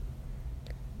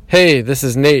Hey, this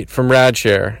is Nate from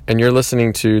Radshare, and you're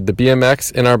listening to the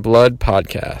BMX in Our Blood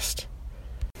podcast.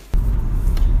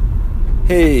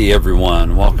 Hey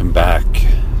everyone, welcome back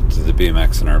to the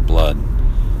BMX in Our Blood.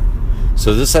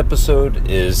 So this episode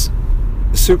is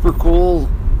super cool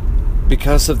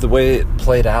because of the way it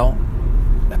played out.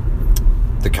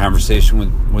 The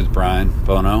conversation with Brian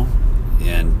Bono,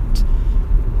 and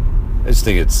I just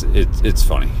think it's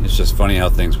funny. It's just funny how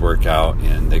things work out,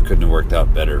 and they couldn't have worked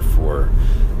out better for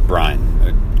Brian,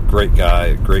 a great guy,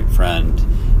 a great friend,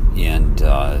 and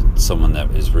someone that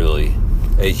is really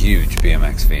a huge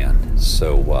BMX fan.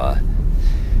 So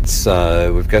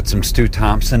we've got some Stu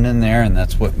Thompson in there, and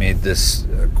that's what made this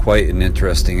quite an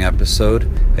interesting episode.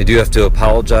 I do have to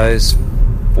apologize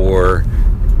for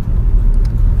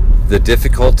the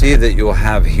difficulty that you'll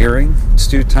have hearing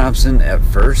Stu Thompson at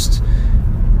first.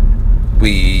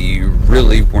 We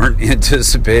really weren't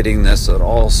anticipating this at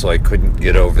all, so I couldn't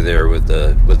get over there with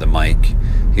the mic.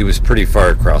 He was pretty far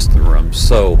across the room.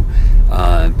 So,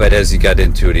 but as he got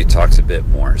into it, he talks a bit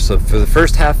more. So for the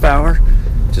first half hour,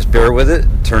 just bear with it.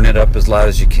 Turn it up as loud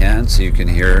as you can so you can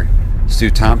hear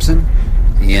Stu Thompson.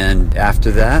 And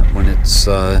after that, when it's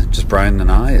just Brian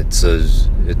and I, it's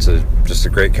just a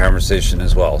great conversation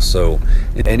as well. So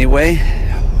anyway,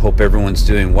 hope everyone's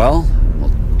doing well.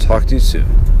 We'll talk to you soon.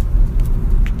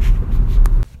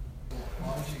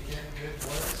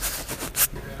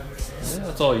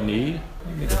 That's all you need.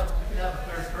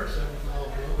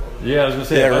 Yeah, I was gonna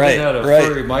say, if I just had a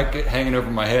furry mic hanging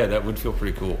over my head, that would feel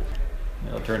pretty cool.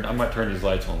 I might turn these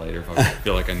lights on later if I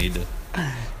feel like I need to.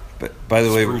 But by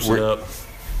the way,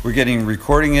 we're getting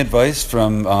recording advice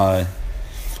from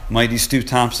mighty Stu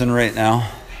Thompson right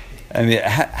now. I mean,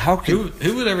 how can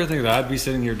who would ever think that I'd be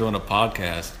sitting here doing a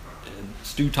podcast?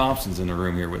 Stu Thompson's in the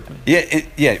room here with me.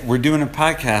 Yeah, we're doing a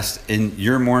podcast, and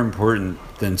you're more important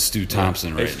than Stu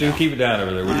Thompson right now. Hey, Stu, keep it down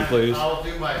over there, would you please? I'll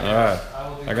do my best.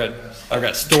 All right. I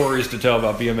got stories to tell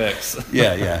about BMX.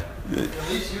 Yeah. At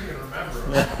least you can remember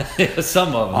them. Yeah,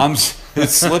 some of them.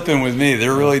 It's slipping with me.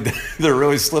 They're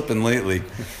really slipping lately.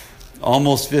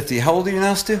 Almost 50. How old are you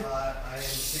now, Stu? I am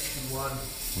 61.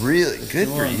 Really? Good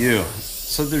for you.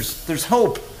 So there's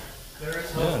hope. There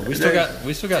is Yeah, hope.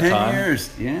 we still got 10 time.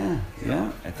 years. Yeah.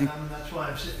 I think. That's why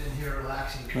I'm sitting in here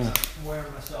relaxing, because I'm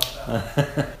wearing myself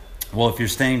out. Well, if you're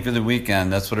staying for the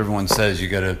weekend, that's what everyone says. You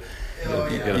gotta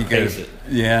pace it.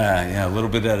 Yeah, a little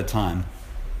bit at a time.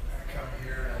 I come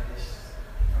here and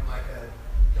I'm like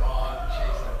a dog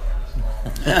chasing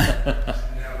a tennis ball. It just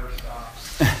never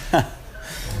stops.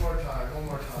 One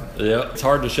more time. Yeah, it's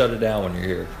hard to shut it down when you're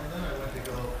here. And then I went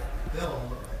to go film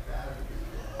like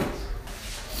that.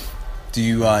 Do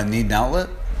you need an outlet?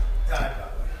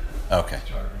 Okay.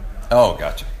 Oh,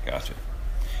 gotcha.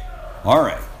 All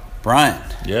right, Brian.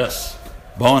 Yes.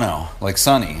 Bono, like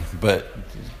Sonny, but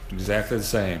Exactly the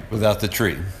same. without the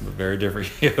tree. But very different.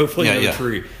 Hopefully no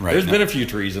tree. Right, There's been a few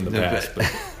trees in the past, but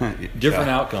different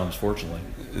Yeah. outcomes, fortunately.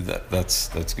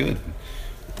 That's good.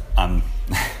 I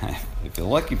feel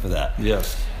lucky for that.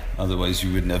 Yes. Otherwise,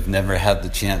 you would have never had the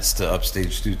chance to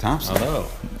upstage Stu Thompson. I know.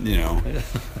 You know,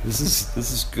 this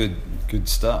is good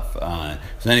stuff.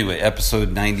 So anyway,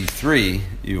 episode 93.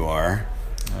 You are.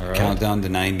 All right. Countdown to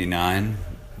 99.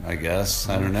 I guess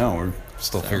I don't know. We're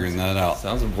still figuring that out.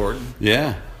 Sounds important.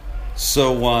 Yeah.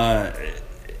 So, want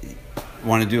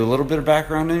to do a little bit of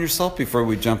background on yourself before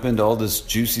we jump into all this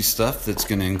juicy stuff that's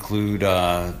going to include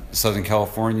Southern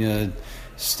California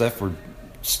stuff where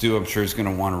Stu, I'm sure, is going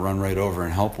to want to run right over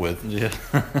and help with. Yeah.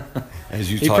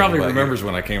 As you He talk probably about remembers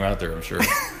when I came out there, I'm sure.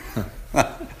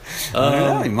 I don't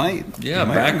know. He might. Yeah,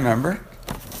 he might remember.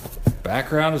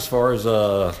 Background as far as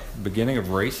beginning of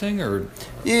racing, or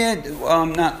Yeah.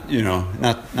 Not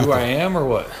who I am, or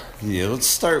what? Yeah. Let's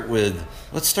start with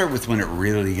when it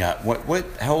really got. What?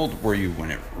 How old were you when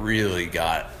it really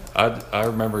got? I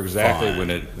remember exactly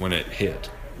Fun. when it hit,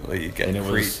 Like, you got and it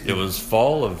was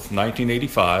fall of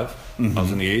 1985. Mm-hmm. I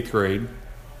was in the 8th grade,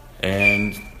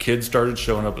 and kids started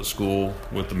showing up at school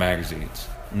with the magazines.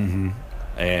 Mm-hmm.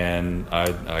 And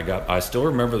I still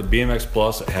remember the BMX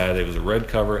Plus. It was a red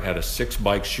cover. It had a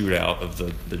 6-bike shootout of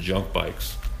the junk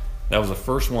bikes. That was the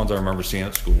first ones I remember seeing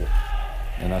at school.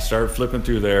 And I started flipping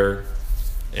through there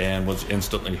and was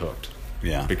instantly hooked.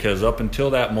 Yeah. Because up until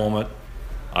that moment,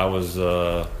 I was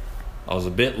a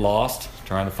bit lost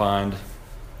trying to find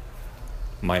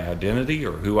my identity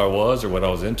or who I was or what I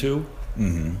was into.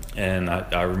 Mm-hmm. And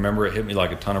I remember it hit me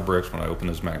like a ton of bricks when I opened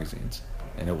those magazines.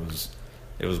 And it was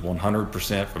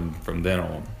 100% from then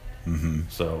on. Mm-hmm.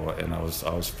 So, and I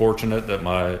was fortunate that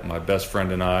my best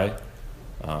friend and I,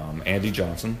 Andy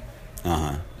Johnson,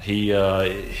 He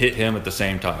hit him at the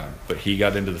same time, but he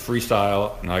got into the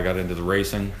freestyle and I got into the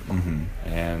racing,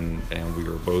 and we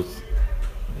were both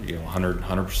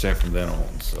 100% from then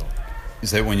on. So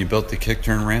is that when you built the kick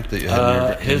turn ramp that you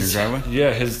had in your driveway?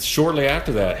 Yeah, shortly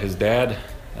after that, his dad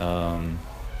and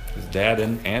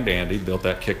Andy built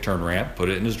that kick turn ramp, put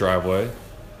it in his driveway,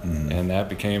 and that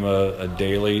became a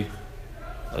daily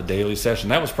session.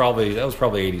 That was probably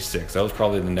 86. That was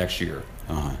probably the next year.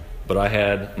 But I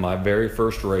had my very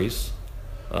first race.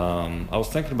 I was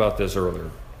thinking about this earlier.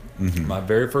 My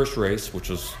very first race, which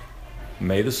was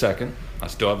May the 2nd. I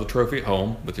still have the trophy at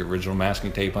home with the original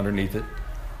masking tape underneath it.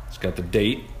 It's got the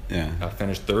date. Yeah. I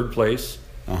finished third place.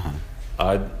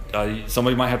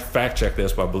 Somebody might have to fact check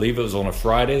this, but I believe it was on a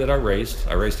Friday that I raced.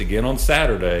 I raced again on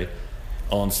Saturday.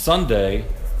 On Sunday,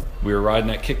 we were riding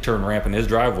that kick turn ramp in his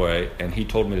driveway, and he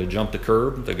told me to jump the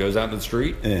curb that goes out into the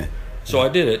street. Yeah. So I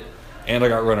did it. And I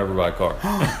got run over by a car.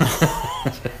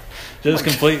 Just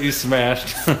completely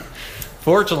smashed.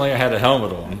 Fortunately, I had a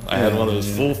helmet on. I had one of those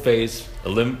full-face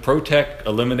Protect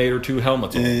Eliminator 2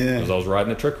 helmets on because I was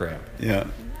riding a trick ramp. Yeah.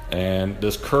 And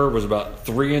this curb was about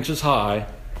 3 inches high,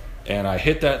 and I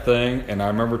hit that thing, and I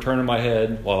remember turning my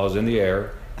head while I was in the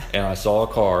air, and I saw a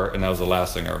car, and that was the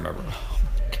last thing I remember.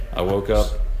 I woke up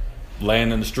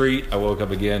laying in the street. I woke up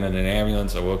again in an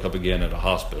ambulance. I woke up again at a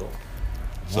hospital.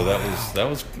 So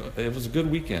it was a good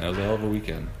weekend. It was a hell of a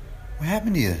weekend. What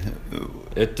happened to you?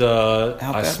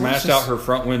 I smashed out her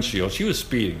front windshield. She was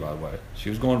speeding, by the way. She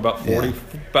was going about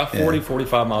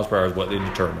 45 miles per hour is what they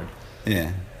determined.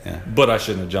 Yeah. But I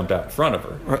shouldn't have jumped out in front of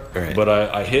her. Right. But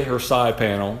I hit her side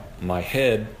panel. My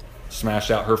head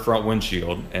smashed out her front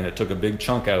windshield, and it took a big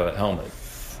chunk out of that helmet.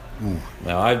 Ooh.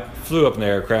 Now, I flew up in the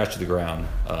air, crashed to the ground.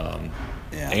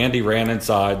 Andy ran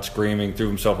inside, screaming, threw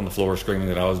himself on the floor, screaming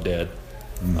that I was dead.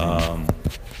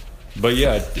 But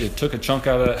yeah, it took a chunk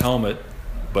out of that helmet.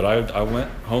 But I went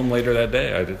home later that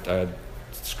day. I had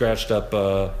scratched up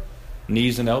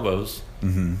knees and elbows,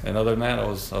 and other than that, I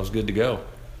was good to go.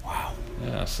 Wow.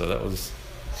 Yeah. So that was.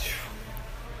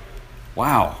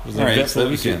 Wow. It was an eventful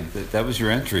weekend. That was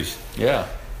your entries. Yeah.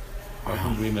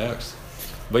 Welcome to BMX.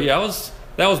 But yeah,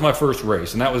 that was my first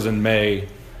race, and that was in May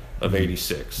of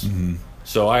 '86.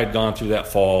 So I had gone through that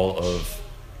fall of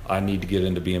I need to get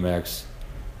into BMX.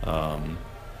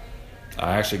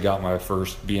 I actually got my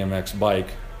first BMX bike,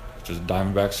 which is a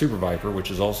Diamondback Super Viper, which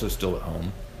is also still at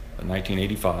home, in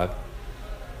 1985.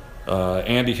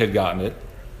 Andy had gotten it,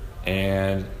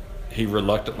 and he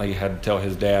reluctantly had to tell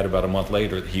his dad about a month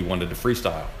later that he wanted to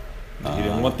freestyle. He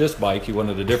didn't want this bike, he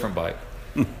wanted a different bike.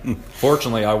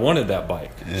 Fortunately, I wanted that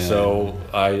bike, so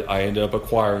I ended up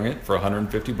acquiring it for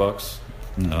 $150.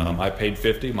 I paid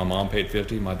 $50, my mom paid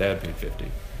 $50, my dad paid $50.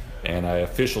 And I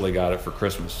officially got it for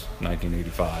Christmas,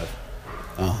 1985.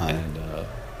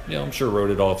 And I'm sure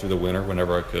rode it all through the winter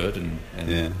whenever I could,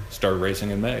 and started racing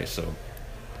in May. So,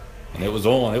 and it was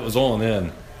on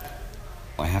then.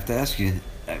 Well, I have to ask you,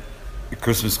 the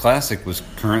Christmas Classic was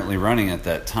currently running at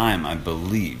that time, I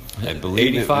believe.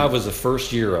 85 was the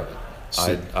first year of it.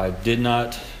 So, I did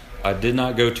not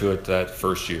go to it that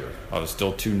first year. I was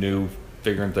still too new,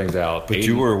 figuring things out. But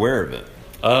you were aware of it.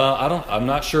 I'm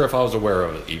not sure if I was aware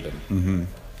of it even.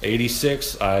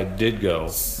 86, I did go,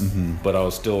 but I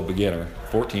was still a beginner,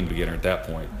 14 beginner at that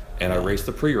point. And I raced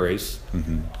the pre-race,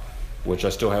 which I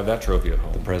still have that trophy at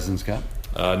home. The President's Cup?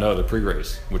 No, the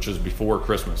pre-race, which was before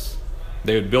Christmas.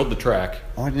 They would build the track.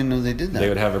 Oh, I didn't know they did that. They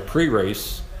would have a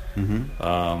pre-race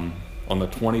on the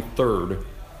 23rd.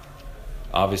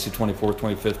 Obviously, 24th,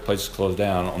 25th, places closed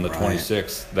down. On the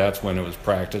 26th, that's when it was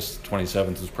practice.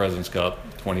 27th was President's Cup.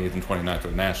 28th and 29th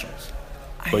were Nationals.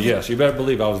 But yes, you better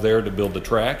believe I was there to build the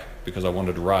track because I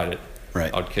wanted to ride it.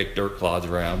 Right. I'd kick dirt clods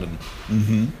around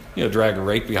and drag a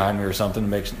rake behind me or something to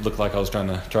make it look like I was trying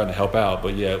to help out.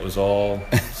 But yeah, it was all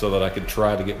so that I could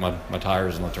try to get my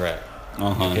tires on the track.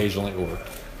 Occasionally it worked.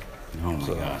 Oh my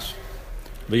gosh.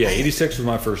 But yeah, 86 was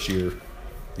my first year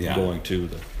going to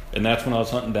and that's when I was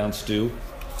hunting down Stu.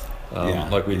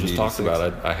 Like we just talked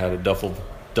about, I had a duffel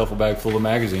bag full of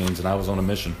magazines, and I was on a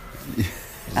mission.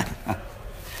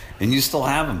 And you still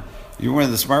have them. You're one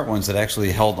of the smart ones that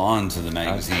actually held on to the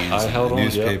magazines, I held the on,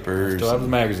 newspapers. I still have the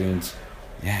magazines.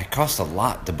 Yeah, it costs a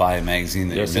lot to buy a magazine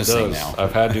that you're missing now.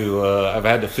 I've had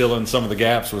to fill in some of the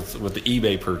gaps with the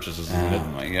eBay purchases. Oh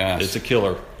my gosh, it's a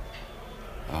killer.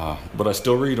 But I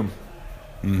still read them.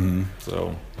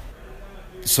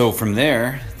 So from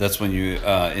there, that's when you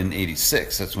in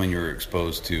 '86. That's when you were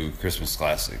exposed to Christmas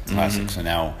Classic. So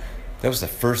now, That was the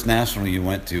first national you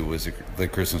went to, was the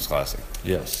Christmas Classic.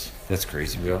 Yes. That's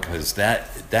crazy, Yeah. because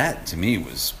that to me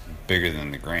was bigger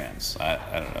than the Grands. I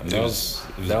don't know.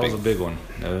 That was a big one.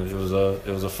 It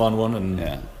was a fun one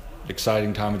and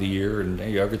exciting time of the year, and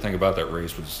everything about that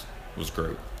race was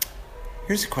great.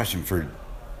 Here's a question for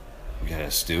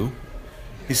Stu.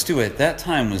 Hey Stu, at that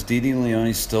time was Didi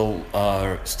Leone still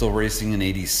racing in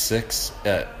 '86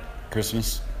 at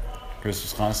Christmas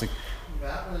Classic?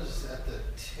 That was at the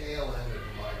tail end of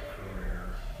my career.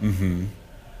 Mm-hmm.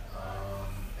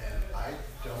 And I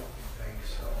don't think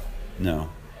so. No.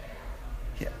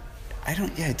 Yeah, I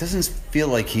don't. Yeah, it doesn't feel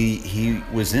like he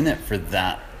was in it for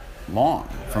that long.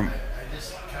 I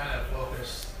just kind of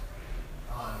focused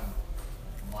on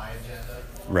my agenda.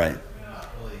 Right. Not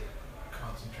really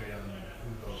concentrate on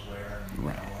who goes where and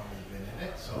Right. how long we've been in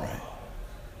it. So, Right.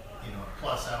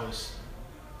 Plus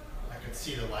I could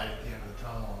see the light at the end of the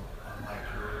tunnel on my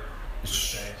career.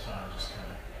 So I was just kind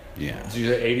of. Yeah. Did you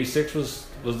say '86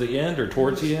 was the end or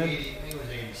towards the end? I think it was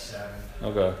 '87.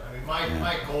 Okay. I mean,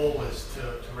 my goal was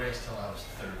to race till I was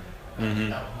 30. Mm-hmm.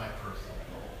 That was my personal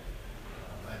goal.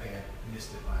 I think I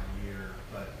missed it by a year,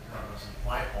 but that wasn't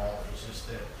my fault. It was just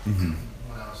that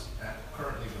when I was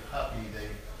currently with Huffy, they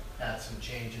had some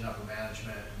change in upper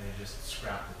management, and they just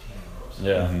scrapped the team. So,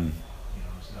 Yeah. Mm-hmm.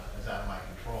 it was out of my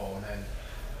control. And then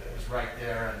it was right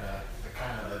there in the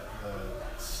kind of the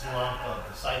slump of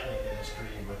the cycling industry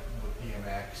with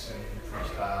BMX and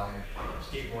freestyle, and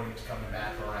skateboarding was coming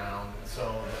back around. And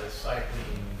so the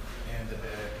cycling end of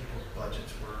it, people's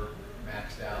budgets were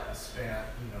maxed out and spent,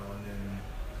 and then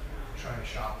trying to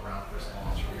shop around for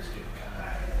sponsors was getting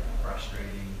kind of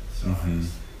frustrating. So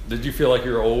Did you feel like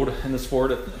you were old in the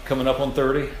sport coming up on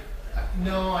 30?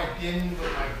 No, I didn't,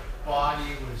 but my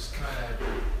body was kind of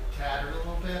tattered a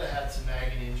little bit. I had some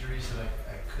nagging injuries that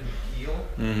I couldn't heal,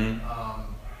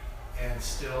 and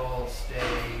still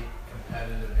stay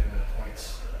competitive in the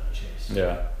points chase.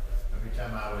 Yeah. Every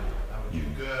time I would do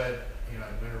good,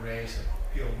 I'd win a race,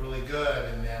 I'd feel really good,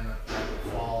 and then I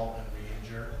would fall and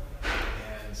re-injure,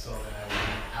 and so then I would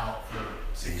be out for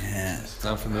 6 weeks.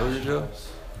 Sound familiar, Joe?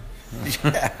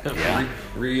 Yeah.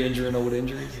 Re-injuring old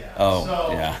injuries? Yeah. Oh,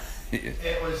 so yeah.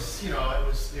 It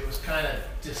was kind of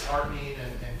disheartening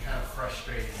and kind of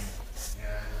frustrating,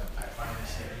 and I finally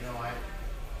said,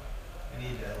 I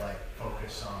need to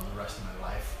focus on the rest of my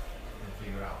life and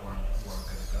figure out where I'm going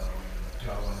to go.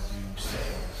 Do I want to do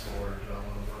sales, or do I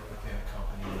want to work within a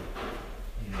company?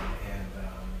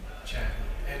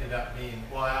 Ended up being,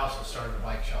 I also started a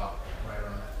bike shop right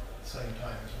around the same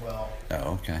time as well.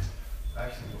 Oh, okay.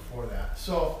 Actually, before that.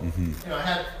 So, I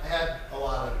had a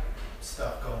lot of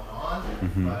stuff going on,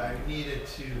 but I needed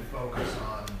to focus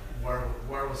on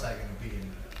where was I going to be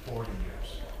in 40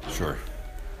 years. Sure.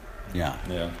 Yeah.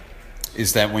 Yeah.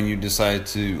 Is that when you decided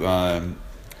to?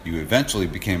 You eventually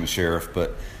became a sheriff,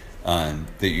 but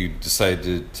that you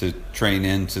decided to train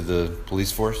into the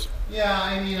police force? Yeah,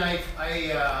 I mean, I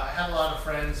had a lot of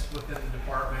friends within the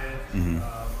department,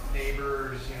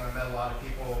 neighbors. I met a lot of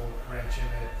people wrenching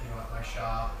it, at my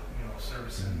shop,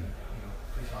 servicing,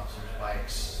 police officers'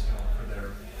 bikes, for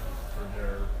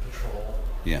their patrol.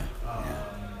 Yeah.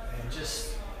 And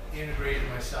just integrated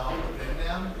myself within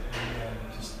them,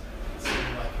 and just it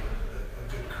seemed like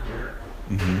a good career,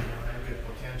 had good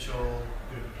potential,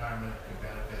 good retirement, good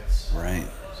benefits. Right.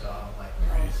 So I'm like,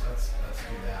 let's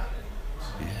do that. So,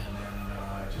 and then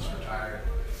I just retired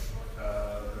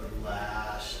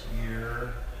last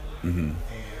year, and did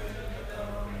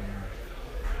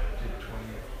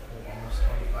almost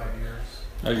 25 years.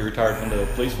 Oh, you retired from the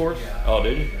police force? Yeah. Oh,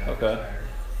 did you? Yeah, Okay. retired.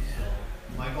 So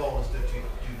my goal was to do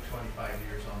 25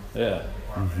 years on the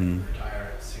department,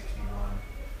 retire at 61.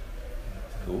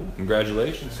 Cool.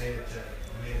 Congratulations. I made it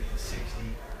to 60.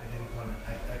 I didn't want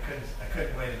to, I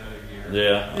couldn't wait another year.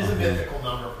 Yeah. It's a mythical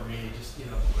number for me, just, put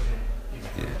in,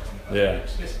 25 Yeah.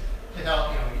 years. Just to help,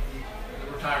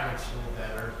 the retirement's a little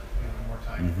better, more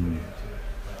time to put into it.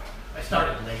 But I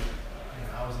started late.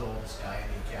 I was the oldest guy in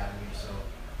the academy, so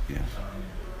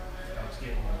I was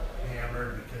getting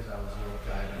hammered because I was the old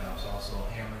guy, but I was also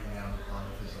hammering them on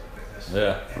the physical fitness.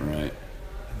 Yeah. Right.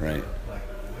 Right. Like,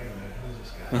 wait a minute, who's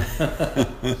this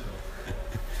guy?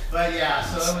 But yeah,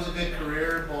 so it was a good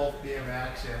career, both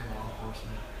BMX and law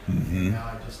enforcement. And now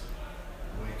I just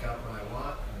wake up when I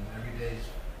want, and every day's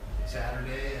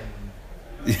Saturday,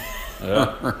 and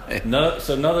Yeah.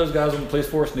 So none of those guys in the police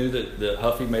force knew that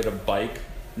Huffy made a bike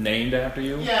named after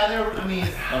you? yeah,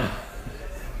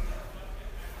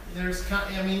 there's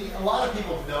a lot of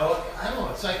people know it. I don't know.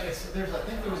 I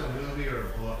think there was a movie or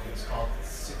a book. It's called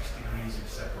 6 Degrees of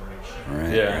Separation.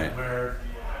 Right. Yeah. Right. Where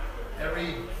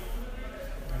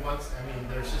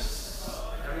there's just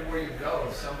everywhere you go,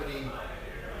 somebody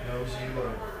knows you,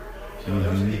 or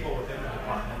there's people within the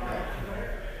department that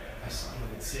I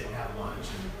would sit and have lunch,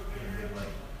 and they'd be like,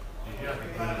 "You're not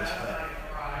gonna believe this, but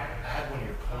I had one of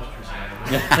your posters in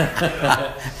there,"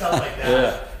 stuff like that.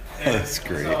 Yeah. And that's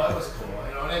great. So it was cool,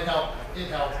 and it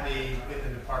helped me in the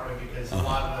department because a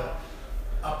lot of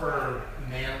the upper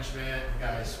management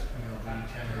guys,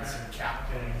 lieutenants and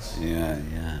captains.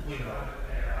 Yeah.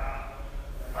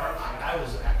 I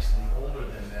was actually older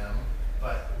than them,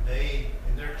 but they,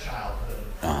 in their childhood,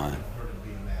 heard of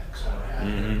BMX, or had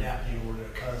their nephew or their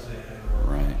cousin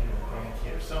or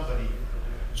grandkid or somebody.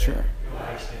 Sure.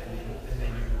 Raced it, and they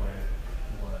knew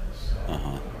what it was. So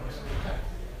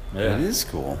Yeah. It is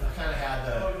cool. I kind of had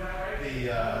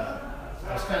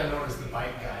I was kind of known as the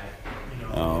bike guy,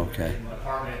 Oh, okay. in the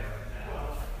department,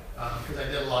 because I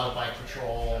did a lot of bike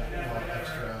patrol,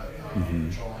 extra patrolling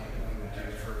that we would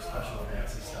do for special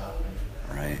events and stuff.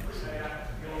 And Right. so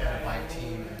we had a bike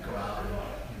team and go out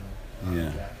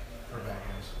and for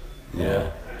veterans.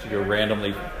 Yeah. Did you go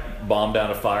randomly bomb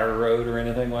down a fire road or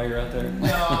anything while you're out there?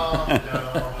 No.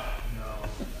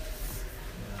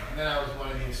 And then I was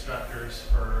one of the instructors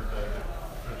for the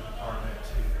department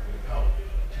to help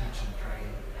teach and train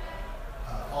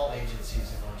all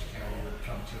agencies in Orange County would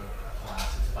come to a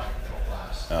class. It's a bike patrol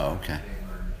class. Oh, okay. They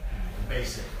learn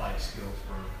basic bike skills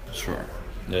for Sure.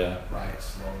 Yeah. ride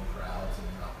slow in crowds and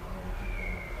not running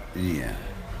people. Yeah.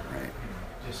 Right.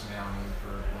 Dismounting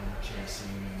for when you're chasing,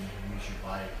 and use your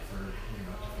bike for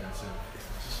defensive.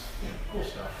 Just cool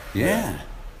stuff. Yeah.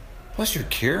 Plus, you're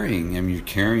carrying. I mean, you're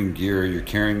carrying gear. You're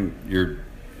carrying your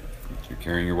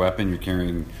weapon. You're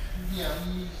carrying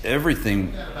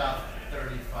everything. You got about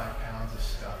 35 pounds of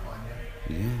stuff on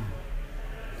you.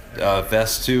 Yeah.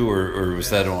 Vest too, or was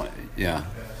that on? Yeah.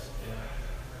 Vest,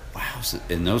 Wow. So,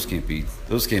 and those can't be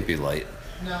light.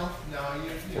 No,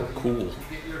 you cool. You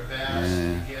get your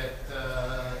vest, you get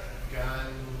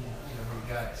gun.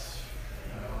 We got.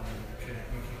 You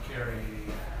can carry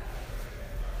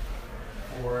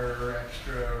 4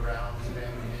 extra rounds of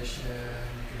ammunition.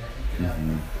 You can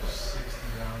have 60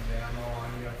 rounds ammo on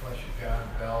you, plus you've got a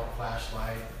belt,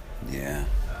 flashlight. Yeah.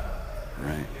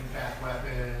 Right. Impact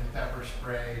weapon, pepper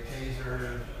spray,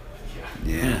 taser.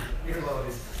 Yeah. You're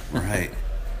loaded. Right.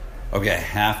 Okay, I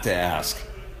have to ask.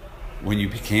 When you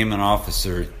became an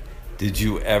officer, did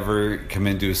you ever come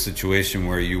into a situation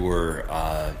where you were,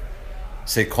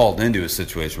 say, called into a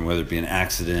situation, whether it be an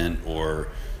accident or,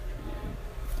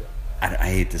 I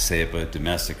hate to say it, but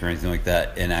domestic or anything like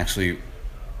that, and actually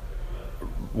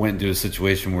went into a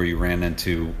situation where you ran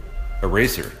into a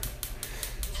racer?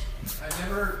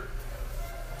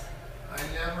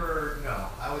 No.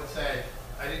 I would say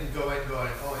I didn't go in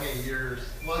going, oh, hey,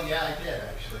 well, yeah, I did,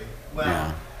 actually.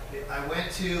 Well, I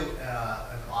went to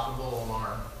an audible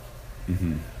alarm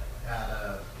at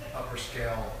a upper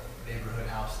scale neighborhood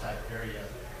house type area.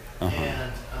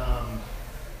 And I'm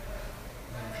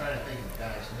trying to think of the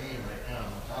guy's name right now.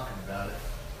 I'm talking about it.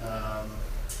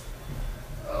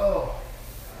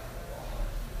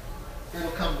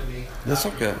 It'll come to me. That's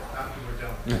okay. After we're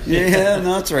done. Yeah,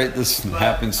 no, that's right. This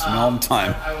happens all the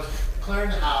time. I was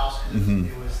clearing the house because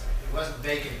it wasn't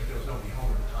vacant, but there was nobody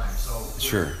home at the time.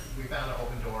 So we found an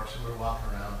open door, so we were walking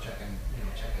around checking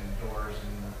doors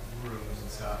and rooms and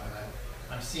stuff. And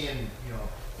I'm seeing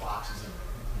boxes of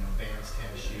bands,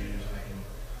 tennis shoes, and I can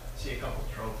see a couple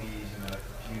trophies and a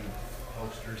few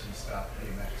posters and stuff,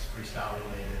 BMX freestyle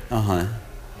related. And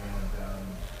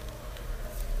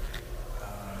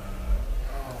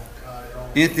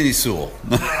Anthony Sewell.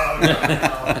 No.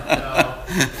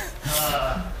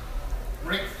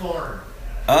 Rick Thorne.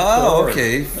 Oh,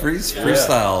 okay.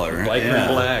 Freestyler. Biker in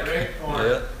black. Rick Thorne.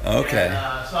 Yeah. Okay.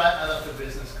 And, so I left a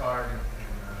business card,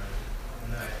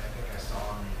 and I think I saw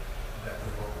him at the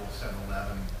local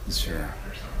 7-Eleven Sure.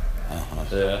 or something like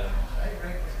that. Yeah. Hey,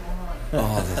 Rick, what's going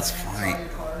on? Oh, that's I saw funny. your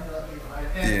card,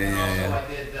 and also I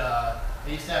did. I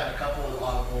used to have a couple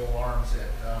audible alarms at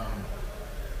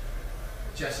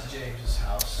Jesse James's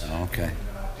house. Okay.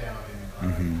 Down in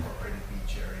Incorporated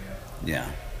Beach area. Yeah.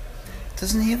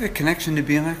 Doesn't he have a connection to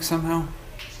BMX somehow?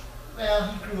 Well,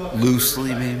 he grew up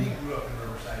Loosely, in Riverside. maybe? He grew up in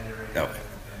Riverside area Okay.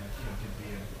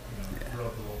 and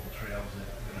rode the local trails that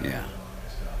Yeah. and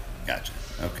stuff. Gotcha.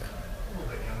 Okay. A little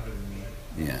bit younger than me,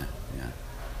 Yeah.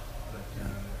 but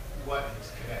what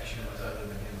his connection was other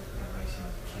than him racing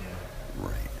as a kid.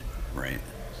 Right.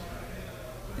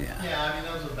 Yeah. Yeah, I mean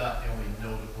those are about the only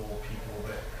notable people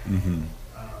that.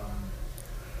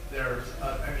 There's,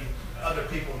 other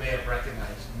people may have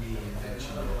recognized me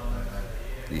eventually,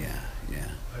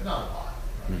 but not a lot.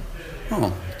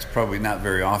 Well, it's probably not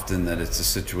very often that it's a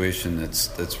situation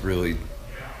that's really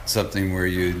something where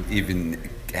you even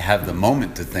have the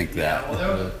moment to think that. Yeah, well,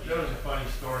 there was a funny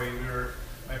story.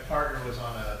 My partner was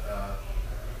on what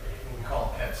we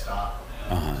call a pet stop.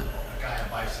 A guy on a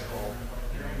bicycle,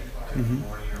 in the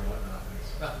morning or whatnot.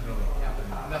 Nothing really happened.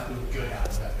 Nothing good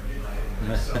happened that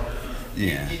midnight. So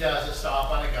he does a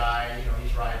stop on a guy.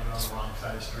 He's riding on the wrong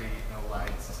side of the street, no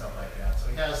lights and stuff like that. So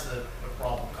he has the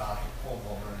problem cop pull him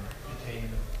over and detain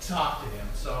him, talk to him.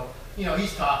 So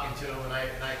he's talking to him, and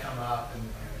I come up and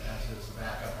as his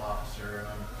backup officer, and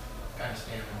I'm kind of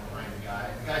standing behind the guy.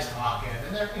 The guy's talking,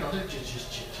 and they're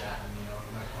just chit chatting.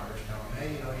 My partner's telling him, hey,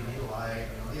 you need a light.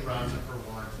 He runs it for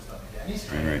once and stuff like that. And he's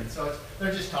training, so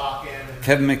they're just talking. And,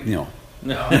 Kevin McNeil.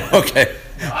 No. Okay.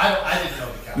 No, I didn't know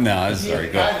the guy. No, I'm sorry.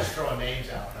 The guy was throwing names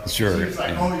out. Though. Sure. So he was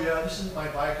like, oh yeah, this is my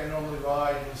bike. I normally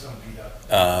ride. Some beat up.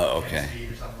 Okay.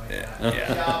 Speed or something like that.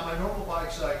 Yeah. Yeah, my normal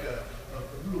bike's like a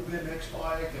little BMX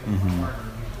bike, and my partner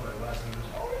knew what it was, and he was,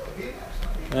 oh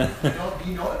yeah, BMX. Do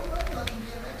you know anybody like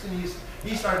BMX? And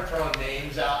he started throwing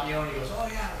names out, and he goes, oh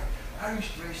yeah, I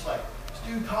used to race like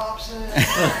Stu Thompson.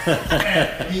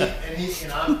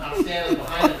 and I'm standing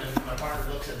behind him, and my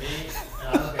partner looks at me, and I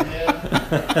look at him,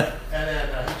 and then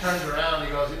he turns around and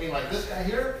he goes, you mean like this guy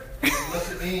here? And he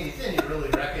looks at me, and he didn't even really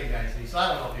recognize me, so I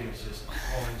don't know if he was just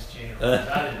holding his chain or what.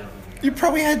 I didn't know who he was. You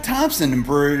probably had Thompson and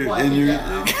Bird in your.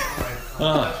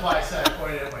 That's why I said I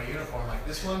pointed at my uniform, like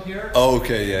this one here. Oh,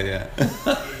 okay, yeah.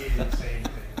 He didn't say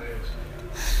anything, but it was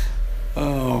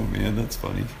Oh man, that's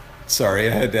funny. Sorry,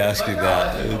 I had to ask you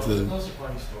that. Those are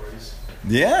funny stories.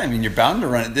 Yeah, I mean, you're bound to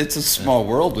run it. It's a small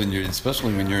world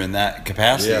especially when you're in that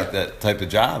capacity, that type of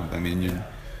job. I mean, then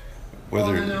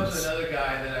there was another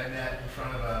guy that I met in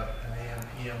front of an AM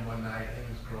PM one night, and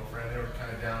his girlfriend. They were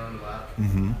kind of down on the luck,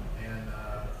 and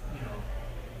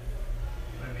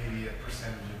maybe a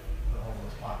percentage of the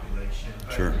homeless population.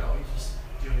 But sure. He just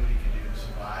doing what he could do to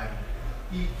survive.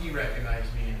 He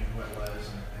recognized me and knew who I was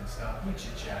and stuff. We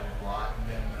chit chatted a lot, and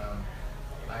then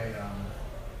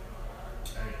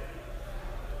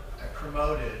I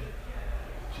promoted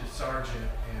to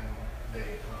sergeant, and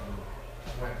they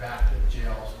went back to the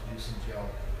jails to do some jail,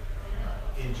 not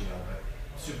in jail, but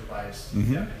supervise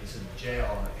deputies in the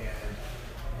jail. And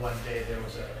one day there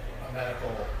was a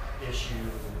medical issue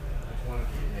with one of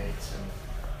the inmates, and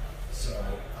so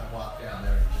I walked down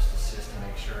there to just assist and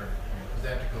make sure, because they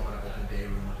have to go in an open day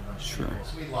room with a bunch of people.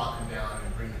 So we lock him down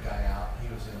and bring the guy out. He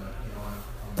was on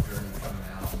a journey coming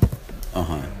out.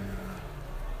 And,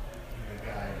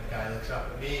 the guy looks up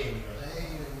at me and he goes, hey,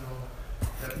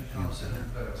 Deputy Thompson,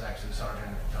 but it was actually Sergeant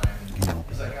at the time. And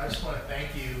he's like, I just want to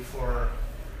thank you for,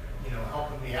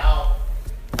 helping me out.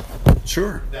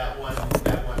 Sure. That one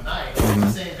night. The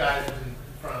same guy that was in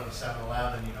front of the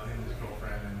 7-Eleven, him and his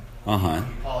girlfriend, and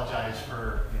he apologized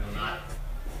for, not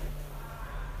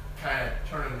kind of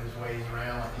turning his ways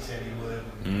around like he said he would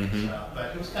and stuff. But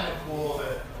it was kind of cool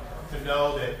to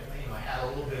know that I had a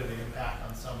little bit of an impact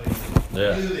on somebody who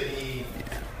knew that he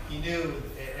knew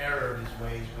an error of his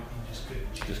ways, but he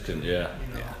just couldn't change.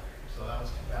 So that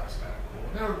was kind of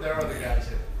cool. There are other guys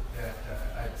that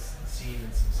I'd seen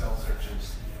in some cell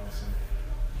searches, some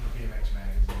BMX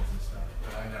magazines and stuff,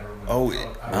 but I never would.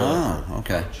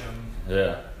 Okay.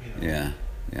 Them,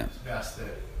 It's best that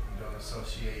you don't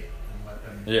associate and let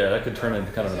them. Yeah, that could turn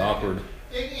into kind of an awkward.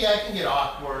 It can get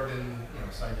awkward, and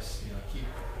so I just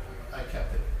I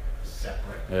kept it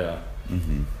separate. Yeah. But,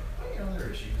 there are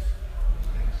issues.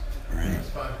 Right. It's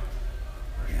fun.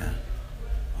 Yeah.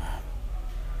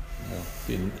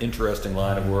 Be an interesting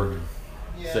line of work,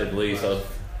 to say the least. It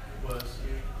was.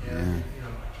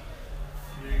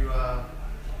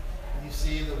 You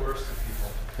see the worst of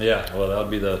people. Yeah. Well, that would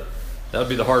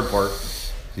be the hard part.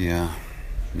 Yeah.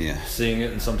 Seeing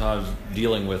it and sometimes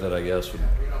dealing with it, I guess. We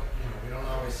don't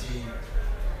always see.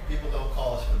 People don't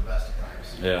call us for the best of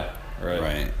times. Yeah.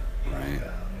 Right.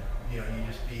 You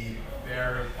just be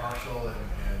fair and impartial and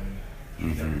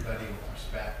treat everybody with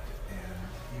respect.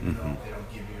 And even though they don't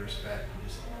give you respect, you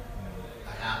just, I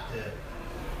have to,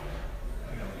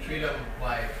 treat them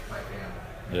like my family.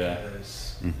 Yeah.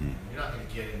 Because you're not going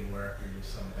to get anywhere if you're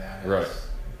just some badass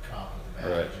cop with a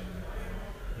badge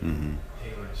and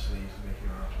tailored sleeves to make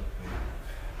your arms look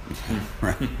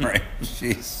big. Right.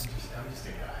 Jeez. I'm just a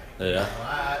guy. Yeah.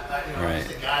 I'm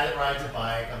just a guy that rides a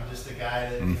bike. I'm just a guy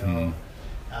that happens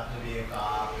to be a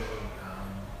cop, and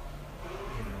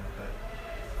but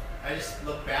I just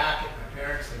look back at my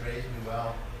parents. They raised me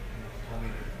well. They told me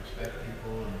to respect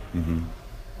people and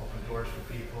open doors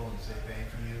for people and say thank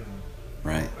you. And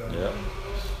right. Yeah.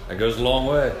 That goes a long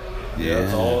way. Yeah.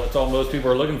 That's all most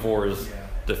people are looking for is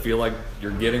to feel like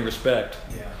you're getting respect.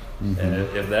 Yeah. And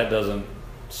if that doesn't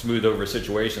smooth over a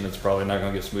situation that's probably not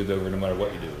going to get smoothed over no matter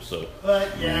what you do. So, But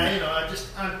yeah, I'm just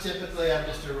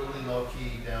a really low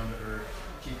key, down to earth,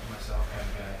 keep to myself kind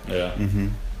of guy. yeah,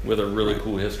 with a really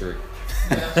cool history.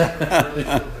 Yeah, really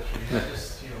cool history. I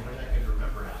just, we're not going to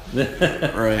remember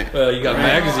that. Right. Well, you got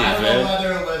magazines, I don't man. know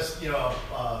whether it was,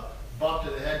 bumped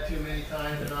to the head too many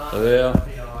times or not. Oh, yeah. I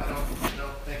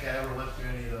don't think I ever went through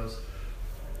any of those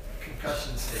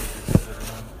concussion stages that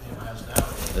everyone has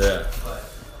nowadays. Yeah. But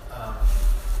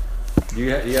You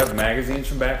have magazines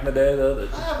from back in the day, though?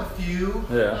 I have a few.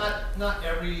 Yeah. Not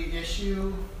every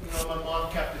issue. My mom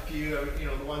kept a few.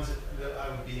 The ones that I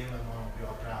would be in, my mom would be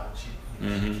all proud. She'd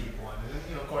keep one. And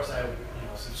then, of course, I would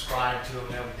subscribe to them,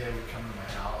 and every day would come to my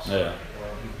house. Yeah. Or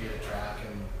we'd be at a track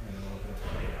and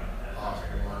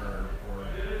Osborne or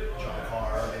John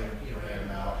Carr, they would hand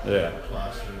them out. Yeah.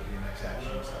 Plus or BMX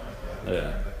action and stuff like that.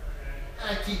 Yeah. But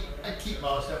I keep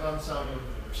most of them. Some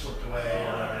slipped away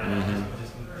or whatever.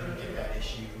 Just didn't get that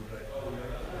issue. But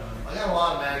I got a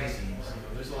lot of magazines.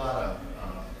 There's a lot of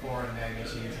foreign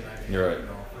magazines that I get. You're right. From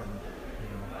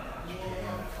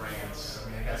Japan, France. I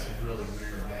mean, I got some really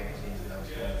weird magazines that I was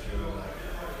going through. Like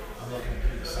I'm looking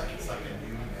through the site. It's like a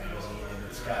new magazine, and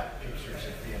it's got pictures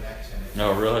of BMX in it.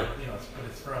 Oh, really? But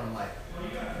it's from like I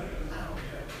don't know,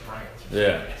 France. Or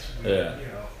Yeah. something. It's weird, Yeah.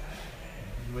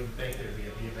 You wouldn't think there'd be a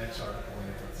BMX article in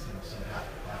it that's some half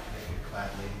naked clad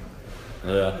lady on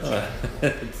it.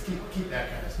 Yeah. Keep that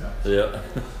kind of stuff. Yeah.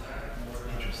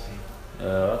 Interesting.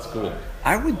 That's cool.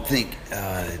 I would think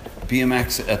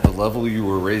BMX at the level you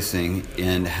were racing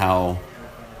and how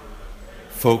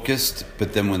focused,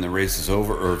 but then when the race is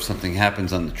over or if something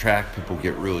happens on the track, people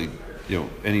get really,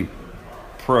 any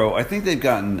pro. I think they've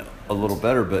gotten a little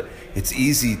better, but it's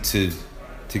easy to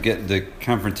get the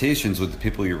confrontations with the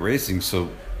people you're racing. So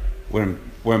what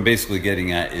I'm basically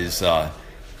getting at is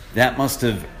that must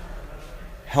have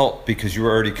helped because you were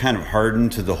already kind of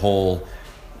hardened to the whole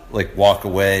like walk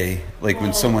away, like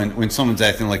when someone's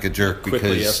acting like a jerk because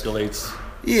Quickly escalates.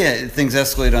 Yeah, things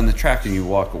escalate on the track and you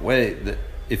walk away.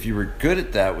 If you were good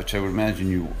at that, which I would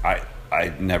imagine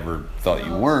I never thought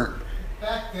you weren't.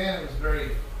 Back then, it was very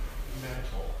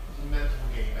mental. It was a mental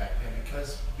game back then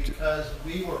because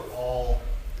we were all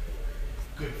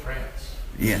good friends.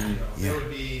 Yeah, There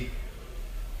would be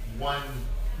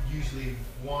usually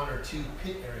one or two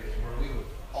pit areas where we would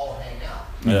all hang out.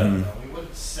 Yeah. We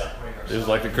wouldn't separate ourselves. It was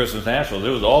like the Christmas Nationals. It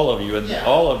was all of you, and Yeah.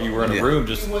 all of you were in a room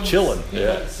just We wouldn't- chilling. We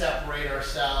wouldn't separate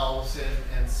ourselves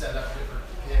and set up different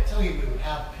pits. I mean, we would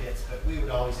have pits, but we would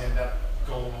always end up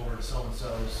going over to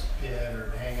so-and-so's pit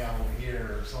or hang out over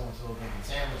here, or so-and-so making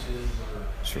sandwiches, or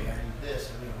Sure. doing this,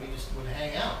 and we just would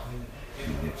hang out.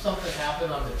 If something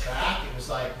happened on the track, it was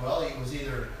like, well, it was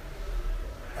either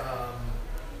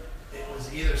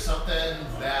something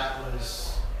that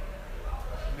was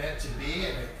meant to be,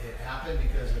 and it happened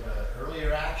because of an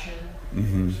earlier action,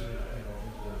 which,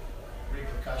 the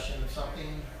repercussion of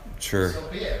something. Sure. So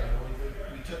be it.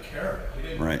 We took care of it. We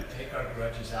didn't take our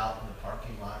grudges out in the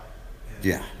parking lot. And,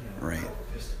 Yeah, right. Go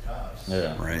fisticuffs.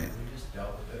 Yeah. Right. We just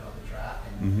dealt with it on the track,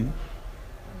 and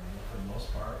for the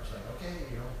most part, it's like, okay,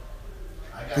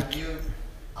 I got you.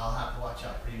 I'll have to watch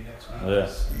out for you next week. Yeah.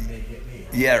 'Cause you may get me.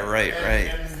 Yeah, right.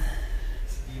 And it's an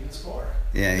even score.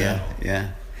 Yeah.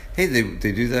 Hey,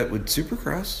 they do that with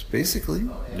Supercross, basically.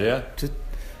 Yeah. It's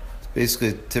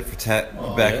basically tit for tat,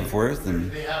 back and forth, and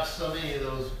They have so many of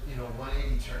those,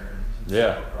 180 turns. in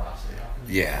Yeah. Supercross.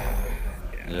 They have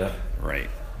to Yeah. right.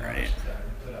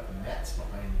 put up nets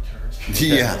behind the turns.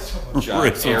 Yeah,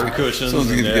 Giant air cushions.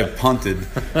 Someone's and, gonna get punted.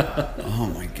 Oh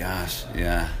my gosh,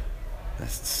 yeah.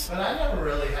 That's But I never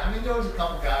really. There was a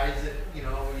couple guys that you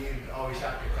always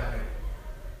have to kind of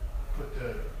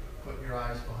put your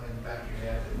eyes behind the back of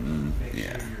your head and make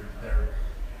yeah. sure you're there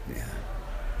yeah,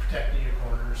 protecting your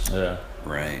corners. Yeah.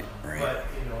 right. But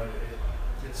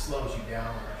it slows you down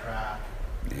on the track.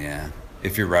 Yeah,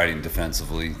 if you're riding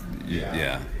defensively,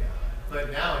 yeah.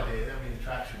 But nowadays, the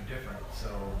tracks are different. So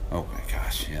Oh my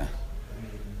gosh, yeah.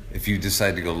 If you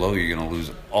decide to go low, you're going to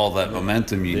lose all that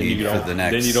momentum you Then need you for don't- the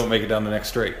next. Then you don't make it down the next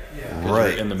straight. yeah. 'Cause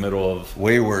Right. You're in the middle of.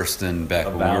 Way worse than back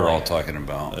when we were valley. all talking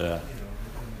about. Yeah. And the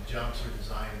jumps are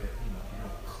designed that if you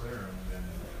don't clear them, then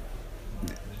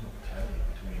there's no fatality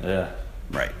between. Yeah.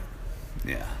 Right.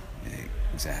 Yeah.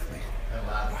 Exactly. That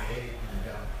last gate and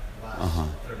down the last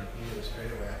 30 feet of the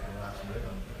straightaway after the last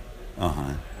rhythm.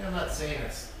 I'm not saying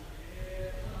it's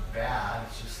bad.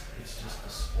 It's just a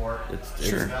sport.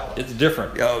 Sure. developed. It's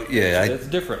different. Oh yeah. It's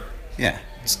different. Yeah.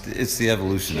 It's the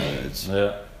evolution of it. It's,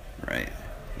 Yeah. right.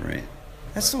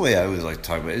 That's the way I always like to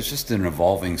talk about it. It's just an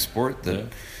evolving sport that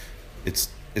it's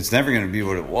never going to be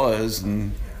what it was,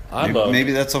 and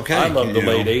maybe that's okay. I love the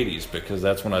late 80s because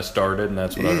that's when I started and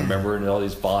that's what I remember and all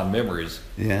these fond memories.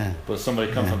 Yeah. But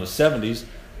somebody come from the 70s,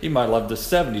 you might love the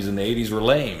 70s and the 80s were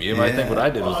lame. You might think what I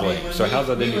did was lame. So how's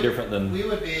that any different than... We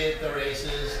would be at the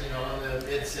races, in the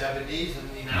mid-70s, and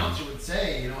the announcer would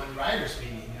say, in riders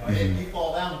meeting, hey, if you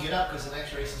fall down, get up because the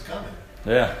next race is coming.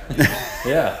 Yeah.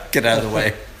 Yeah. Get out of the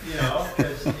way.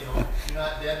 Because, you're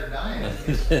not dead or dying.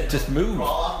 Just move. Crawl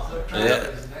off the track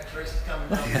because the next race is coming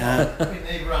down. Yeah.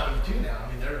 They run them 2 now.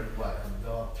 They're,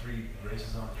 they'll have 3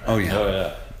 races on the track. Oh, yeah. Oh,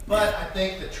 yeah. But I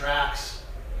think the tracks,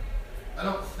 I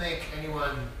don't think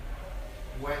anyone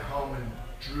went home and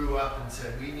drew up and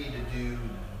said, we need to do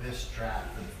this track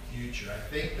for the future. I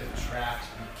think the tracks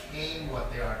became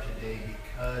what they are today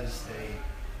because they,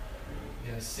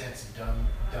 in a sense, dumbed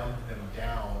them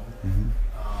down,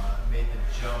 made the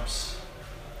jumps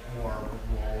more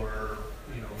roller,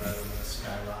 rather than a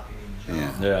skyrocketing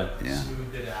jump. Yeah.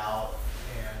 Smoothed it out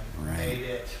and made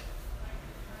it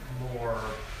more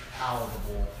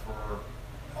palatable for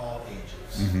all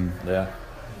ages. Yeah.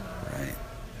 Right.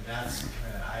 And that's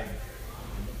kind of,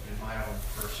 in my own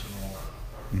personal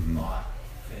thought,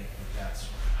 think that's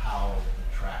how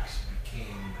the tracks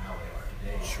became how they are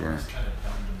today. Sure. Just kind of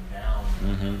dumbed them down.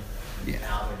 Yeah.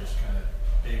 Now they're just kind of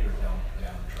bigger, dumbed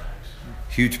down tracks.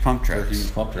 Huge pump tracks.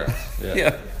 Huge pump tracks. Yeah.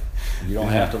 Yeah. You don't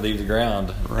have to leave the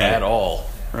ground at all.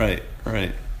 Right. And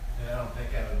I don't think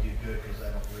I would do good because I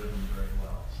don't rhythm very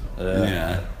well. So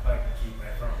Yeah. if I can keep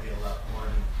my front wheel up more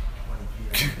than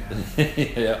 20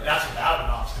 feet, Yeah. that's without an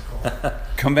obstacle.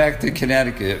 Come back to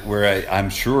Connecticut, where I'm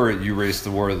sure you raced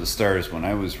the War of the Stars. When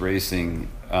I was racing,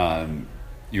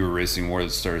 you were racing War of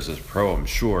the Stars as a pro, I'm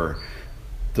sure.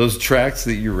 Those tracks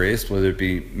that you raced, whether it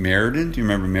be Meriden, do you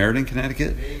remember Meriden,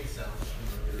 Connecticut?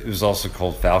 It was also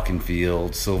called Falcon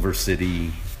Field, Silver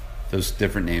City, those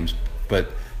different names.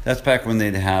 But that's back when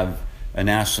they'd have a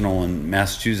national in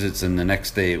Massachusetts, and the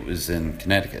next day it was in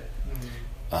Connecticut.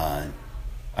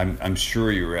 I'm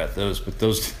sure you were at those, but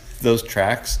those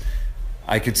tracks,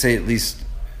 I could say at least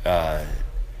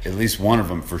one of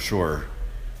them for sure.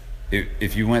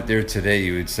 If you went there today,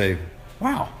 you would say,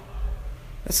 "Wow,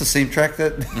 that's the same track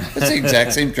that's the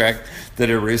exact same track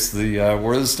that I raced the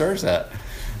War of the Stars at."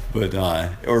 But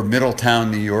or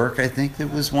Middletown, New York, I think there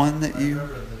was one that you. I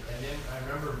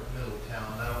remember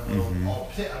Middletown. I don't know.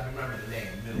 I remember the name.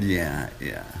 Middletown.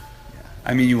 Yeah.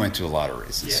 I mean, you went to a lot of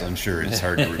races, so I'm sure it's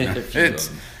hard to remember.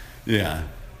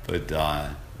 But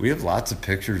we have lots of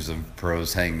pictures of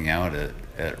pros hanging out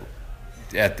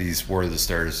at these War of the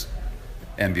Stars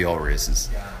NBL races.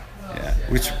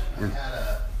 Which I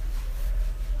had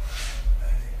I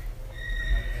think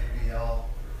my NBL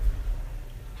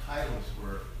titles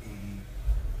were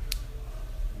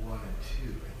 81 and 2, I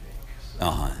think. So, so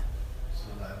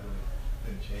that would have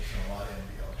been chasing a lot of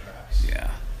NBL tracks.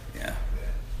 Yeah.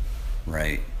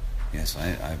 Right. Yes,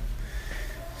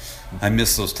 I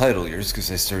missed those title years because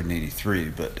I started in '83.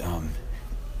 But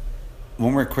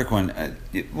one more quick one.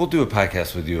 We'll do a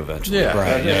podcast with you eventually,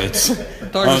 Brian. It's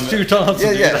talking 2 times.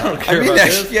 Yeah. I don't care about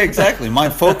this. Yeah, exactly. My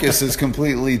focus has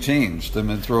completely changed. I'm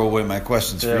going to throw away my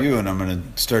questions for you, and I'm going to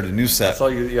start a new set. I saw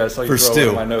you for throw Stu.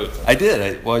 away my notes. I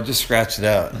did. I just scratched it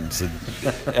out and said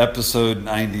episode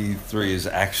 93 is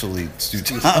actually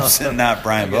Stu Thompson, not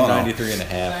Brian Bono. 93 and a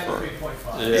half.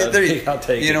 93.5. Yeah, I'll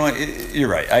take it. You know what? You're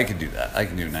right. I could do that. I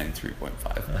can do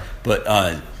 93.5. But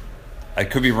I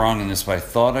could be wrong in this, but I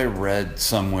thought I read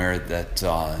somewhere that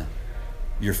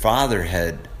your father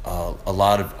had a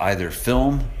lot of either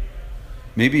film,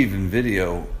 maybe even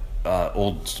video,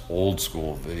 old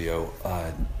school video,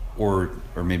 or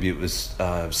maybe it was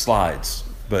slides.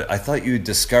 But I thought you had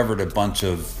discovered a bunch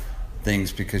of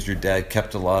things because your dad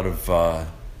kept a lot of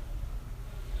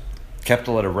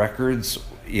records,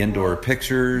 indoor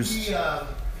pictures.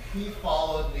 He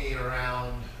followed me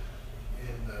around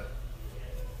in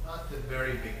not the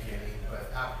very beginning,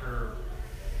 but after,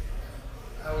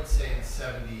 I would say in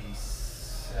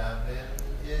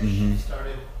 77-ish, he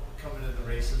started coming to the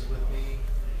races with me.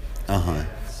 And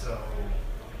so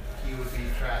he would be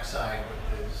trackside with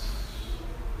his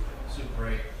Super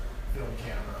 8 film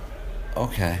camera.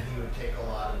 Okay. And he would take a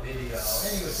lot of video,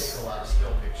 and he would take a lot of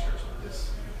still pictures with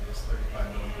this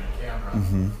 35mm camera.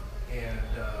 And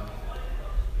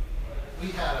we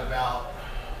had about,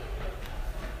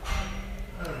 I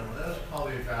don't know, that was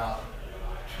probably about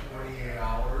 28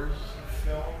 hours of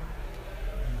film,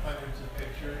 and hundreds of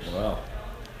pictures. Wow.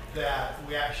 That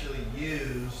we actually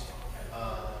used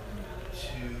to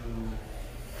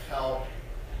help.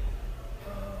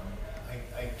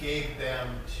 I gave them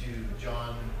to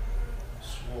John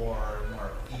Swore and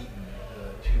Mark Eaton, the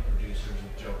 2 producers pictures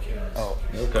of Joe Kidd's. Oh,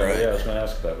 Okay, right. yeah, I was going to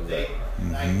ask about They,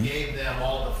 that. I gave them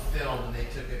all the film, and they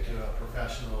took it to a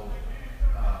professional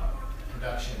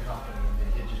production company, and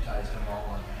they digitized them all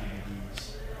on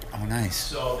DVDs. Oh, nice.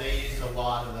 So they used a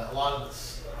lot of the old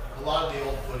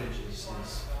footage is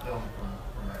filmed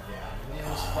from my dad. And it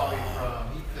was probably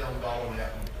he filmed all the way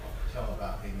up until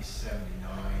about maybe 79.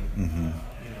 Mm-hmm.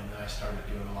 Then I started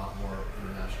doing a lot more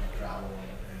international travel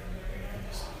and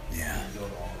just go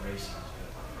to all the races.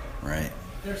 But Right.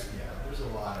 there's a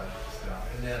lot of stuff.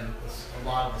 And then a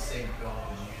lot of the same film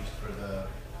was used for the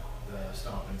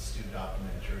Stomp and Stew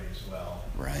documentary as well.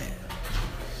 Right.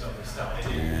 Some of the stuff I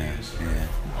didn't use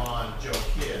on Joe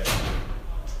Kidd.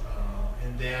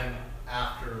 And then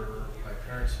after my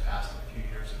parents passed a few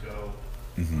years ago,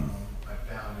 I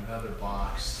found another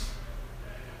box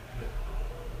with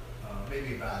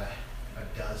maybe about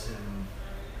a dozen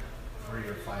 300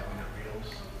 or 500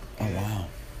 reels. Oh, wow.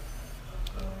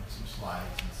 Some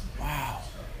slides and some Wow.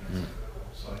 stuff.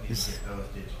 So I need to get those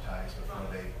digitized before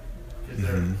because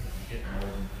they're getting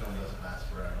old and film doesn't last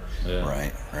forever. Yeah.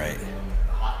 Right. They're in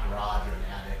a hot garage or an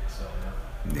attic, so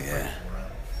Yeah.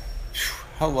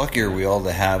 How lucky are we all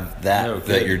to have that No that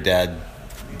kidding. your dad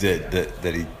did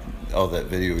that he all that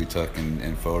video he took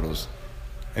and photos.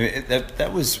 I mean that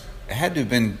had to have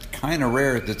been kind of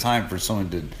rare at the time for someone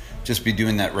to just be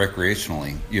doing that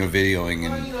recreationally, videoing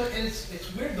and. Well, and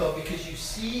it's weird though because you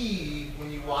see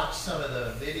when you watch some of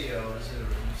the videos or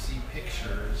you see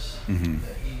pictures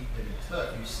that he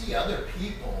took, you see other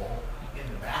people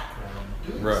in the background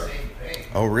doing the same thing.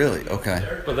 Oh, really?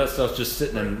 Okay. But that stuff's just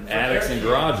sitting in For attics their and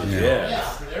kids. garages, Yeah,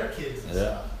 for their kids and Yeah.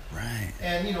 stuff. Right.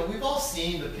 And we've all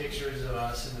seen the pictures of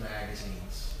us in the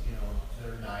magazines.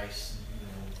 They're nice.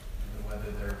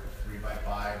 Whether they're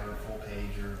 3x5 or full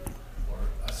page or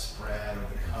a spread or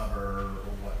the cover or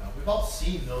whatnot. We've all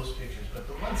seen those pictures, but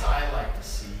the ones I like to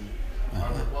see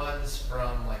are the ones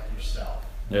from like yourself.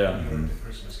 Yeah. You go to the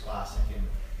Christmas Classic, and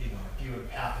if you would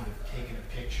happen to have taken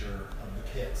a picture of the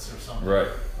pits or something, Right.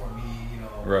 or me,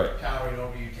 Right. towering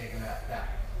over you taking that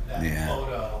Yeah.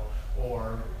 photo,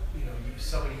 or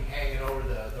somebody hanging over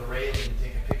the railing to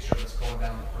take a picture of us going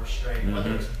down the first straight,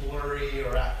 whether it's blurry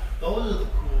or those are the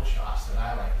cool shots that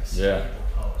I like to see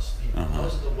people post.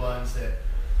 Those are the ones that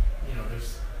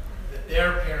that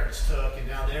their parents took, and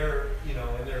now they're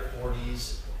in their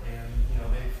 40s, and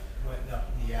they've went up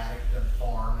in the attic of the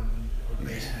farm or the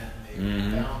basement,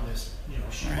 and they found this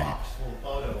shoebox full of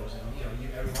photos,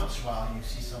 and every once in a while you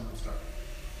see someone start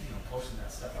posting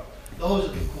that stuff up. Those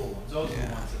are the cool ones. Those are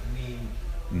the ones that mean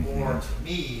more to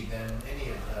me than any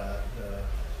of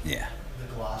the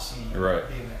glossy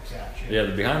BMX action. Yeah,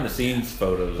 the behind the scenes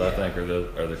photos I think are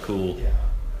the cool. Yeah.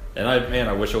 And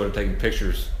I wish I would have taken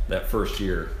pictures that first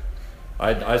year.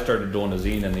 I started doing a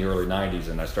zine in the early '90s,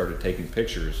 and I started taking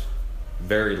pictures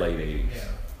very late '80s.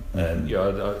 Yeah. And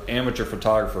an amateur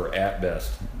photographer at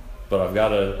best, but I've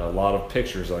got a lot of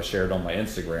pictures I shared on my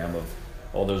Instagram of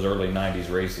all those early '90s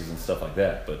races and stuff like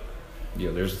that. But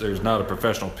there's not a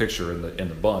professional picture in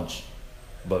the bunch,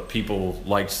 but people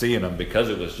liked seeing them because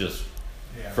it was just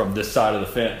from this side of the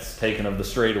fence, taken of the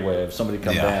straightaway of somebody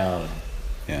come down.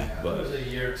 But it was a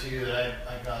year or two that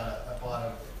I bought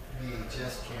a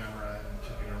VHS camera and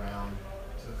took it around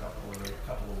to a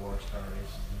couple of war star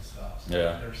races and stuff. So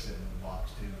they're sitting in the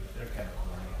box too. But they're kind of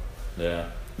corny.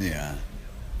 Yeah.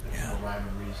 There's no rhyme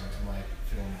or reason to my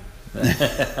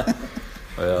filming.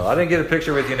 Well, I didn't get a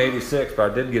picture with you in '86,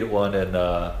 but I did get one in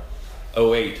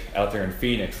 '08 out there in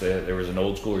Phoenix. There was an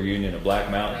old school reunion at Black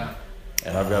Mountain,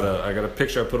 and I got a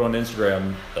picture I put on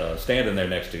Instagram standing there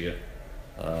next to you.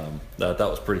 That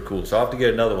was pretty cool. So I'll have to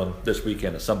get another one this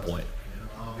weekend at some point.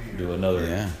 I'll be Do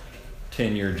another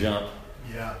 10-year jump.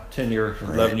 10-year,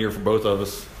 11-year for both of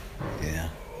us. Yeah.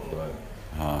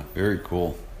 But, very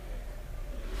cool.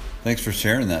 Thanks for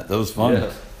sharing that. That was fun.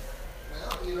 yes.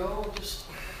 Well, just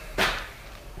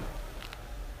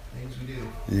things we do.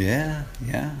 Yeah.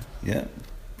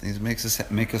 Things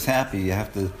make us happy. You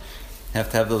have to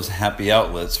have those happy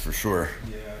outlets for sure.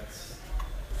 Yeah,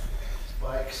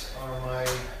 bikes are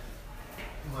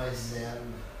my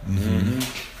zen.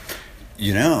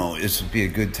 This would be a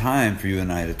good time for you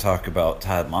and I to talk about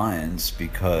Todd Lyons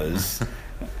because.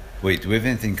 Wait, do we have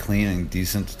anything clean and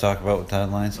decent to talk about with Todd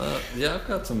Lyons? I've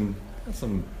got some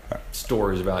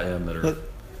stories about him that are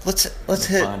Let's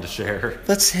hit fun to share.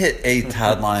 Let's hit a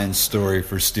Todd Lyons story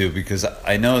for Stu because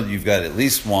I know you've got at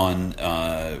least one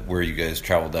where you guys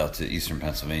traveled out to Eastern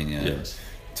Pennsylvania. Yes.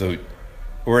 So,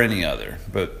 or any other,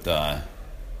 but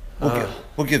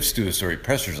we'll give Stu a story.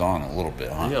 Pressure's on a little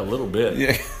bit, huh? Yeah, a little bit.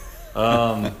 Yeah.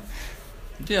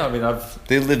 Yeah, I mean,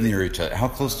 They live near each other. How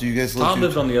close do you guys live? Tom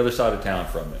lives on the other side of town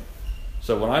from me.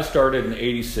 So when I started in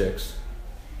 '86,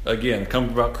 again, come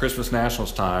about Christmas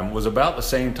Nationals time, was about the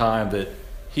same time that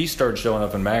he started showing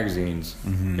up in magazines.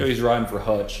 Mm-hmm. You know, he's riding for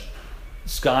Hutch,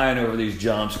 skying over these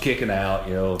jumps, kicking out,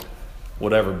 you know,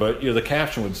 whatever. But, you know, the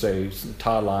caption would say,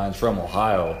 Todd Lyons from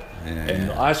Ohio.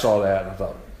 And I saw that and I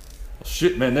thought, well,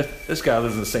 shit, man, this guy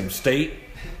lives in the same state.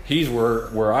 He's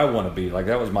where I want to be. Like,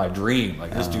 that was my dream.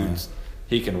 Like, this dude's,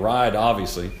 he can ride,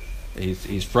 obviously.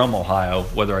 He's from Ohio.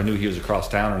 Whether I knew he was across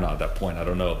town or not at that point, I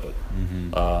don't know. But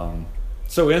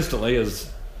so instantly,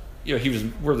 as you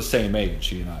know, we're the same age,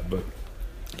 he and I. But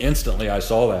instantly, I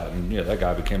saw that, and you know, that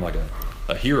guy became like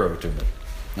a hero to me.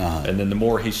 And then the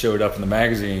more he showed up in the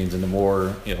magazines, and the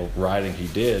more, you know, riding he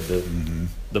did,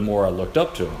 the more I looked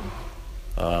up to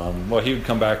him. Well, he would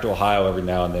come back to Ohio every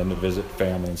now and then to visit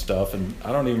family and stuff, and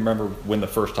I don't even remember when the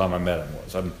first time I met him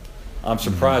was. I'm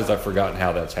surprised I've forgotten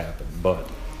how that's happened, but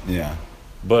yeah,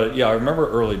 I remember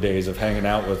early days of hanging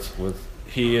out with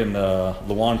he and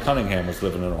LaJuan Cunningham was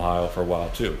living in Ohio for a while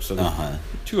too. So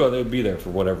two of them would be there for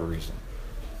whatever reason.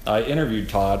 I interviewed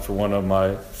Todd for one of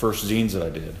my first zines that I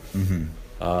did.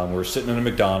 We were sitting in a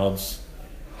McDonald's,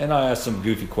 and I asked some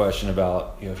goofy question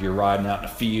about, you know, if you're riding out in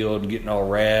the field and getting all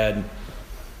rad, and,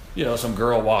 you know, some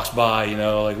girl walks by, you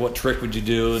know, like, what trick would you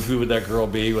do, and who would that girl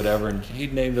be, whatever, and he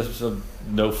named us a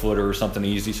no-footer or something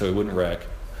easy so he wouldn't wreck.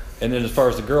 And then as far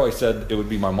as the girl, he said it would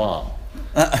be my mom.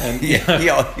 And,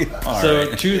 so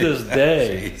right. to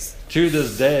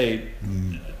this day,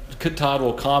 Todd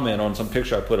will comment on some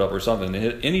picture I put up or something.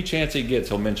 Any chance he gets,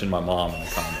 he'll mention my mom in a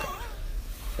comment.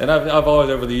 And I've always,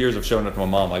 over the years, I've shown it to my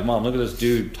mom, like, Mom, look at this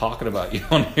dude talking about you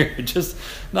on here. Just,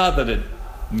 not that it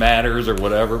matters or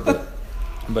whatever,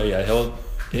 but yeah,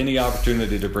 any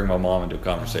opportunity to bring my mom into a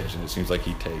conversation, it seems like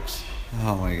he takes.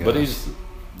 Oh my god! But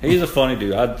he's a funny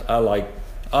dude. I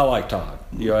like Todd.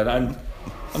 You know, and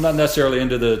I'm not necessarily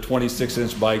into the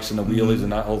 26-inch bikes and the wheelies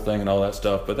and that whole thing and all that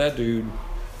stuff. But that dude,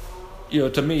 you know,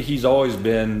 to me, he's always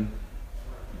been,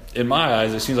 in my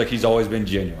eyes, it seems like he's always been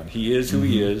genuine. He is who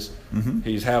he is.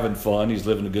 He's having fun. He's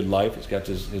living a good life. He's got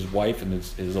his wife and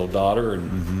his little daughter,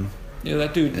 and you know,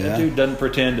 that dude doesn't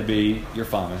pretend to be. You're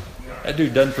fine. That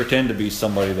dude doesn't pretend to be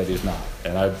somebody that he's not,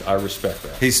 and I respect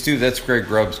that. Hey Stu, that's Greg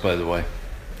Grubbs, by the way.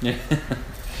 Yeah.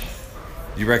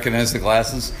 You recognize the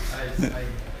glasses? I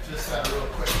just had a real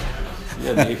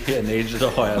quick. Yeah, Nate just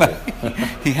has it.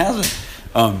 He hasn't.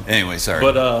 Anyway, sorry.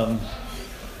 But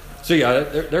so yeah,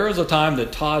 there was a time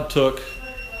that Todd took.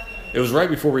 It was right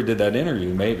before we did that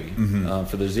interview, maybe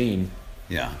for the zine.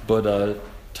 Yeah. But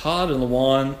Todd and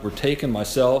LaJuan were taking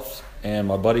myself and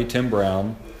my buddy Tim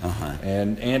Brown,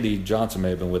 and Andy Johnson may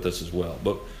have been with us as well.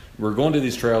 But we're going to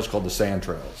these trails called the Sand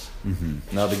Trails.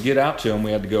 Now, to get out to them,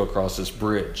 we had to go across this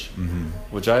bridge,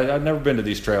 which I'd never been to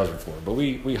these trails before. But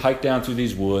we hiked down through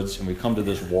these woods, and we come to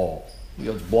this wall.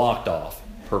 It's blocked off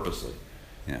purposely.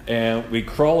 Yeah. And we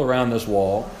crawl around this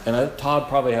wall, and Todd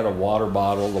probably had a water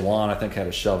bottle. LaJuan, I think, had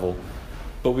a shovel.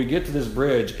 But we get to this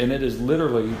bridge, and it is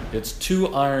literally, it's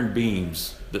 2 iron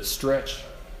beams that stretch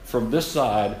from this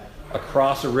side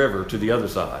across a river to the other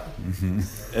side.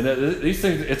 And these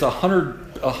things, it's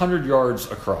 100 yards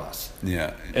across.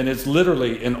 Yeah. And it's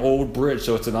literally an old bridge,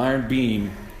 so it's an iron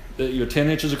beam, 10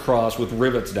 inches across with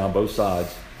rivets down both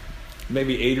sides.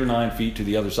 Maybe 8 or 9 feet to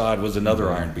the other side was another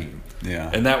iron beam.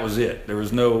 Yeah. And that was it.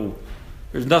 There's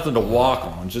nothing to walk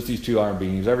on, just these 2 iron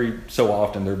beams. Every so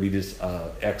often there'd be this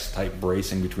X-type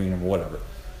bracing between them or whatever.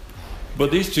 But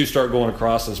these two start going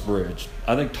across this bridge.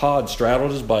 I think Todd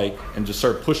straddled his bike and just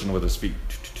started pushing with his feet.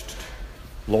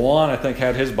 LaJuan, I think,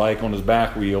 had his bike on his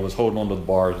back wheel, was holding onto the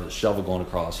bars with the shovel going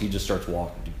across. He just starts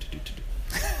walking.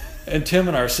 And Tim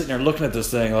and I are sitting there looking at this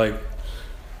thing like,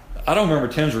 I don't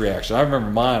remember Tim's reaction. I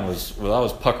remember mine was, I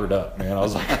was puckered up, man. I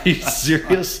was like, are you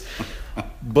serious?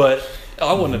 But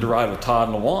I wanted to ride with Todd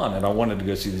and LaJuan, and I wanted to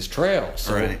go see these trails.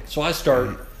 So I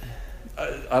start...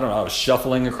 I don't know, I was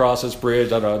shuffling across this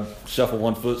bridge. I don't know, shuffle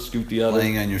one foot, scoop the other.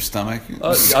 Laying on your stomach? I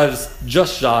was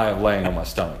just shy of laying on my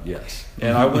stomach, yes.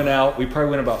 And I went out, we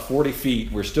probably went about 40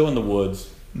 feet. We're still in the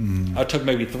woods. I took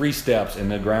maybe 3 steps,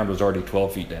 and the ground was already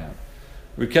 12 feet down.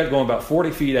 We kept going about 40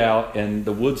 feet out, and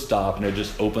the woods stopped, and it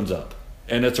just opens up.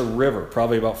 And it's a river,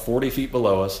 probably about 40 feet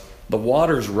below us. The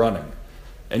water's running.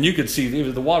 And you could see,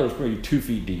 the water's probably 2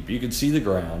 feet deep. You could see the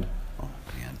ground.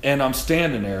 And I'm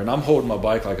standing there, and I'm holding my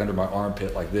bike like under my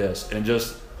armpit like this, and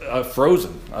just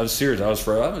frozen. I was serious. I was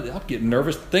frozen. I'm getting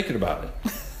nervous thinking about it.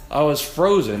 I was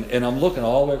frozen, and I'm looking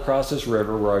all the way across this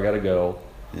river where I got to go.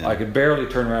 Yeah. I could barely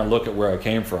turn around and look at where I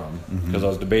came from because I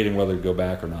was debating whether to go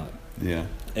back or not. Yeah.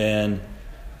 And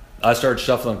I started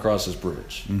shuffling across this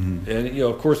bridge. And,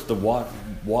 of course, the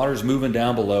water's moving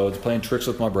down below. It's playing tricks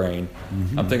with my brain.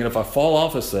 I'm thinking if I fall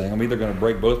off this thing, I'm either going to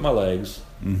break both my legs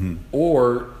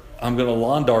or I'm going to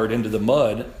lawn dart into the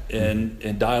mud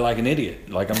and die like an idiot.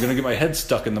 Like I'm going to get my head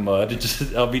stuck in the mud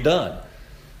and I'll be done.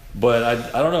 But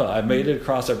I don't know. I made it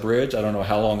across that bridge. I don't know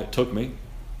how long it took me.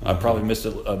 I probably missed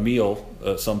a meal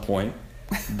at some point.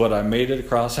 But I made it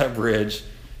across that bridge.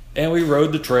 And we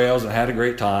rode the trails and had a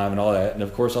great time and all that. And,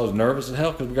 of course, I was nervous as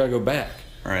hell because we got to go back.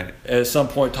 Right. At some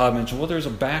point, Todd mentioned, well, there's a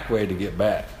back way to get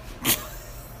back.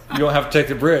 You don't have to take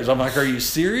the bridge. I'm like, are you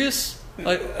serious?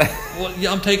 Like, well,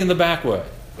 yeah, I'm taking the back way.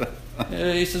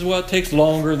 And he says, well, it takes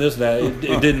longer, this and that.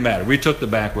 It didn't matter. We took the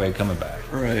back way coming back.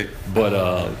 Right. But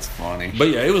that's funny.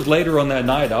 But, yeah, it was later on that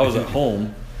night. I was at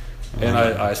home. And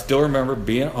I still remember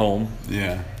being at home.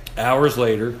 Yeah. Hours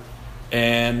later.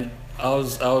 And I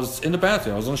was in the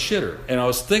bathroom. I was on a shitter, and I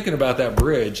was thinking about that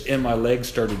bridge, and my legs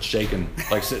started shaking,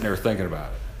 like sitting there thinking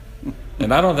about it.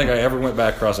 And I don't think I ever went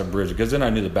back across that bridge because then I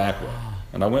knew the back way,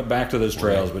 and I went back to those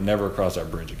trails, but never across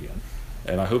that bridge again.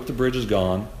 And I hope the bridge is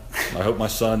gone. I hope my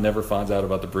son never finds out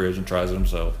about the bridge and tries it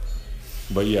himself.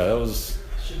 But yeah, that was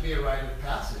should be a rite of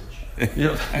passage.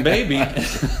 Maybe.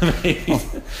 Maybe.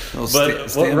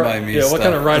 But stand by me. Yeah, what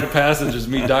kind of rite of passage is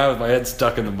me dying with my head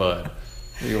stuck in the mud?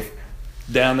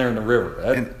 Down there in the river.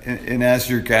 And as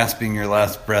you're gasping your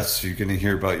last breaths, you're going to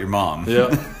hear about your mom.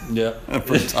 Yeah.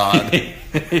 From Todd.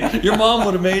 Your mom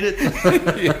would have made it.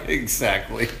 Yeah,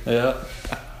 exactly. Yeah.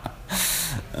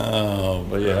 Oh,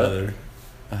 but brother.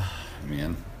 Oh,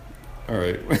 man. All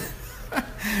right. Where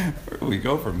do we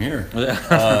go from here?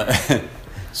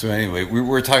 So anyway, we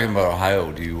were talking about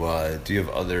Ohio. Do you have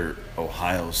other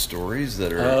Ohio stories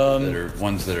that are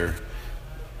ones that are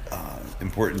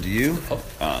important to you?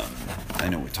 I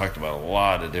know we talked about a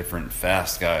lot of different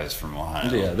fast guys from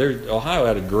Ohio. Yeah, Ohio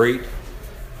had a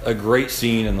great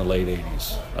scene in the late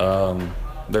 '80s.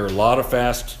 There are a lot of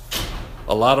fast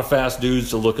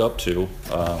dudes to look up to.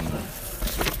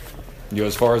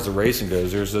 As far as the racing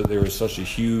goes, there was such a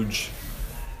huge.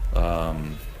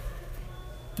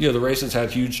 The races had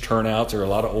huge turnouts. There were a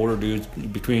lot of older dudes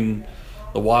between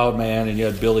the Wild Man, and you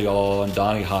had Billy All and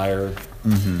Donnie Heyer,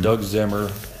 Doug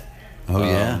Zimmer. Oh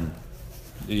yeah.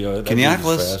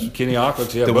 Kenyakulas,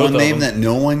 yeah. The one name that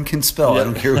no one can spell. Yeah. I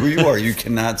don't care who you are. You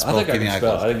cannot spell I think Kenyakulas. I can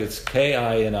spell. I think it's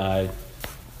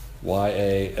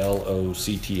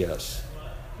Kiniylocts,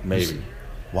 maybe.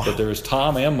 Wow. But there's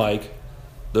Tom and Mike.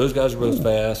 Those guys were both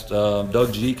fast.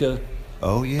 Doug Jika.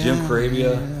 Oh yeah. Jim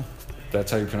Cravia. Yeah.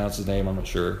 That's how you pronounce his name. I'm not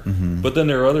sure. Mm-hmm. But then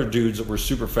there are other dudes that were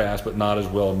super fast, but not as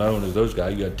well known as those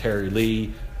guys. You had Terry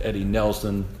Lee, Eddie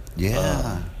Nelson.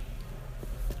 Yeah.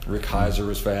 Rick Heiser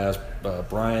was fast.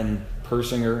 Brian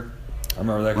Persinger. I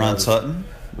remember that guy. Ron Sutton?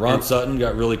 Sutton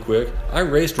got really quick. I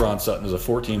raced Ron Sutton as a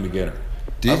 14 beginner.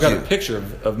 I've got a picture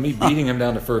of me beating him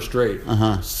down to first straight.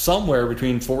 Somewhere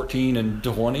between 14 and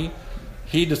 20,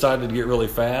 he decided to get really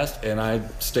fast, and I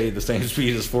stayed the same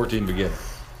speed as 14 beginner.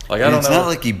 Like, I don't know. It's not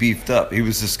like he beefed up. He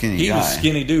was a skinny guy. He was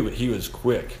skinny dude, but he was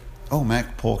quick. Oh,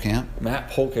 Matt Polkamp.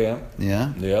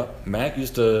 Yeah. Yeah. Matt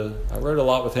I rode a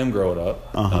lot with him growing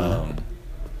up.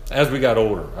 As we got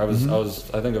older, I was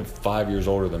I think I'm 5 years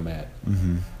older than Matt.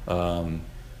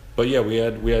 But yeah, we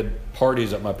had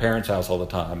parties at my parents' house all the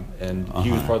time, and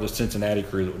he was part of the Cincinnati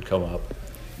crew that would come up,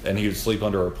 and he would sleep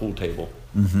under our pool table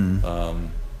during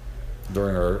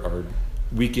our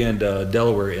weekend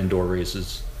Delaware indoor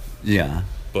races. Yeah.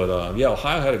 But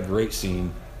Ohio had a great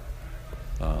scene.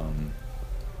 And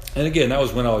again, that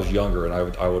was when I was younger, and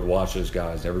I would watch those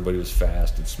guys. And everybody was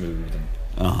fast and smooth, and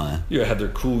had their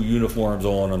cool uniforms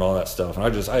on and all that stuff. And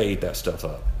I ate that stuff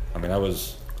up. I mean, I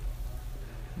was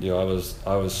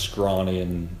scrawny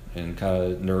and kind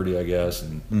of nerdy, I guess.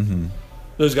 And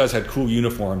those guys had cool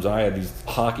uniforms. I had these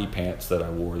hockey pants that I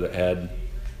wore that had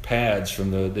pads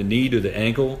from the knee to the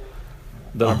ankle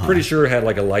that I'm pretty sure had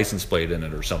like a license plate in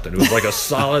it or something. It was like a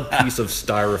solid piece of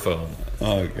styrofoam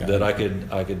that I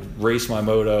could race my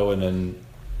moto, and then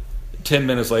 10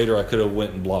 minutes later I could have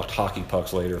went and blocked hockey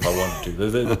pucks later if I wanted to.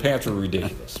 The pants were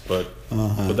ridiculous, but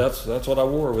that's what I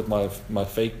wore with my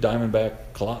fake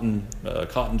Diamondback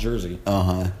cotton jersey,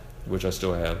 which I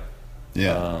still have.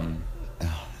 Yeah.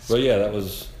 But yeah, that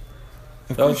was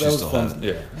fun.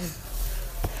 Yeah.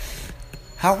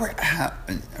 All right.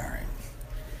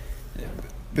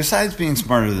 Besides being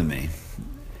smarter than me,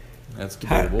 that's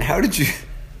debatable. How did you?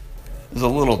 There's a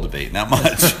little debate, not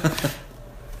much.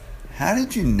 How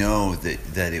did you know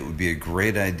that it would be a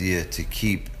great idea to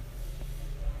keep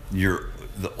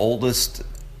the oldest,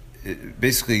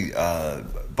 basically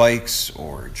bikes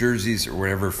or jerseys or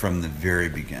whatever from the very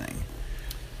beginning?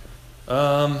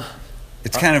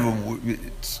 It's kind of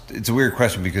it's a weird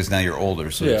question because now you're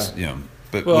older, so it's, you know.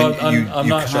 But well, I'm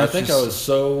not sure. I think I was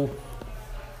so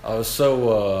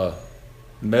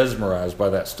mesmerized by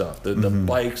that stuff. The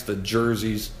bikes, the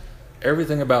jerseys,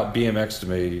 everything about BMX to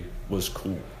me was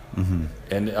cool. Mm-hmm.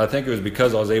 And I think it was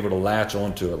because I was able to latch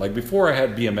onto it. Like before I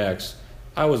had BMX,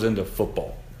 I was into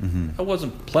football. Mm-hmm. I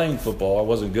wasn't playing football. I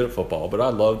wasn't good at football, but I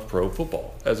loved pro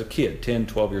football as a kid, 10,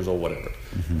 12 years old, whatever.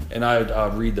 Mm-hmm. And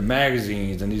I'd read the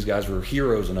magazines, and these guys were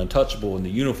heroes and untouchable and the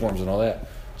uniforms and all that.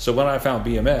 So when I found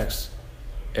BMX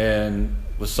and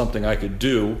was something I could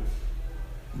do,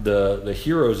 the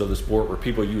heroes of the sport were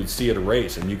people you would see at a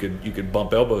race, and you could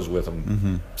bump elbows with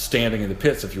them standing in the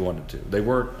pits if you wanted to. They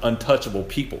weren't untouchable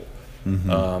people.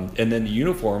 Mm-hmm. And then the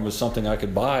uniform was something I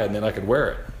could buy, and then I could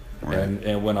wear it. Right.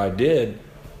 And when I did,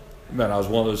 man, I was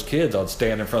one of those kids. I'd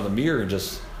stand in front of the mirror and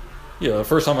just, the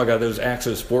first time I got those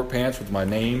Axo sport pants with my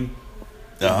name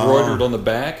embroidered on the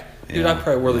back, dude, I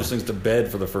probably wore those things to bed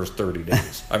for the first 30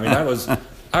 days. I mean,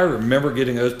 I remember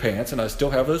getting those pants, and I still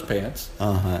have those pants.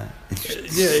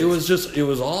 It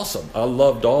was awesome. I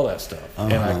loved all that stuff,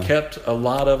 and I kept a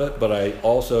lot of it, but I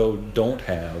also don't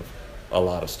have a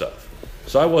lot of stuff.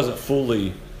 So I wasn't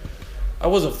fully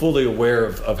aware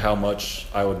of how much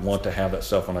I would want to have that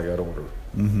stuff when I got older.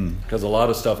 Because a lot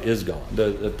of stuff is gone.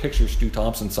 The picture Stu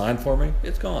Thompson signed for me,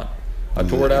 it's gone. I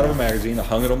tore it out of a magazine. I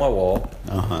hung it on my wall.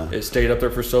 It stayed up there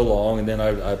for so long, and then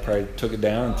I probably took it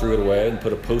down and threw it away and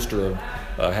put a poster of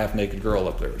a half-naked girl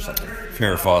up there or something.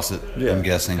 Farrah Fawcett, I'm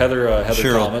guessing. Heather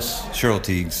Thomas. Cheryl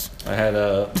Teagues. I had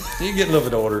you get a little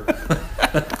bit older.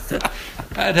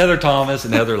 I had Heather Thomas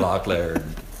and Heather Locklear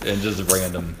and just a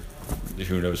random,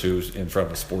 who knows who's in front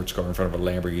of a sports car, in front of a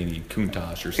Lamborghini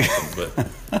Countach or something.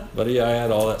 But yeah, I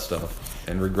had all that stuff,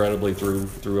 and regrettably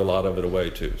threw a lot of it away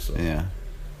too. So yeah.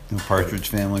 No Partridge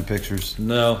Family pictures?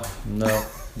 No, none of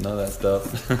that stuff.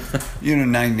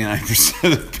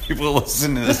 99% of the people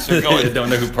listening to this are going, they don't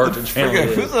know who Partridge Family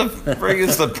is. Who the frig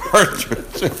is the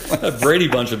Partridge Family? That Brady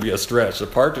Bunch would be a stretch. The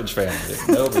Partridge Family,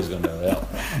 nobody's going to know that.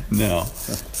 No.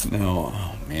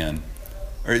 Oh, man.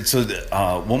 All right, so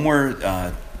one more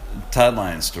Todd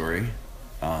Lyons story.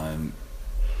 And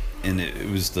it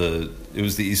was the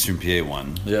Eastern PA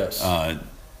one. Yes.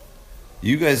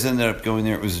 You guys ended up going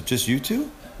there. Was it just you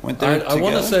two? Went there I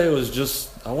want to say it was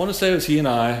he and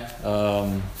I,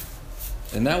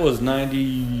 and that was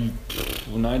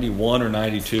 91 or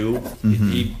 92.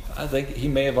 I think he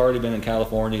may have already been in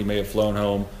California. He may have flown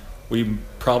home. We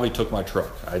probably took my truck.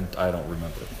 I don't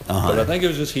remember, but I think it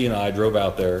was just he and I drove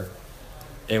out there,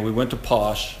 and we went to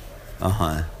Posh,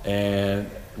 and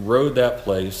rode that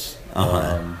place.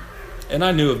 And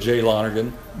I knew of Jay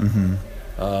Lonergan.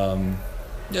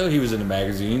 He was in the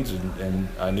magazines, and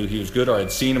I knew he was good, or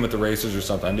I'd seen him at the races or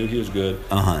something. I knew he was good.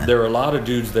 There were a lot of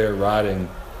dudes there riding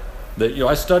that,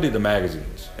 I studied the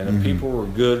magazines, and if people were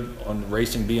good on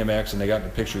racing BMX and they got the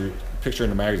picture in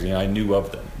the magazine, I knew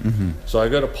of them. So I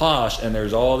go to Posh, and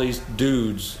there's all these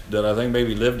dudes that I think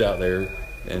maybe lived out there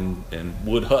in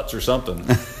wood huts or something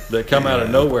that come out of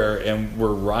nowhere and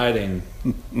were riding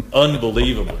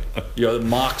unbelievably.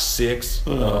 Mach 6,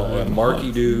 a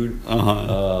Markey dude.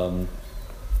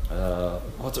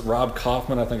 What's it? Rob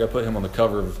Kaufman. I think I put him on the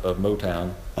cover of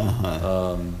Motown.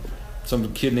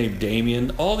 Some kid named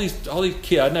Damien. All these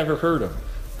kids I'd never heard of,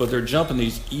 but they're jumping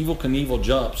these Evel Knievel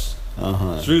jumps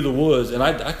through the woods, and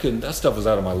I couldn't. That stuff was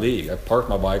out of my league. I parked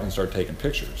my bike and started taking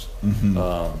pictures.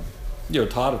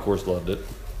 Todd, of course, loved it.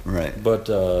 Right. But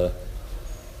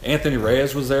Anthony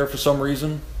Reyes was there for some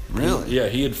reason. Really?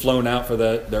 He had flown out for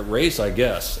that race, I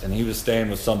guess, and he was staying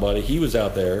with somebody. He was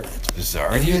out there. It's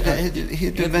bizarre. He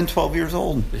had been 12 years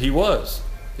old. He was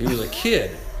a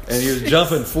kid, and he was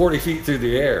jumping 40 feet through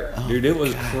the air. Dude, it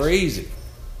was crazy.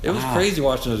 It was crazy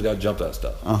watching those guys jump that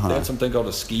stuff. They had something called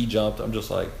a ski jump. I'm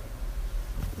just like,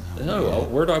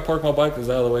 where do I park my bike that's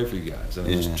out of the way for you guys? And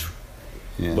it was,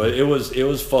 but it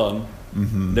was fun.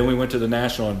 Then we went to the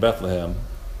National in Bethlehem.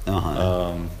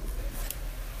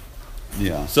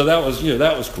 So that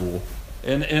was cool,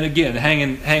 and again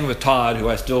hanging with Todd, who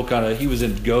I still he was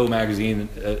in Go magazine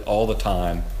all the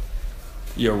time,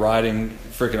 riding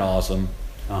freaking awesome,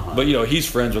 but he's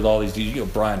friends with all these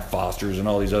Brian Foster's and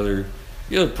all these other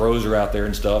pros are out there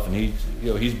and stuff, and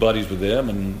he's buddies with them,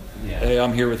 and hey,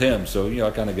 I'm here with him, so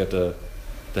I kind of get to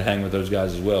hang with those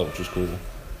guys as well, which was cool.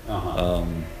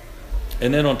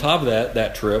 And then on top of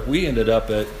that trip, we ended up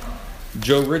at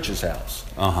Joe Rich's house.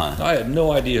 I had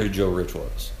no idea who Joe Rich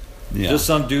was. Just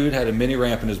some dude had a mini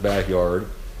ramp in his backyard.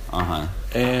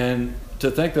 And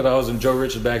to think that I was in Joe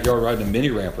Rich's backyard riding a mini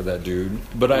ramp with that dude,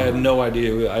 but I had no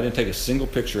idea. I didn't take a single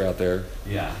picture out there.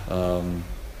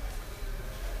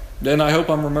 Then I hope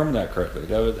I'm remembering that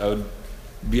correctly. I would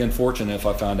be unfortunate if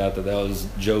I found out that was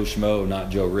Joe Schmo, not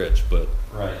Joe Rich. But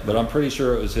I'm pretty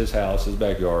sure it was his house, his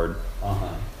backyard.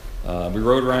 We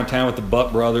rode around town with the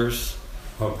Butt Brothers.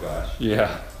 Oh gosh.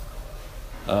 Yeah.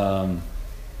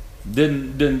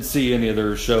 Didn't see any of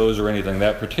their shows or anything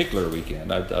that particular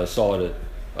weekend. I saw it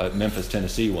at Memphis,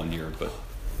 Tennessee one year, but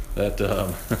that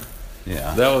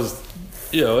that was,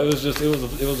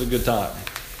 it was a good time.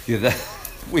 Yeah,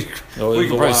 we could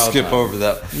probably skip time. over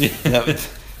that.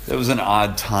 That was an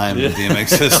odd time in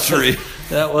BMX history.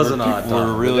 That was an odd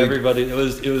time. Really, everybody, it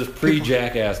was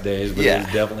pre-Jackass days, but it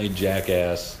was definitely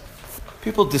Jackass.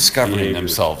 People discovering behavior.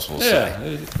 Themselves, we'll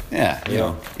say. Yeah, you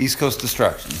know, East Coast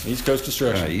Destruction. East Coast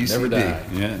Destruction. Never die.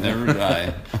 Yeah, never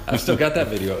die. I've still got that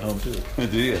video at home, too.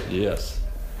 Do you? Yes.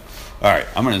 All right,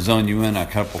 I'm going to zone you in on a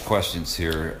couple questions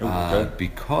here Okay.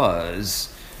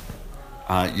 because,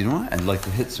 you know what? I'd like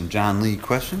to hit some John Lee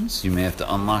questions. You may have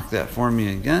to unlock that for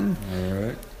me again. All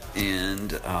right.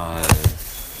 And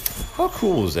how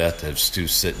cool was that to have Stu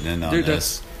sitting in on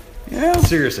this? Yeah.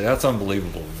 Seriously, that's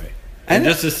unbelievable to me. And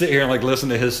just to sit here and like listen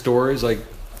to his stories, like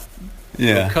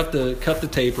cut the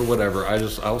tape or whatever.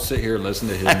 I'll sit here and listen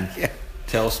to him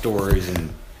tell stories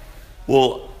and.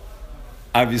 Well,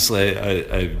 obviously,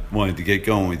 I wanted to get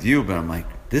going with you, but I'm like,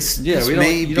 this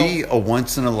may be a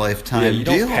once in a lifetime deal. You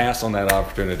don't pass on that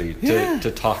opportunity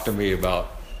to talk to me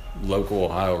about local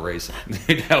Ohio racing.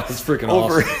 That was freaking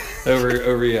awesome.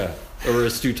 Over a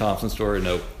Stu Thompson story.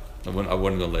 Nope. I wasn't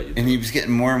going to let you do And he was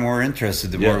getting more and more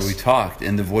interested the more we talked,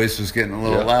 and the voice was getting a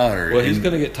little louder. Well, he's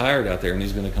going to get tired out there, and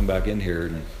he's going to come back in here.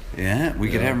 And, we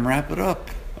could have him wrap it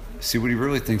up. See what he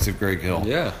really thinks of Greg Hill.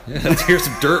 Yeah. Let's hear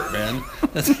some dirt, man.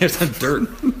 Let's hear some dirt.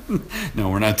 No,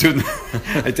 we're not doing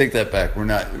that. I take that back. We're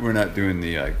not doing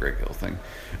the Greg Hill thing.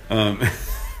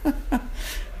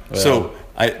 So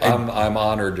I'm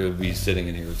honored to be sitting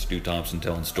in here with Stu Thompson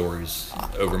telling stories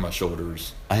over my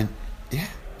shoulders.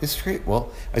 It's great.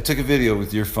 Well, I took a video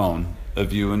with your phone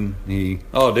of you and me.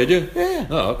 Oh, did you? Yeah.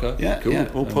 Oh, okay. Yeah, cool.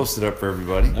 Yeah. We'll post it up for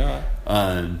everybody. All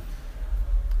right.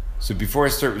 So before I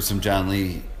start with some John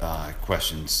Lee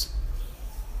questions,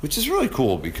 which is really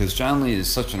cool because John Lee is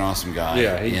such an awesome guy.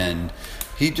 Yeah. And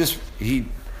you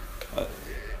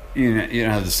know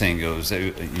how the saying goes,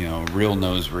 real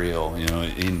knows real,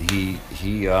 and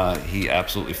he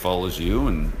absolutely follows you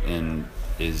and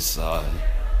is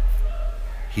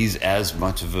he's as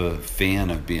much of a fan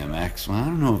of BMX. Well, I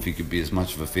don't know if he could be as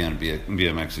much of a fan of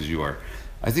BMX as you are.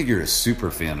 I think you're a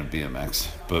super fan of BMX,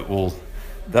 but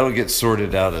that'll get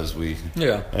sorted out as we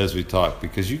talk,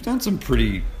 because you've done some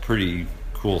pretty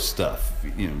cool stuff.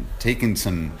 Taking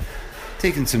some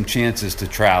chances to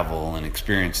travel and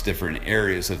experience different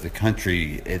areas of the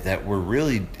country that were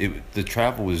really the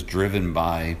travel was driven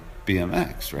by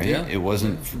BMX, right? Yeah. It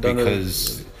wasn't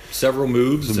because several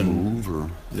moves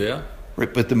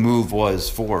right, but the move was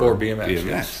for BMX.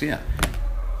 Yes. Yeah.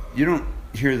 You don't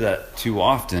hear that too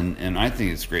often, and I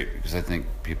think it's great because I think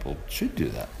people should do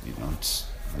that. It's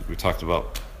like we talked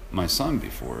about my son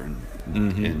before, and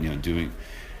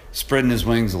spreading his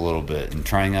wings a little bit and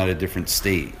trying out a different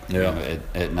state.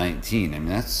 At 19. I mean,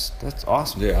 that's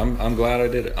awesome. Yeah, I'm glad I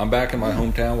did it. I'm back in my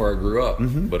hometown where I grew up,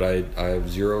 but I have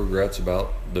zero regrets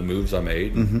about the moves I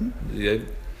made.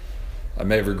 I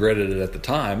may have regretted it at the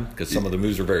time because some of the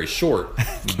moves are very short,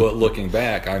 but looking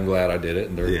back, I'm glad I did it,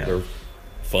 and they're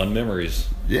fun memories.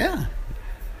 Yeah.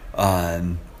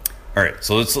 All right,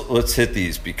 so let's hit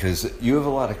these because you have a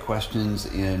lot of questions,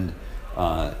 and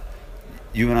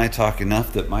you and I talk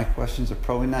enough that my questions are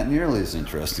probably not nearly as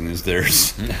interesting as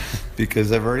theirs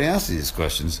because I've already asked these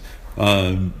questions.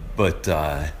 But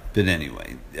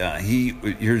anyway,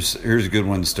 here's a good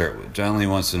one to start with. John Lee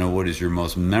wants to know, what is your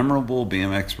most memorable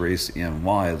BMX race and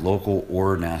why, local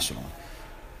or national?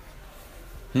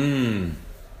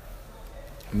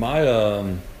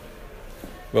 My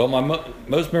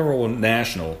most memorable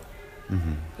national,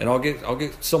 and I'll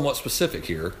get somewhat specific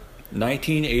here.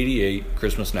 1988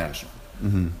 Christmas National,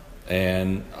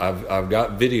 and I've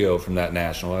got video from that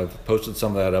national. I've posted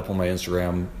some of that up on my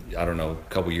Instagram. I don't know, a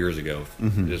couple years ago,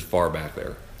 just far back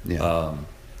there. Yeah.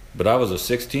 But I was a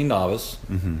 16 novice,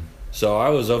 so I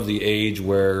was of the age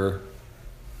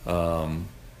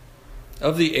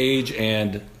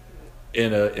and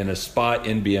in a spot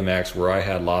in BMX where I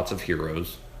had lots of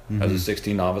heroes. As a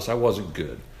 16 novice, I wasn't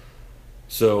good.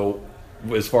 So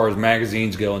as far as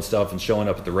magazines go and stuff and showing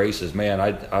up at the races, man,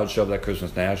 I would show up at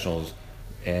Christmas Nationals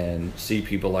and see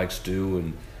people like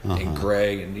Stu and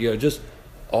Greg and just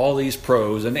all these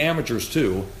pros and amateurs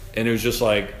too. And it was just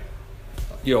like,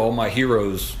 all my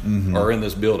heroes are in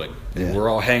this building. Yeah. We're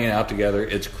all hanging out together.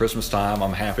 It's Christmas time.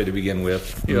 I'm happy to begin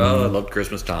with. I loved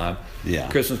Christmas time. Yeah.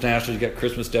 Christmas Nationals, you got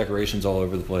Christmas decorations all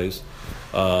over the place.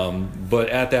 But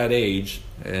at that age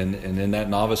and in that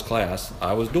novice class,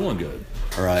 I was doing good.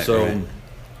 Right.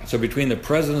 So between the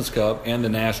President's Cup and the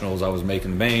Nationals, I was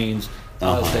making the mains.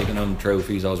 I was taking home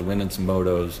trophies. I was winning some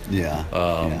motos.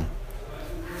 Yeah.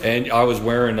 And I was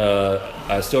wearing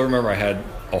I still remember I had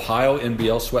Ohio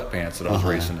NBL sweatpants that I was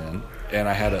racing in, and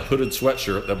I had a hooded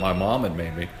sweatshirt that my mom had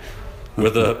made me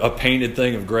with a painted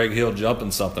thing of Greg Hill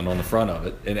jumping something on the front of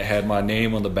it, and it had my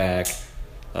name on the back.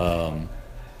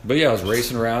 But yeah, I was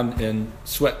racing around in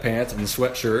sweatpants and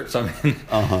sweatshirts. I mean,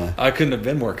 I couldn't have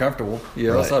been more comfortable.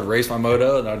 Right. So I'd race my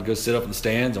moto, and I'd go sit up in the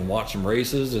stands and watch some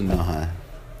races, and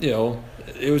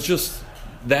it was just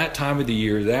that time of the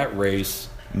year, that race.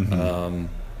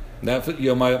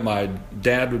 My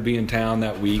dad would be in town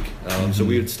that week, so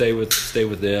we would stay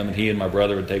with them, and he and my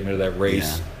brother would take me to that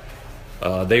race.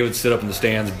 Yeah. They would sit up in the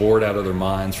stands, bored out of their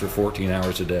minds for 14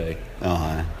 hours a day.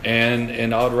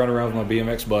 And I would run around with my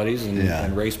BMX buddies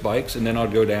and race bikes, and then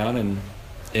I'd go down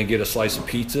and get a slice of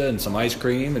pizza and some ice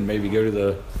cream, and maybe go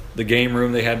to the game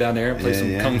room they had down there and play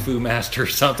some Kung Fu Master or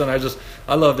something.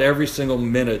 I loved every single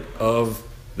minute of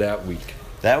that week.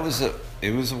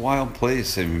 It was a wild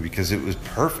place, I mean, because it was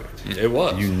perfect. It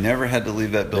was. You never had to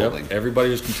leave that building. Yep. Everybody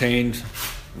was contained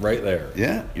right there.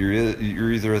 Yeah,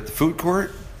 you're either at the food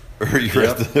court or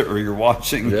you're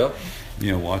watching. Yep.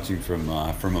 Watching from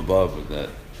above with that.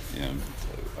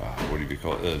 What do you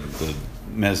call it? The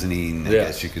mezzanine, I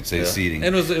guess you could say, seating.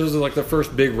 And it was like the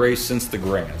first big race since the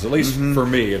Grands. At least for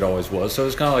me, it always was. So it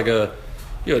was kind of like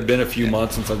it'd been a few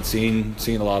months since I'd seen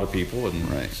a lot of people,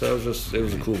 and so it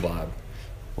was a cool vibe.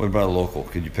 What about a local?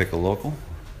 Could you pick a local?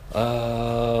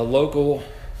 Local.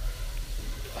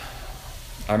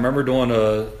 I remember doing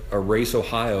a Race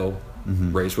Ohio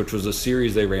race, which was a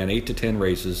series they ran 8 to 10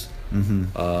 races.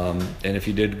 And if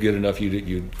you did good enough,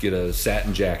 you'd get a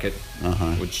satin jacket,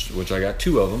 which I got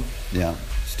 2 of them. Yeah.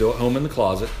 Still at home in the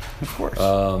closet. Of course.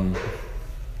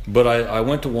 But I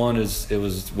went to one. It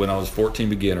was when I was 14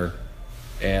 beginner.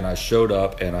 And I showed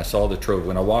up and I saw the trophy.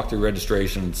 When I walked through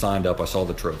registration and signed up, I saw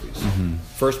the trophies.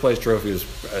 First place trophy was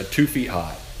 2 feet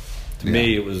high. To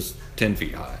me, it was 10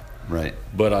 feet high. Right.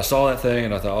 But I saw that thing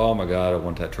and I thought, oh my God, I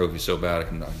want that trophy so bad I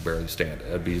can barely stand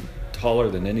it. I'd be taller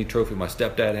than any trophy my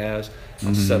stepdad has.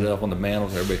 I'll set it up on the mantle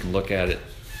so everybody can look at it,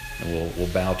 and we'll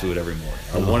bow to it every morning.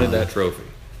 I wanted that trophy.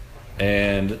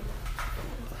 And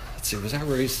let's see, was that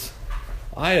race?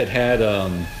 I had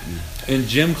in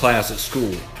gym class at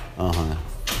school.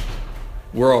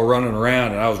 We're all running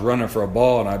around, and I was running for a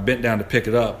ball, and I bent down to pick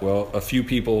it up. Well, a few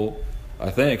people, I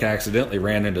think, accidentally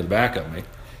ran into the back of me.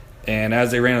 And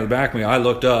as they ran into the back of me, I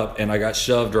looked up, and I got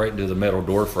shoved right into the metal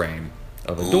door frame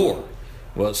of a door.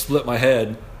 Well, it split my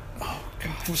head. Oh,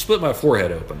 God. Split my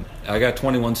forehead open. I got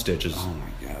 21 stitches. Oh,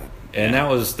 my God. And that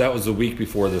was the week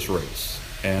before this race.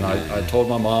 And I told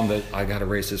my mom that I got to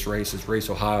race this race. It's Race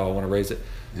Ohio. I want to race it.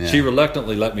 Yeah. She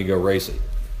reluctantly let me go race it.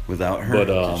 Without her,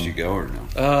 did she go or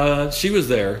no? She was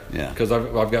there. Yeah. Because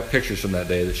I've got pictures from that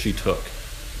day that she took.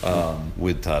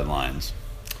 With Todd Lyons.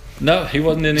 No, he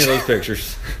wasn't in any of those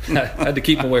pictures. I had to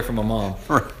keep him away from my mom.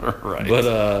 Right.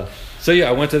 But so yeah,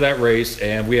 I went to that race,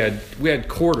 and we had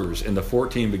quarters in the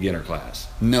 14 beginner class.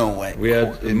 No way. We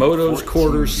had motos,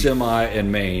 quarters, semi,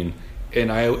 and main,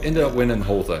 and I ended up winning the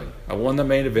whole thing. I won the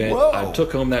main event. Whoa. I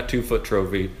took home that 2-foot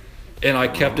trophy. And I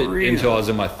kept it until I was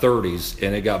in my 30s,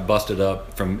 and it got busted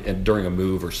up during a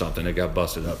move or something. It got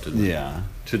busted up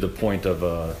to the point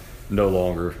of no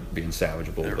longer being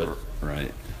salvageable.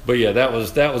 But yeah, that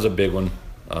was a big one.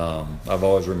 I've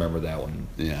always remembered that one.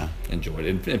 Yeah, enjoyed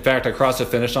it. In fact, I crossed the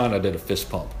finish line. I did a fist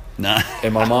pump. Nah.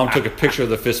 And my mom took a picture of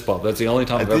the fist pump. That's the only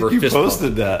time I've ever fist pumped. You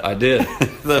posted that. I did.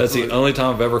 That's the only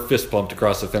time I've ever fist pumped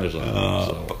across the finish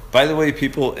line. By the way,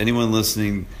 people, anyone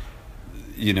listening,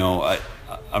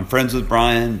 I'm friends with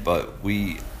Brian, but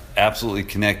we absolutely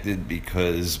connected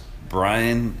because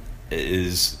Brian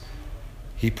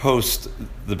he posts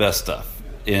the best stuff,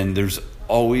 and there's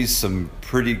always some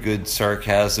pretty good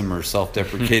sarcasm or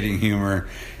self-deprecating humor.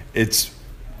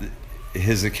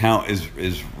 His account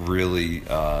is really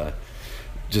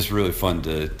just really fun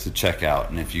to check out,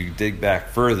 and if you dig back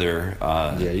further,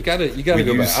 you gotta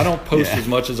go back. I don't post as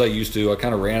much as I used to. I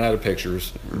kind of ran out of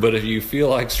pictures, but if you feel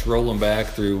like scrolling back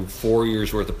through 4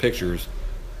 years worth of pictures,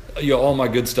 all my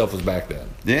good stuff was back then.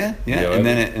 And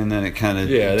then it kind of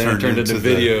turned into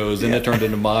videos, and it turned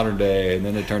into modern day, and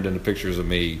then it turned into pictures of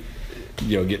me,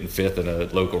 getting 5th in a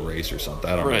local race or something.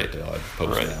 I don't know what the hell I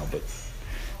post now, but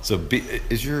so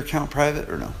is your account private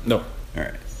or no? No. All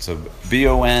right. So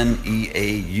Boneau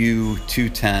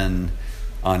 210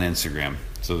 on Instagram.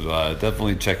 So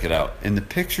definitely check it out. And the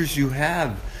pictures you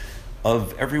have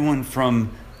of everyone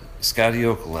from Scotty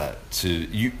Ocolet to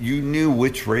you knew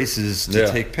which races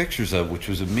to take pictures of, which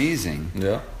was amazing.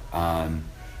 Yeah.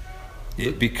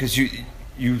 Because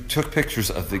you took pictures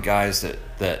of the guys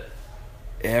that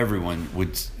everyone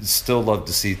would still love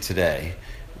to see today.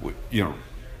 You know,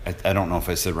 I don't know if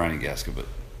I said Ronnie Gasca, but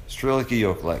Strelicky,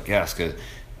 Ocolet, Gasca.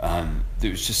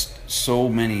 There was just so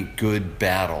many good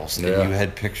battles, and you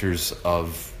had pictures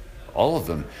of all of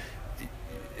them,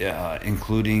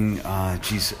 including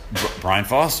Brian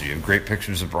Foster. You have great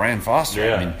pictures of Brian Foster.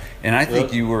 Yeah. I mean, and I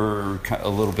think you were a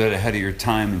little bit ahead of your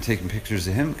time in taking pictures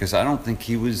of him, because I don't think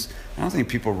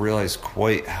people realized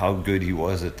quite how good he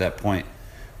was at that point.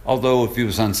 Although if he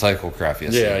was on Cyclecraft,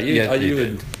 yes,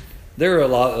 there were a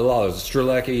lot of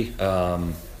Strelicky,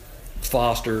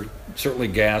 Foster, certainly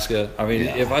Gasca. I mean,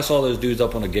 if I saw those dudes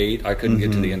up on the gate, I couldn't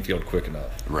get to the infield quick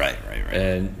enough. Right.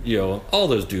 And, all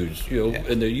those dudes,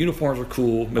 and their uniforms were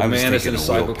cool. McManus and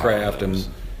Cyclecraft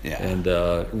and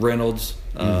Reynolds,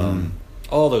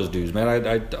 all those dudes, man.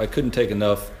 I couldn't take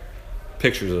enough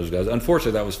pictures of those guys.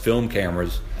 Unfortunately, that was film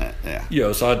cameras.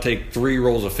 So I'd take 3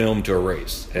 rolls of film to a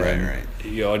race. And, right.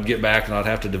 I'd get back and I'd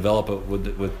have to develop it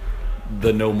with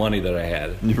the no money that I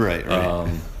had. Right.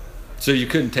 So you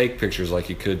couldn't take pictures like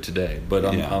you could today, but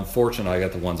I'm fortunate I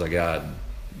got the ones I got.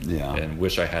 And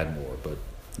wish I had more, but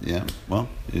well,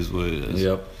 it is what it is.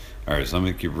 Yep. All right, so I'm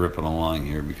gonna keep ripping along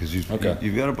here because you've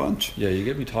got a bunch. Yeah, you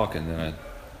get me talking, then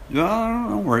No,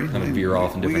 don't worry. I'm gonna veer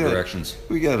off in different directions.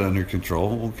 We got it under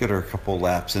control. We'll get our couple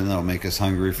laps in. That'll make us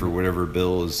hungry for whatever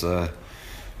Bill's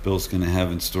going to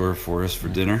have in store for us for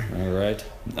dinner. All right.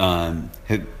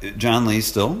 John Lee,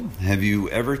 still, have you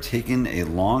ever taken a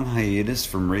long hiatus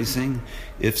from racing?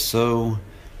 If so,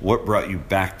 what brought you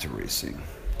back to racing?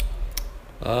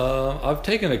 I've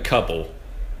taken a couple.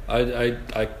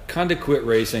 I kind of quit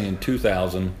racing in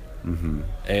 2000,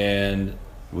 and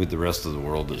with the rest of the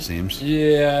world, it seems.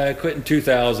 Yeah, I quit in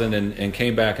 2000 and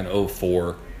came back in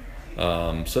 2004.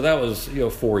 So that was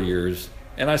 4 years,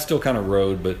 and I still kind of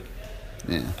rode, but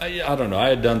I don't know. I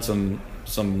had done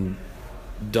some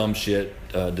dumb shit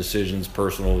decisions,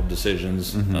 personal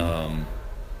decisions, kind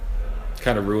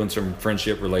of ruined some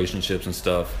friendship relationships and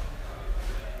stuff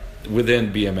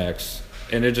within BMX,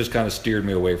 and it just kind of steered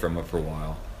me away from it for a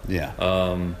while. Yeah.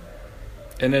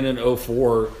 And then in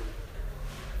 2004,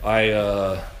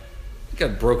 I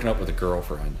got broken up with a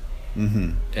girlfriend,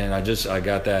 and I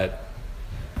got that,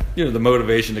 the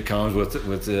motivation that comes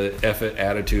with the effort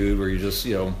attitude, where you just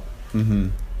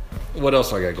what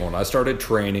else I got going? I started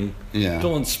training,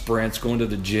 doing sprints, going to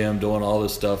the gym, doing all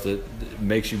this stuff that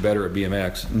makes you better at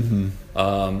BMX.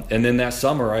 And then that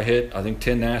summer, I hit, I think,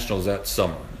 10 nationals that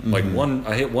summer. I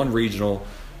hit one regional,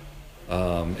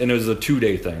 and it was a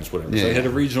 2-day thing, whatever. So I hit a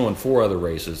regional and 4 other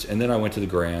races, and then I went to the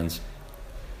Grands,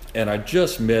 and I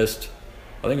just missed,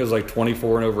 I think it was like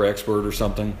 24 and over expert or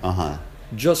something.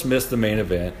 Just missed the main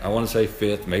event. I want to say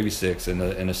 5th, maybe 6th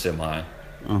in a semi,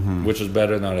 which was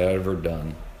better than I'd ever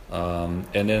done.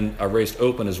 And then I raced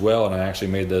open as well, and I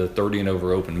actually made the 30 and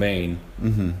over open main.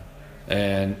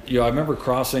 And I remember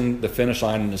crossing the finish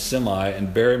line in the semi,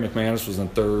 and Barry McManus was in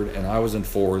 3rd, and I was in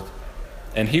 4th,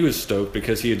 and he was stoked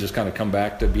because he had just kind of come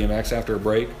back to BMX after a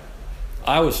break.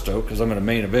 I was stoked because I'm in a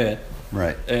main event.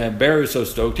 Right. And Barry was so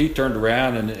stoked, he turned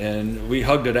around and we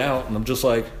hugged it out, and I'm just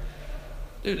like,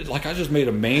 dude, like I just made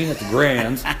a main at the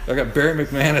Grands. I got Barry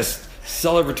McManus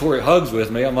celebratory hugs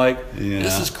with me. I'm like,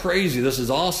 this is crazy. This is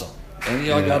awesome.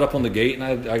 And I got up on the gate, and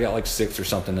I got like 6th or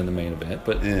something in the main event.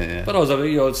 But I was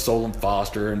it's Solon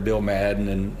Foster and Bill Madden,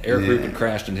 and Eric Rupin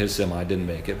crashed in his semi. I didn't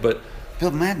make it, but Bill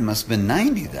Madden must have been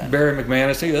 90 then. Barry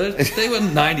McManus, they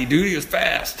wasn't 90, dude. He was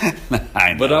fast.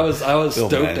 I know. But I was Bill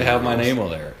stoked Madden to have my name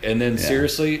on there. And then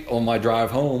seriously, on my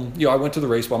drive home, I went to the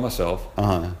race by myself.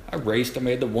 I raced. I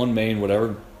made the one main,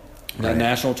 whatever. Got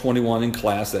National 21 in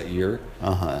class that year.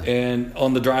 And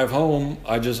on the drive home,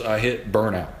 I hit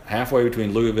burnout. Halfway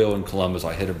between Louisville and Columbus,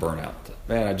 I hit a burnout.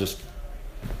 Man, I just,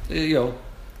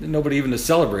 nobody even to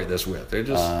celebrate this with. They're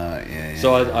just,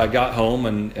 I got home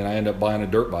and I ended up buying a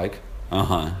dirt bike.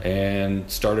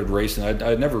 And started racing.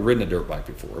 I'd never ridden a dirt bike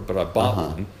before, but I bought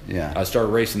one. I started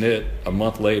racing it a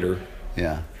month later.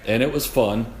 And it was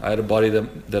fun. I had a buddy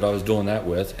that I was doing that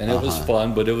with, and it was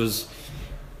fun, but it was,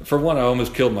 for one, I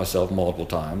almost killed myself multiple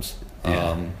times.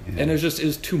 And it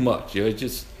was too much. It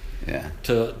just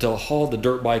to haul the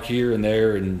dirt bike here and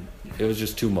there, and it was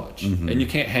just too much. And you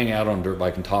can't hang out on a dirt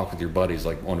bike and talk with your buddies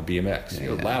like on a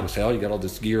BMX. Loud as hell. You got all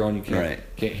this gear on, you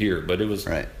can't hear. But it was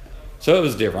so it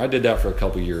was different. I did that for a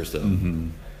couple of years though.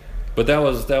 But that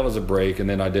was a break, and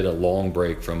then I did a long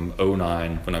break from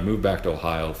 '09 when I moved back to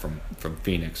Ohio from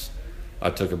Phoenix. I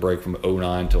took a break from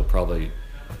 '09 till probably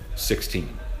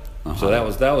 16. So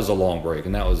that was a long break,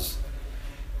 and that was,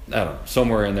 I don't know,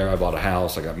 somewhere in there I bought a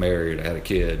house, I got married, I had a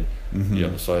kid,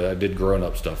 so I did grown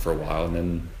up stuff for a while,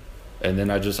 and then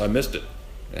I missed it,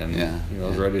 and I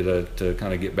was ready to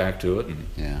kind of get back to it,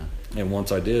 and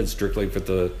once I did, strictly with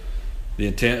the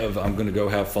intent of I'm going to go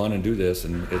have fun and do this,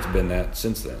 and it's been that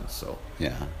since then. So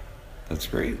that's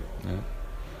great. Yeah.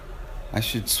 I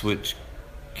should switch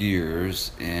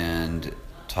gears and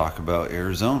talk about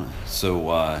Arizona.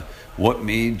 So what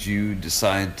made you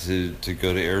decide to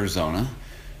go to Arizona,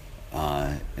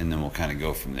 and then we'll kind of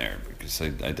go from there, because I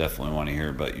definitely want to hear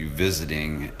about you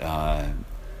visiting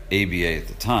ABA at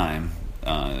the time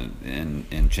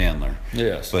in Chandler.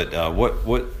 Yes. But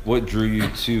what drew you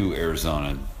to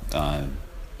Arizona?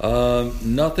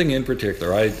 Nothing in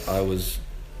particular. I was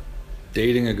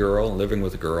dating a girl and living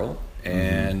with a girl,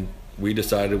 and we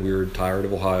decided we were tired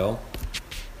of Ohio,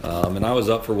 and I was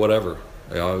up for whatever.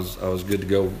 I was good to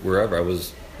go wherever. I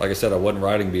was, like I said, I wasn't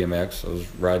riding BMX. I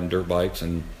was riding dirt bikes,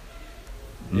 and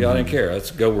I didn't care.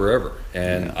 Let's go wherever.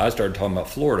 And I started talking about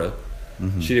Florida.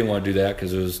 She didn't want to do that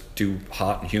because it was too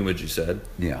hot and humid, she said.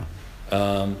 Yeah.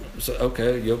 So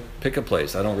okay, you'll pick a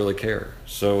place. I don't really care.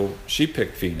 So she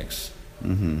picked Phoenix,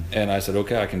 and I said,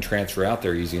 okay, I can transfer out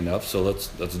there easy enough. So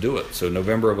let's do it. So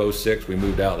November of '06, we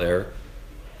moved out there,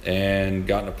 and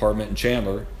got an apartment in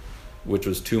Chandler, which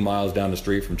was 2 miles down the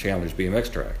street from Chandler's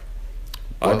BMX track.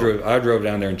 I drove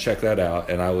down there and checked that out,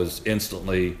 and I was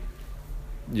instantly,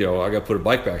 I got to put a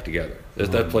bike back together.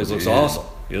 That place looks awesome.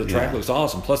 The track looks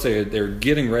awesome. Plus, they're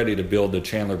getting ready to build the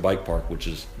Chandler Bike Park, which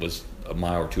was a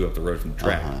mile or two up the road from the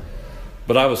track.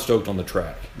 But I was stoked on the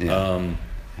track. And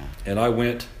I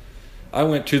went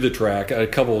to the track a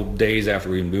couple of days after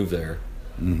we moved there,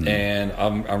 and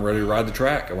I'm ready to ride the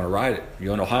track. I want to ride it.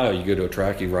 In Ohio, you go to a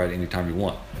track, you ride it anytime you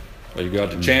want. Well, you go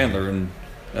out to Chandler, and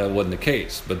that wasn't the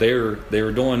case. But they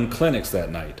were doing clinics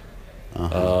that night.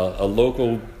 A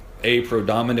local pro,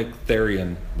 Dominic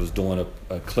Therian, was doing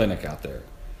a clinic out there.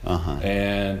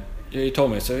 And he told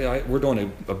me, he said, we're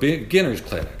doing a beginner's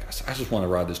clinic. I said, I just want to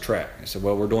ride this track. He said,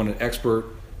 well, we're doing an expert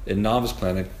and novice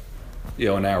clinic,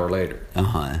 an hour later.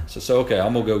 So okay,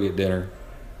 I'm going to go get dinner,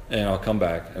 and I'll come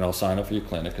back, and I'll sign up for your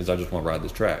clinic because I just want to ride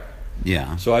this track.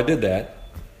 Yeah. So I did that.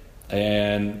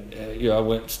 And I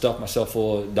went and stuffed myself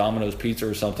full of Domino's pizza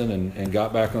or something, and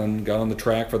got on the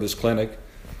track for this clinic,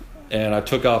 and I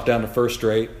took off down the first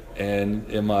straight, and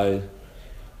in my,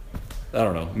 I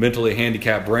don't know, mentally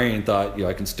handicapped brain thought,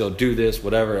 I can still do this,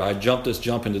 whatever. I jumped this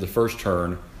jump into the first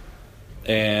turn,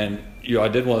 and I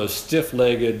did one of those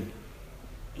stiff-legged,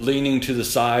 leaning to the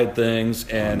side things,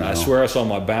 and I swear I saw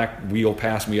my back wheel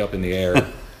pass me up in the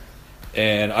air.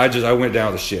 And I went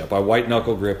down with the ship. I white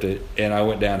knuckle gripped it, and I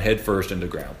went down head first into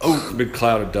the ground. Big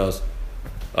cloud of dust.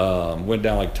 Went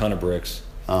down like a ton of bricks.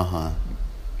 My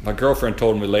girlfriend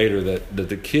told me later that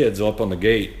the kids up on the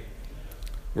gate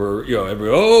were,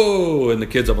 and the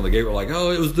kids up on the gate were like,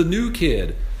 oh, it was the new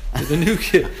kid. The new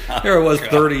kid. There I was,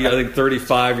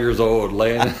 35 years old,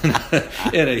 laying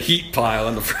in a heat pile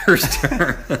in the first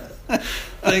turn.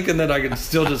 Thinking that I could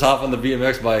still just hop on the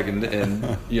BMX bike and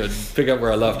pick up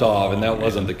where I left off, and that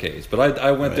wasn't the case. But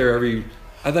I went there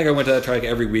I think I went to that track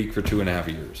every week for 2.5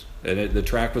 years, and the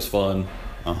track was fun.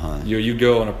 You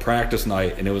go on a practice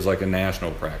night, and it was like a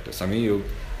national practice. I mean,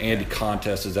 Andy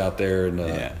Contest is out there,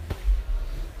 and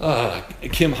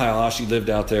Kim Hayashi lived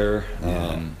out there.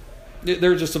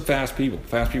 They're just some fast people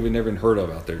you never even heard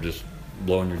of out there, just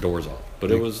blowing your doors off.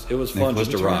 But it was fun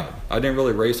just to ride. I didn't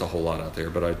really race a whole lot out there,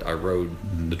 but I rode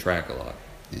the track a lot.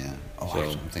 Yeah.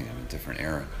 Actually, I'm thinking of a different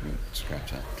era.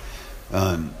 Scratch that.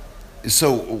 All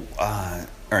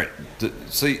right.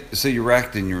 So you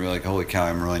racked and you were like, holy cow,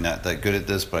 I'm really not that good at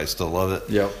this, but I still love it.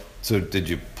 Yep. So did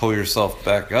you pull yourself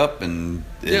back up and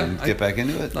get back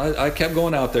into it? I kept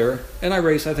going out there, and I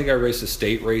raced. I think I raced a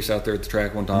state race out there at the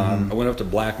track one time. I went up to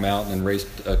Black Mountain and raced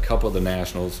a couple of the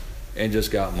nationals, and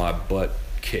just got my butt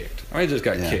kicked. I just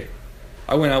got kicked.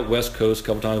 I went out West Coast a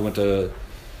couple times. I went to,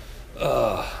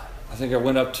 I think I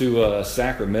went up to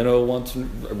Sacramento once,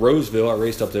 Roseville. I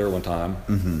raced up there one time.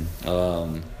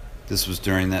 This was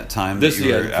during that time that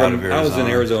you were out of Arizona? I was in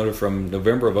Arizona from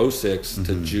November of '06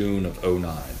 to June of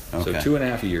 '09. So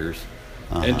 2.5 years.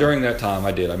 And during that time,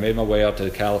 I made my way out to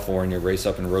California, raced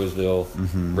up in Roseville,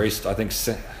 raced, I think, was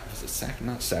it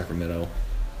not Sacramento?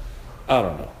 I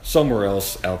don't know. Somewhere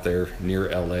else out there near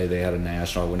LA, they had a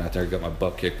national. I went out there, got my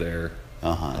butt kicked there.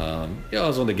 I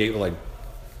was on the gate with like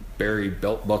Barry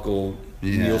Belt Buckle,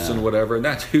 Nielsen, whatever. And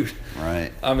that dude,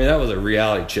 right? I mean, that was a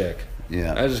reality check.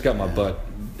 Yeah. I just got my butt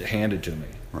handed to me.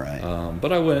 Right.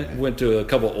 But I went to a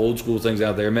couple old school things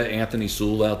out there. Met Anthony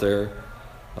Sewell out there.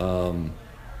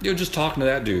 Just talking to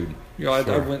that dude. I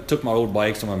took my old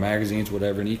bikes and my magazines,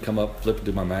 whatever, and he'd come up, flipping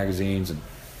through my magazines, and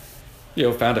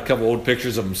found a couple old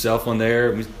pictures of himself on there.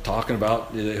 And he's talking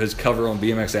about his cover on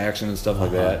BMX Action and stuff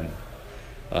like that.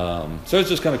 And, so it's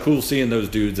just kind of cool seeing those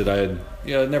dudes that I had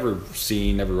never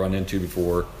seen, never run into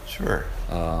before. Sure.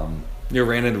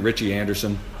 Ran into Richie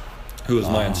Anderson, who was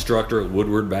my instructor at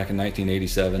Woodward back in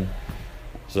 1987.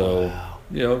 So,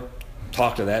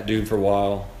 talked to that dude for a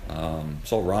while.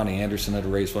 Saw Ronnie Anderson at a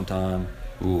race one time.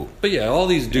 Ooh. But all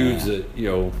these dudes that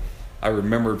I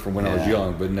remembered from when I was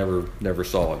young, but never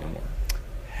saw anymore.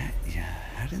 Yeah,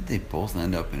 how did they both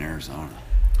end up in Arizona?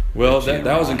 Well,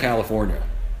 that was in California.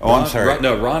 I'm sorry.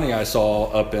 Ronnie I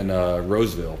saw up in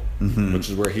Roseville, which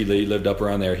is where he lived up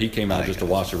around there. He came out just to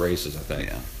watch the races, I think.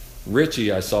 Yeah.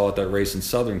 Richie I saw at that race in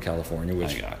Southern California,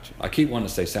 which I keep wanting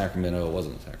to say Sacramento. It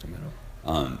wasn't Sacramento.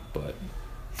 But...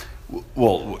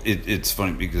 Well, it's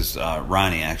funny because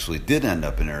Ronnie actually did end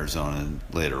up in Arizona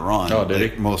later on. Oh,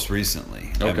 did he? Most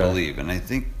recently, I believe. And I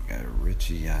think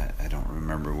Richie, I don't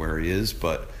remember where he is,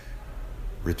 but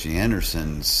Richie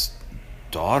Anderson's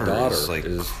daughter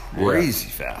is crazy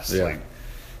fast. Yeah. Like,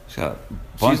 she's got a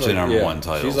bunch of number one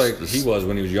titles. She's like he was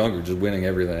when he was younger, just winning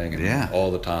everything and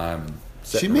all the time. And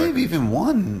she may have even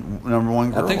won number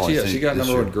one girl. I think she got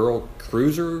number one girl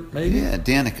cruiser, maybe? Yeah,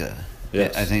 Danica.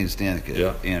 Yes. I think it's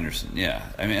Danica Anderson. Yeah,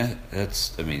 I mean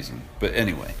that's amazing. But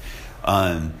anyway,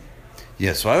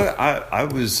 so I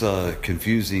was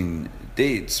confusing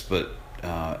dates, but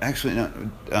actually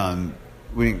no.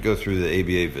 We didn't go through the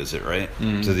ABA visit, right?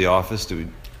 Mm-hmm. To the office. Did we?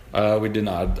 We did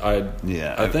not. I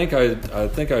think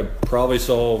I probably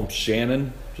saw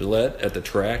Shannon Gillette at the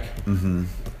track. Mm-hmm.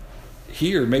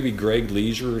 He or maybe Greg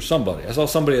Leisure or somebody. I saw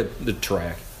somebody at the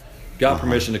track. Got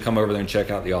permission to come over there and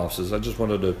check out the offices. I just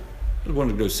wanted to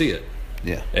go see it.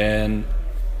 Yeah. And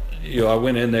I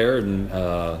went in there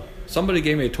and somebody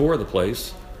gave me a tour of the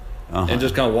place and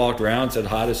just kind of walked around, said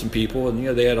hi to some people, and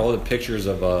they had all the pictures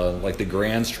of like the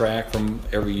Grands track from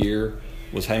every year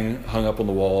was hung up on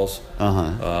the walls.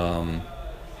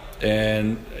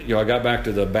 And I got back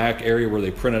to the back area where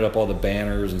they printed up all the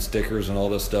banners and stickers and all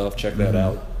this stuff. Check that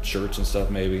out, shirts and stuff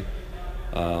maybe.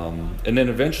 And then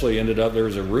eventually ended up there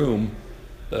was a room,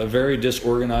 a very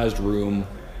disorganized room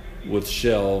with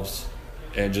shelves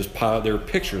and just piled. There were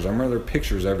pictures. I remember there were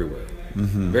pictures everywhere.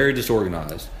 Very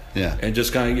disorganized. Yeah. And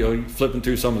just kind of flipping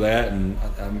through some of that, and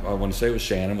I want to say it was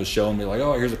Shannon was showing me like,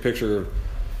 oh, here's a picture of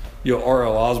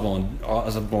R.L. Osborne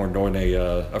doing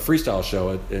a freestyle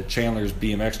show at Chandler's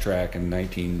BMX track in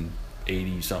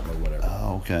 1980 something or whatever.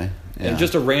 Oh, okay. Yeah. And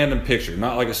just a random picture,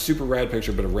 not like a super rad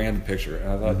picture, but a random picture.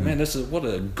 And I thought, man, this is what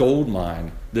a gold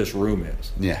mine this room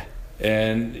is. Yeah.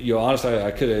 And honestly,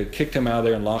 I could have kicked him out of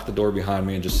there and locked the door behind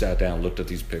me and just sat down and looked at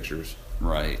these pictures.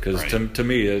 Right. Because to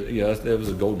me, it was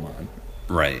a gold mine.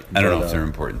 Right. I don't know if they're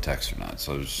important text or not.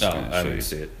 So I was just I didn't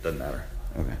see it. Doesn't matter.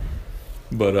 Okay.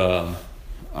 But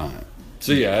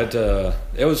so yeah,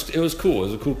 it was cool. It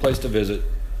was a cool place to visit.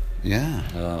 Yeah.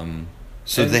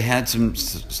 So they had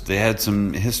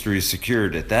some history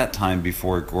secured at that time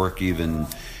before Gork even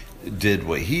did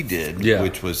what he did,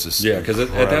 which was this. Yeah, because at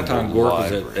that time Gork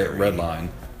was at Redline.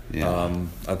 Yeah.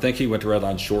 I think he went to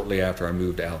Redline shortly after I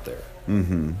moved out there.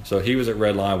 Mm-hmm. So he was at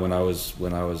Redline when I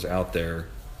was out there.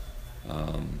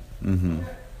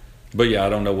 But yeah, I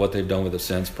don't know what they've done with it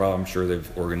since. Probably, I'm sure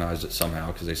they've organized it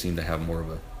somehow because they seem to have more of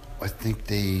a. I think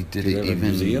they did it even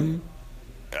museum.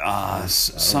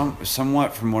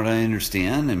 Somewhat from what I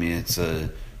understand. I mean, it's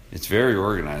very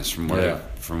organized from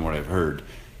what I've heard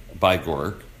by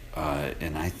Gork,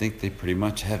 and I think they pretty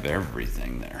much have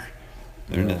everything there.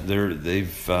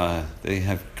 They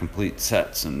have complete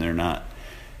sets, and they're not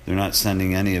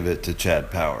sending any of it to Chad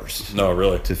Powers. No,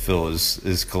 really, to fill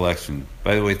his collection.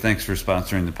 By the way, thanks for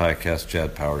sponsoring the podcast,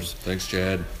 Chad Powers. Thanks,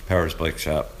 Chad. Powers Bike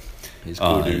Shop. He's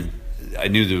cool, dude. I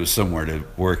knew there was somewhere to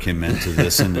work him into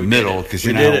this in the middle because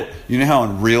you know how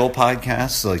on real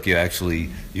podcasts like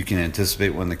you can anticipate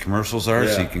when the commercials are,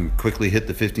 so you can quickly hit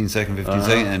the 15 second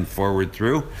and forward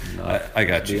through. No, I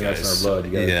got you guys. Our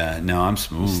blood. No, I'm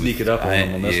smooth. Sneak it up on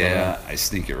them on this one. I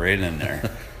sneak it right in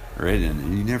there, right in.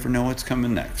 And you never know what's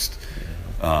coming next.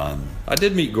 I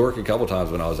did meet Gork a couple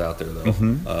times when I was out there though.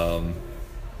 Mm-hmm.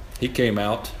 He came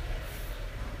out.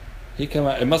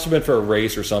 It must have been for a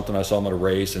race or something. I saw him at a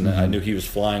race, and I knew he was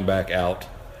flying back out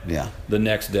the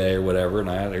next day or whatever. And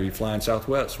I asked, are you flying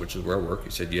Southwest, which is where I work?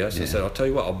 He said, yes. I said, I'll tell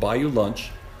you what, I'll buy you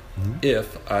lunch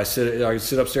if I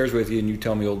sit upstairs with you and you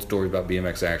tell me old stories about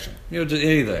BMX action, just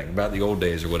anything about the old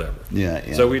days or whatever.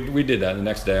 Yeah. So we did that. The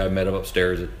next day I met him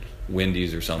upstairs at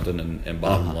Wendy's or something and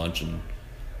bought him lunch and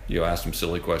asked him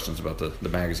silly questions about the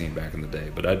magazine back in the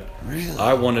day. But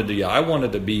I wanted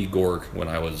to be Gork when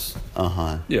I was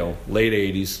late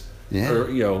 80s. Yeah.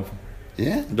 Or,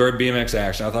 during BMX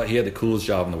action. I thought he had the coolest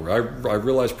job in the world. I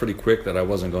realized pretty quick that I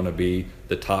wasn't going to be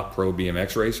the top pro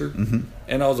BMX racer,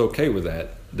 and I was okay with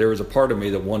that. There was a part of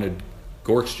me that wanted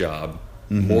Gork's job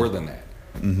more than that.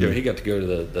 He got to go to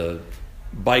the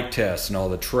bike tests and all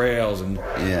the trails and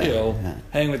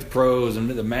hang with the pros, and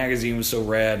the magazine was so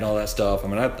rad and all that stuff. I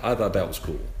mean, I thought that was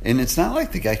cool. And it's not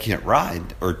like the guy can't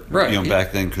ride, or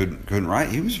back then couldn't ride.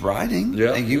 He was riding.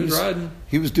 Yeah, he was riding.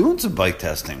 He was doing some bike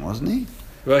testing, wasn't he?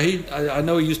 Well, I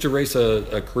know he used to race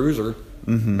a cruiser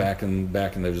back in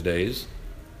those days.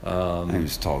 He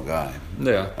was a tall guy.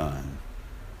 Yeah.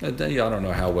 I don't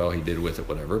know how well he did with it,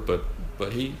 whatever. But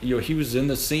he was in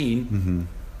the scene,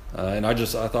 and I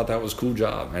thought that was a cool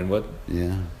job. And what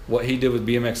he did with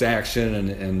BMX Action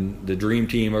and the Dream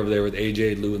Team over there with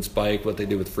AJ, Lou, and Spike, what they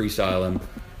did with freestyling,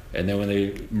 and then when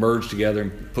they merged together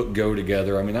and put Go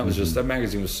together. I mean, that was just that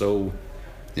magazine was so.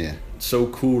 Yeah. So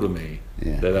cool to me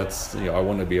that's I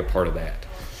wanted to be a part of that.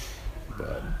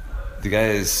 But the guy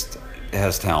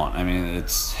has talent. I mean,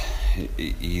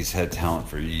 he's had talent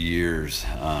for years.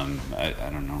 I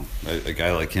don't know, a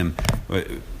guy like him.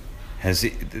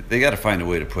 They got to find a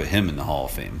way to put him in the Hall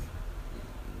of Fame.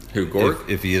 Who, Gork?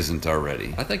 If he isn't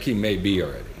already, I think he may be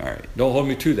already. All right, don't hold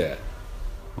me to that.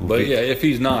 But if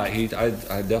he's not, I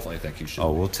definitely think he should.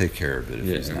 Oh, we'll take care of it if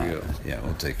he's not. Yeah,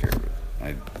 we'll take care of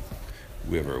it.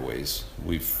 We have our ways.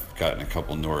 We've gotten a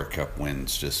couple Nora Cup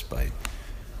wins just by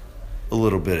a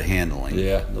little bit of handling.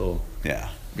 Yeah,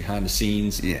 behind the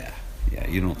scenes. Yeah.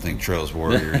 You don't think Trails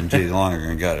Warrior and Jay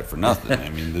Lonergan got it for nothing. I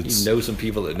mean, you know some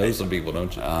people that know some people,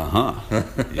 don't you?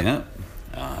 Yeah.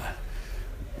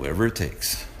 Whatever it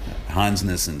takes. Hans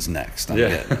Nissen's next. I'm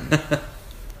getting.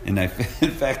 And in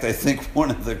fact, I think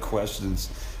one of the questions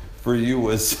for you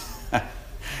was,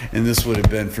 and this would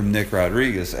have been from Nick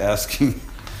Rodriguez asking.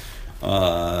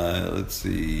 Let's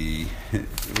see.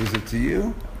 Was it to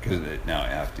you? Because now I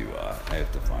have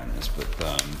to find this. But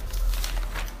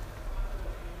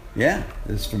this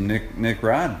is from Nick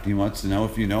Rod. He wants to know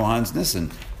if you know Hans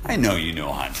Nissen. I know you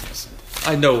know Hans Nissen.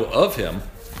 I know of him.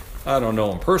 I don't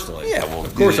know him personally. Yeah, well,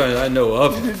 of course I know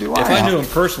of him. If I knew him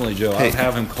personally, Joe, I'd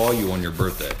have him call you on your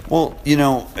birthday. Well,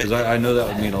 because I know that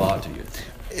would mean a lot to you.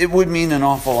 It would mean an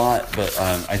awful lot, but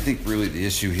I think really the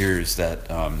issue here is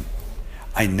that.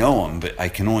 I know him, but I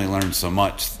can only learn so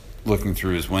much looking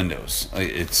through his windows.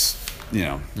 It's,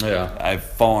 I've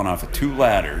fallen off of 2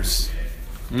 ladders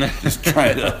just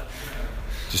trying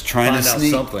to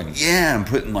sneak something. Yeah, I'm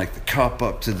putting like the cup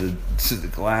up to the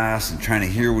glass and trying to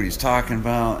hear what he's talking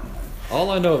about. All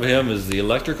I know of him is the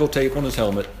electrical tape on his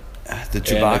helmet. The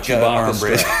Chewbacca arm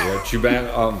brace.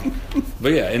 Chewbacca.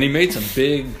 But and he made some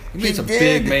big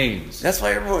big mains. That's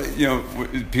why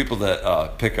everyone, people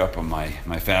that pick up on my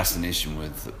fascination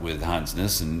with Hans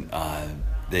Nissen,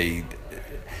 they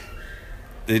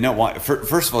know why.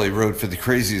 First of all, he rode for the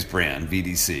craziest brand,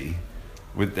 VDC.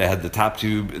 They had the top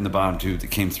tube and the bottom tube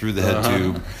that came through the head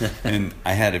tube, and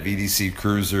I had a VDC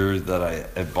cruiser that I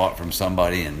had bought from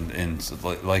somebody, and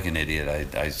like an idiot,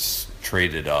 I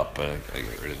traded up. I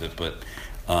got rid of it, but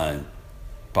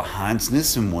Hans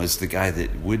Nissen was the guy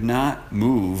that would not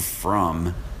move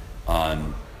from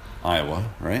Iowa,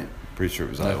 right? Pretty sure it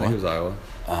was Iowa. I think it was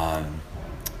Iowa.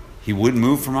 He wouldn't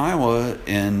move from Iowa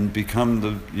and become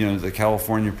the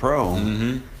California pro.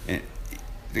 Mm-hmm.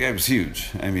 The guy was huge.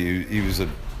 I mean, he was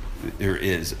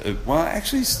well,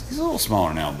 actually, he's a little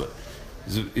smaller now, but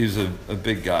he's a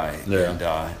big guy. Yeah.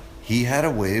 And he had a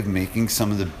way of making some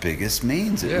of the biggest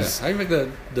mains. I make the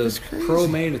pro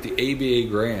main at the ABA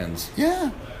Grands.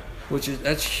 Yeah.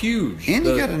 That's huge. And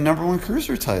he got a #1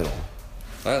 cruiser title.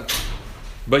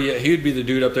 But he would be the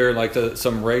dude up there in like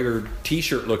some regular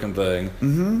T-shirt looking thing,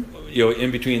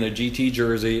 in between a GT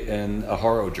jersey and a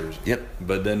Haro jersey. Yep.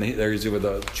 But then there's with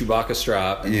a Chewbacca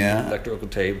strap and electrical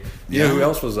tape. You know who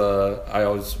else was I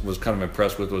always was kind of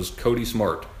impressed with was Cody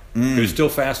Smart, who's still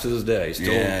fast to this day,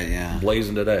 still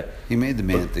blazing today. He made the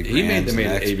man at the Grands. He made the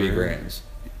man at AB Grands.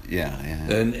 Yeah.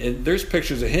 And there's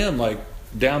pictures of him like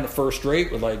down the first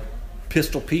straight with like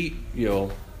Pistol Pete,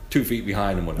 2 feet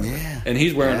behind him, whatever. Yeah. And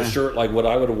he's wearing a shirt like what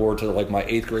I would have wore to like my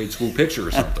 8th grade school picture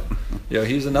or something.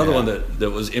 He's another one that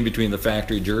was in between the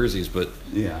factory jerseys, but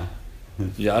I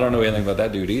don't know anything about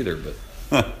that dude either.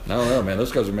 But don't know, man.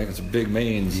 Those guys are making some big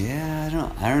mains.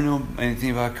 Yeah, I don't know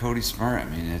anything about Cody Smart. I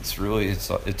mean,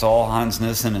 it's all Hans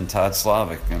Nissen and Todd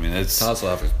Slavic. I mean, Todd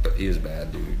Slavic, he is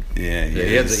bad, dude. Yeah,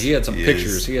 he had some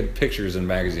pictures. He had pictures in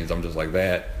magazines. I'm just like,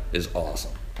 that is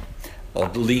awesome. I'll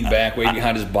lean back, way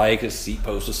behind his bike. His seat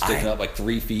post was sticking up like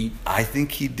 3 feet. I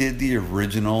think he did the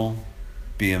original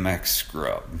BMX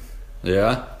scrub.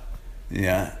 Yeah?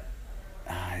 Yeah.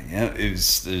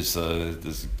 There's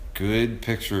this good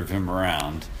picture of him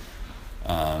around.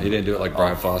 He didn't do it like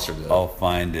Brian Foster did. I'll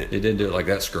find it. He didn't do it like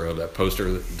that scrub, that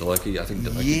poster that Delecki, I think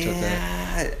Delecki took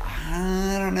that.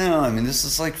 I don't know. I mean, this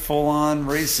is like full on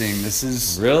racing. This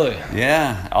is really.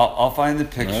 Yeah, I'll find the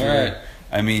picture. All right.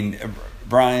 I mean,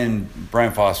 Brian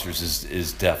Foster's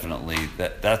is definitely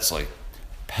that's like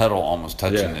pedal almost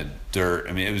touching the dirt.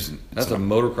 I mean, that's a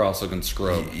motocross looking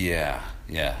scrub. Yeah.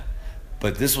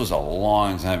 But this was a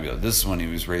long time ago. This is when he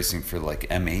was racing for like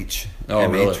MH.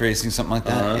 MH really? Racing, something like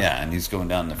that. Uh-huh. Yeah, and he's going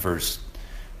down the first.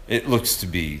 It looks to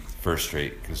be first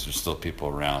straight because there's still people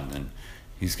around, and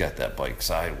he's got that bike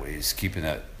sideways, keeping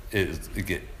it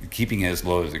as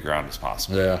low to the ground as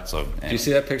possible. Yeah. So, anyway. Do you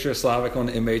see that picture of Slavic on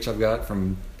the MH I've got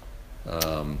from?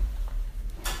 What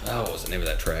was the name of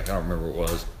that track? I don't remember what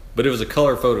it was, but it was a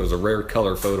color photo. It was a rare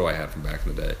color photo I had from back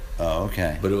in the day. Oh,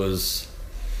 okay. But it was.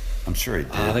 I'm sure he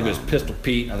did. I think it was Pistol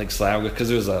Pete. I think Slavic, because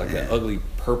it was like that ugly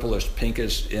purplish,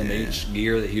 pinkish MH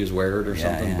gear that he was wearing or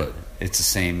something. Yeah. But it's the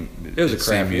same. It was a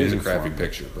crappy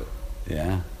picture, but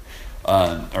yeah.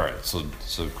 All right. So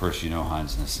of course you know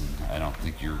Hans Nissen. I don't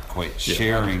think you're quite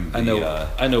sharing. I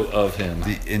know of him.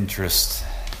 The interest,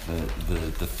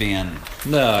 the fan.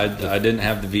 No, I didn't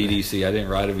have the VDC. I didn't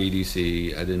ride a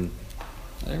VDC. I didn't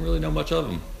really know much of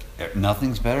him.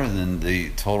 Nothing's better than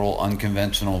the total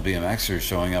unconventional BMXer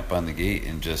showing up on the gate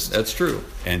and just. That's true.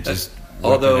 And just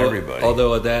everybody.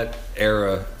 Although at that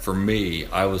era, for me,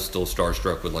 I was still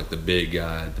starstruck with like the big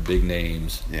guy, the big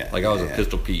names. Yeah. Like I was a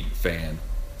Pistol Pete fan.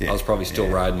 Yeah, I was probably still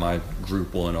riding my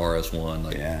Group 1 RS1.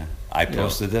 Like, yeah. I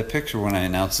posted that picture when I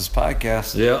announced this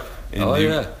podcast. Yeah.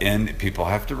 And and people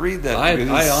have to read that.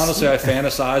 I honestly, I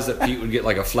fantasized that Pete would get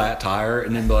like a flat tire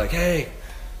and then be like, hey,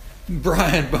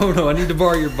 Brian, Bono, I need to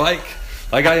borrow your bike.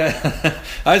 Like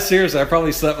I seriously, I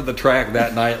probably slept at the track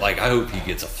that night. Like I hope he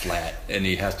gets a flat and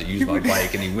he has to use my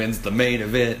bike and he wins the main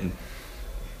event. And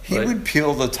he would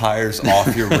peel the tires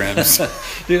off your rims.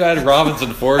 Dude, I had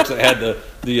Robinson forks that had the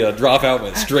dropout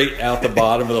went straight out the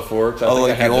bottom of the forks. I think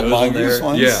like I had the old those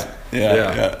ones? Yeah.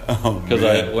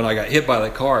 Because when I got hit by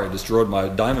that car, I destroyed my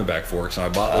Diamondback forks, and I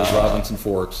bought those Robinson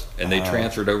forks, and they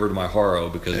transferred over to my Haro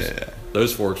because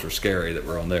those forks were scary that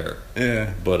were on there.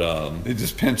 Yeah. But they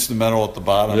just pinched the metal at the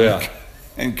bottom. Yeah.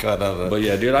 And cut out. But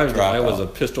yeah, dude, I was a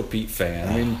Pistol Pete fan.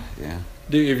 I mean, yeah.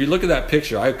 Dude, if you look at that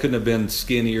picture, I couldn't have been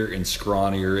skinnier and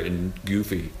scrawnier and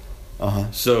goofy.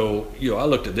 So, I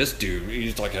looked at this dude.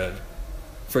 He's like a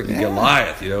freaking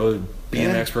Goliath,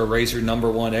 BMX Pro Racer,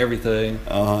 #1, everything.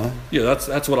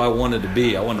 That's what I wanted to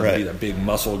be. I wanted to be that big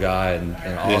muscle guy and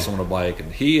awesome on a bike.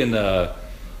 And he and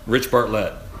Rich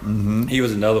Bartlett, he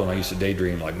was another one I used to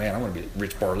daydream. Like, man, I want to be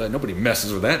Rich Bartlett. Nobody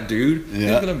messes with that dude.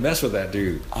 Who's gonna mess with that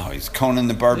dude? Oh, he's Conan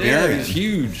the Barbarian. Yeah, he's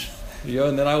huge.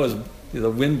 And then I was. The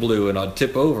wind blew and I'd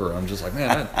tip over. I'm just like,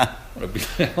 man, I want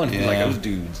to be like those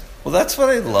dudes. Well, that's what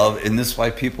I love, and this is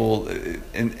why people.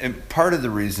 And part of the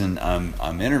reason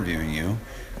I'm interviewing you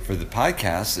for the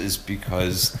podcast is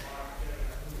because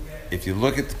if you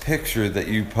look at the picture that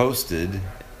you posted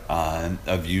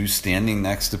of you standing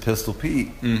next to Pistol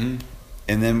Pete, and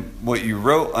then what you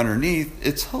wrote underneath,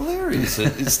 it's hilarious.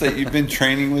 It's that you've been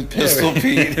training with Pistol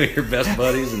Pete, your best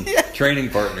buddies and training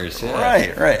partners.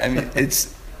 Yeah. Right. I mean,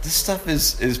 this stuff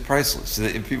is priceless.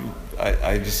 If people,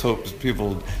 I just hope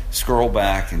people scroll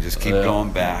back and just keep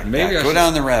going back. Go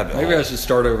down the rabbit hole. Maybe I should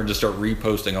start over and just start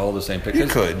reposting all the same pictures. You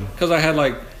could. Because I had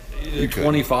like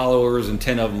 20 followers and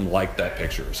 10 of them liked that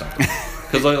picture or something.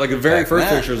 Because like the very first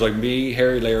picture was like me,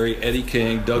 Harry Larry, Eddie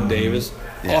King, Doug Davis,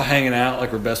 all hanging out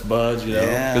like we're best buds,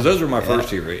 Because those were my first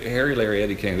heroes. Harry, Larry,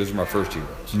 Eddie King, those were my first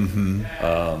heroes.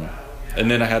 And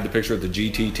then I had the picture of the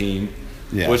GT team.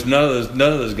 Yeah. Which none of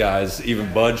those guys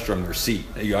even budged from their seat.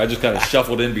 I just kind of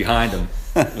shuffled in behind them.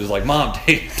 It was like, Mom,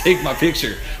 take my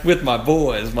picture with my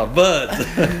boys, my buds.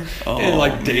 And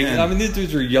like Dave, I mean, these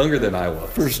dudes are younger than I was.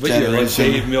 First generation.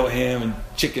 Like Dave Milham and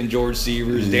Chicken George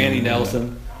Sievers, Danny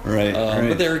Nelson. Right.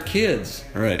 But they were kids.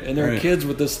 Right. And they're kids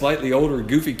with this slightly older,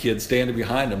 goofy kid standing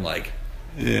behind them, like.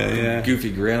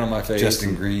 Goofy grin on my face.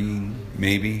 Justin Green,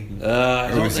 maybe. I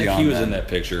don't think he was in that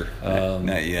picture.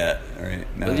 Not yet. Right.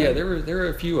 But yeah, there were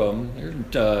a few of them.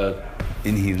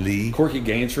 Inhi Lee. Corky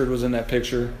Gainsford was in that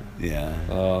picture. Yeah.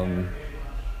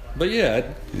 But yeah,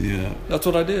 that's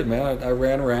what I did, man. I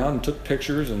ran around and took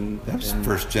pictures and that was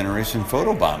first generation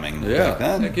photobombing yeah, back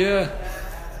then. heck yeah.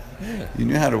 Yeah. You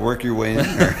knew how to work your way in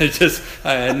there.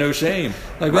 I had no shame.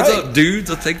 Like, what's up, dudes?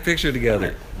 Let's take a picture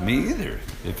together. Me either.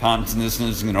 If Thompson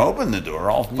isn't going to open the door,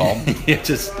 I'll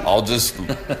just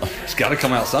it's got to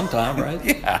come out sometime, right?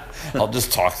 Yeah, I'll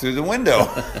just talk through the window.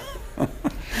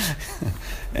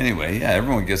 Anyway, yeah,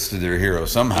 everyone gets to their hero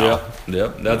somehow.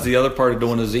 Yep. That's the other part of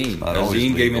doing a zine. Not A always zine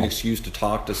gave me legal. an excuse to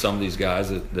talk to some of these guys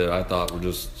that I thought were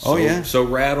just so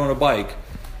rad on a bike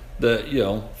that,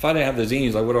 if I didn't have the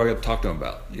zines, like, what do I got to talk to them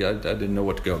about? Yeah, I didn't know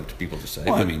what to go to people to say.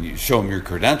 Well, I mean, you show them your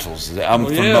credentials. I'm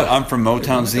from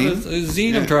Motown Zine. A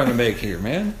zine I'm trying to make here,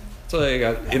 man. So I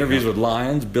got interviews with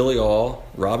Lyons, Billy All,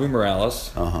 Robbie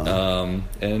Morales,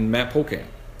 and Matt Polkamp.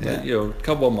 Yeah. A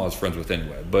couple of them I was friends with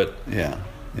anyway. But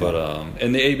But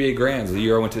and the ABA Grands, the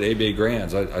year I went to the ABA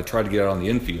Grands, I tried to get out on the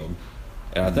infield,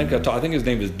 and I think I think his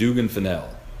name is Dugan Fennell,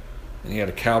 and he had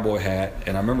a cowboy hat.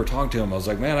 And I remember talking to him. I was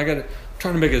like, man, I'm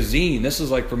trying to make a zine. This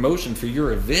is like promotion for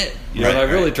your event. And I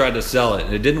really tried to sell it,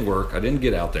 and it didn't work. I didn't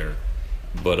get out there,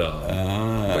 but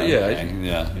I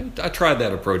tried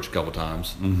that approach a couple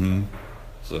times. Mm-hmm.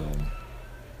 So.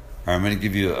 All right, I'm going to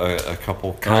give you a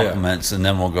couple compliments, and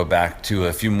then we'll go back to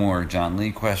a few more John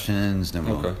Lee questions, then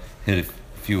we'll hit a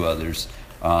few others.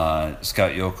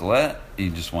 Scott Yocolette, he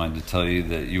just wanted to tell you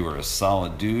that you are a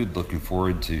solid dude. Looking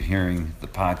forward to hearing the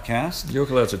podcast.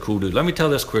 Yocolette's a cool dude. Let me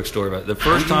tell this quick story about it. The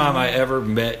first time I ever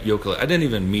met Yocolette, I didn't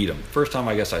even meet him. First time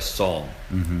I guess I saw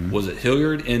him was at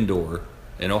Hilliard Indoor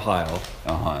in Ohio.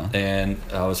 And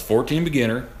I was 14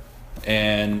 beginner,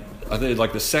 and I think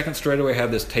like the second straightaway had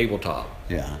this tabletop.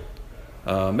 Yeah.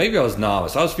 Maybe I was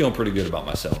novice. I was feeling pretty good about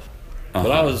myself.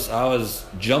 But I was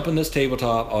jumping this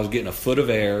tabletop. I was getting a foot of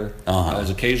air. I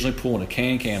was occasionally pulling a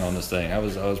can on this thing. I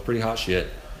was pretty hot shit.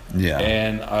 Yeah.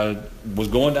 And I was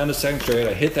going down the second straight.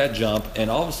 I hit that jump, and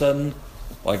all of a sudden,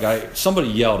 somebody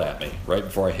yelled at me right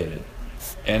before I hit it.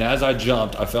 And as I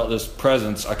jumped, I felt this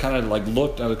presence. I kind of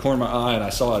looked out of the corner of my eye, and I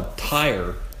saw a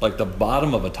tire, like the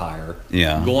bottom of a tire,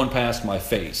 going past my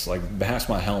face, like past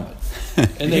my helmet.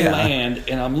 And they land,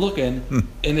 and I'm looking,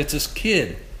 and it's this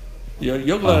kid.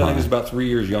 Yocolette, I think, is about 3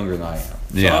 years younger than I am.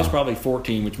 So I was probably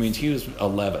 14, which means he was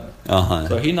 11.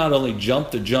 So he not only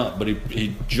jumped the jump, but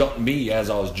he jumped me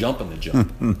as I was jumping the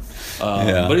jump.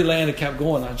 But he landed, kept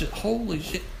going. I just, holy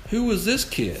shit, who was this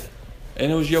kid?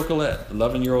 And it was Yocolette,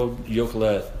 11-year-old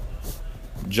Yocolette,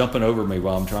 jumping over me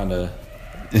while I'm trying to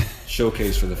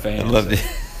showcase for the fans. I love it.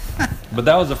 But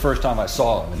that was the first time I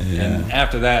saw him. And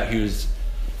after that, he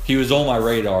was on my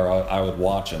radar. I would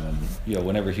watch him, and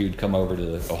whenever he would come over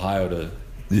to Ohio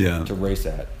to race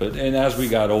at. And as we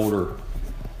got older,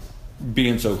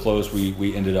 being so close,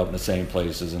 we ended up in the same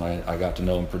places, and I got to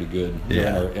know him pretty good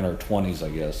in our 20s, I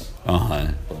guess.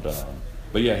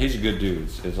 But yeah, he's a good dude.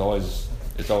 It's always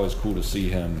cool to see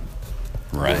him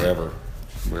wherever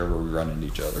we run into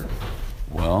each other.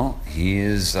 Well, he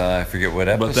is. I forget what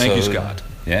episode. But thank you, Scott.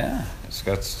 Yeah,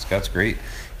 Scott's great.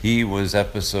 He was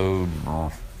episode.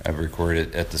 I recorded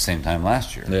it at the same time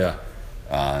last year. Yeah.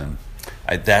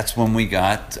 That's when we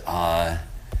got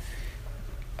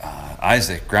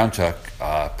Isaac Groundchuck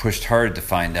pushed hard to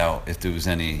find out if there was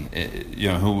any,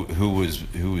 who was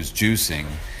juicing,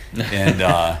 and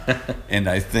and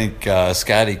I think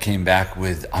Scotty came back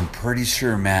with, I'm pretty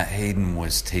sure Matt Hayden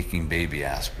was taking baby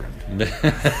aspirin,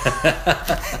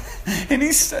 and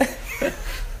he said.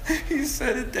 He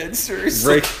said it dead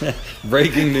seriously.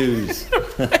 Breaking news.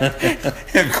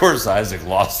 And of course, Isaac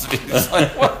lost it. He was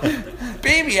like, what?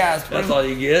 Baby aspirin. That's all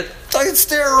you get? It's like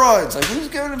steroids. Like, who's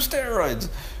giving him steroids?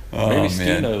 Maybe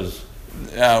Steve knows.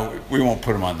 We won't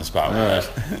put him on the spot. Right.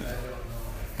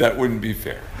 That wouldn't be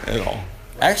fair at all.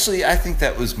 Actually, I think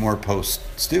that was more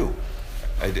post-Stu.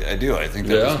 I do. I think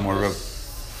that was more of a...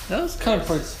 That was kind of...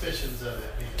 Suspicions of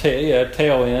it.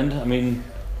 Tail end. I mean...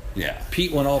 Yeah.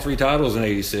 Pete won all 3 titles in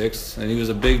 '86, and he was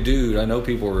a big dude. I know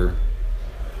people were.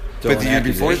 But the year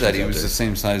before that, he was the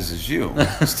same size as you.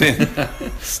 Yeah,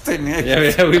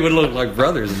 we would look like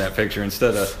brothers in that picture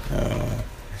instead of.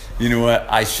 You know what?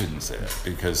 I shouldn't say that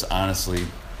because honestly,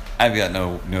 I've got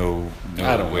no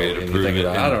way to prove it.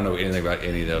 I don't know anything about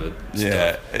any of it.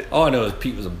 Yeah. All I know is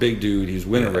Pete was a big dude. He was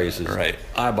winning races. Right.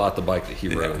 I bought the bike that he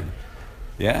rode.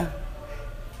 Yeah.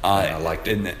 I liked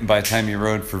it. And by the time he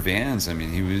rode for Vans, I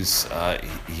mean, he was a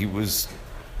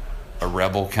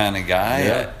rebel kind of guy.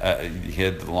 Yeah. He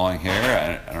had the long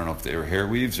hair. I don't know if they were hair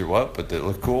weaves or what, but they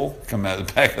looked cool coming out of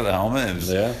the back of the helmet. It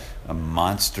was a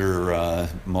monster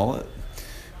mullet.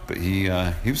 But he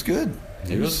was good.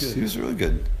 He was really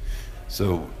good.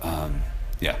 So,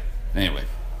 Anyway,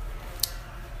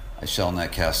 I shall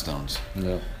not cast stones.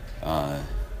 No.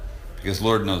 Because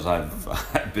Lord knows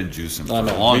I've been juicing for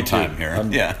a long time here.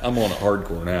 I'm on it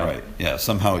hardcore now. Right. Yeah.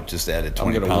 Somehow it just added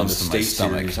 20 I'm gonna pounds to my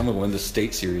stomach. Series. I'm going to win the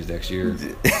state series next year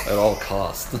at all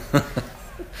costs.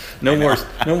 No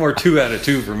more 2 out of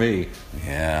 2 for me.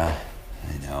 Yeah,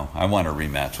 I know. I want a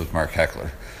rematch with Mark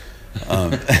Heckler.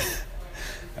 All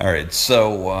right.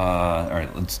 So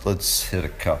let's hit a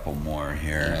couple more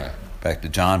here. Yeah. Back to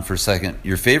John for a second.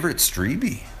 Your favorite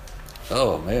Streeby?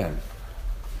 Oh man.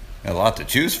 A lot to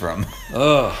choose from.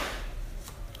 Oh,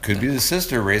 could be the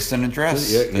sister raced in a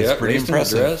dress. yeah, That's pretty raced in a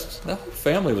impressive. dress. The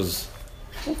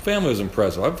whole family was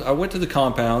impressive. I went to the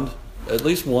compound at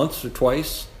least once or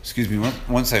twice. Excuse me,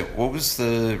 one second. What was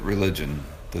the religion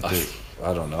that they?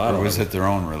 I don't know. Or was it their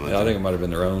own religion? I think it might have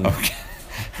been their own. Okay.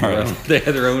 All right. They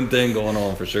had their own thing going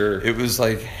on for sure. It was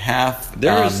like half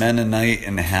Mennonite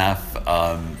and half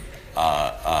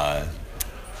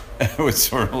what's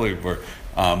sort of like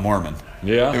Mormon.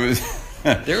 Yeah. It was.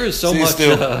 There is so much.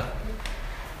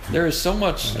 There is so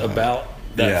much about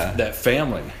that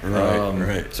family.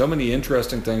 Right. So many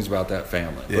interesting things about that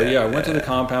family. Yeah, But I went to the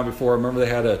compound before. I remember they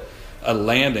had a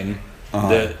landing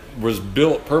that was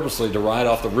built purposely to ride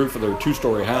off the roof of their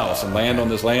 2-story house and land on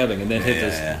this landing and then hit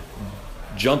this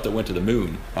jump that went to the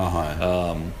moon.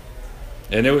 And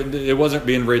it wasn't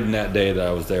being ridden that day that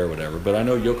I was there or whatever. But I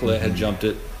know Yocolette had jumped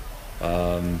it.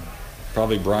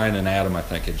 Probably Brian and Adam, I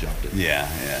think, had jumped it. Yeah.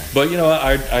 But,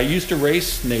 I used to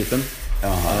race Nathan.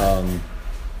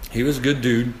 He was a good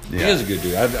dude. Yeah. He is a good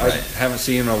dude. I haven't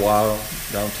seen him in a while.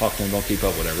 I don't talk to him, don't keep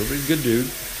up, whatever. But he's a good dude.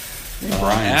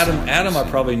 Adam I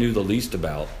probably knew the least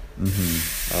about.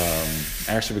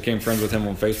 Actually became friends with him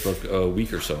on Facebook a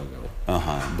week or so ago.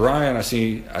 Brian, I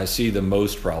see the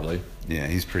most probably. Yeah,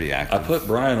 he's pretty active. I put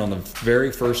Brian on the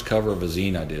very first cover of a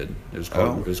zine I did. It was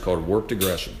called Warped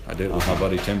Aggression. I did it with my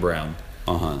buddy Tim Brown.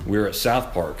 We were at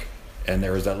South Park, and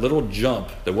there was that little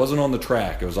jump that wasn't on the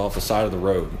track. It was off the side of the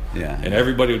road. Yeah. And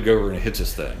everybody would go over and hit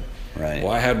this thing. Right.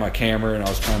 Well, I had my camera, and I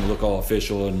was trying to look all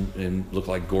official and look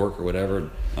like Gork or whatever.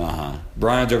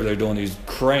 Brian's over there doing these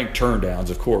crank turn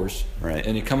downs, of course. Right.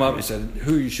 And he come up and he said,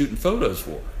 "Who are you shooting photos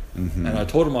for?" And I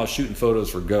told him I was shooting photos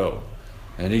for Go.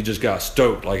 And he just got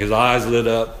stoked. Like his eyes lit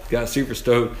up, got super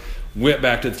stoked, went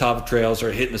back to the top of the trail,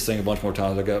 started hitting this thing a bunch more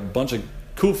times. I got a bunch of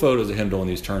cool photos of him doing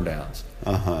these turn downs.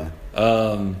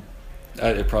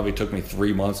 It probably took me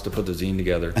 3 months to put the zine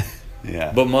together.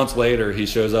 Yeah. But months later, he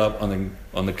shows up on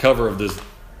the cover of this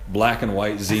black and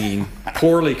white zine,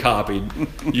 poorly copied.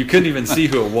 You couldn't even see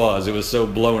who it was. It was so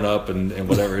blown up and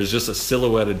whatever. It was just a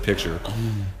silhouetted picture.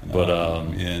 But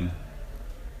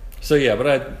so yeah, but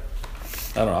I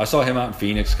don't know. I saw him out in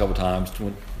Phoenix a couple times.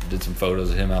 Did some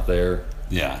photos of him out there.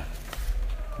 Yeah.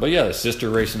 But yeah, the sister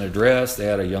racing a dress. They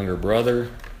had a younger brother.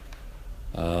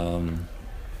 The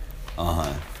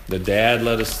dad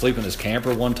let us sleep in his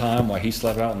camper one time while he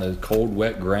slept out in the cold,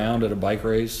 wet ground at a bike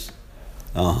race.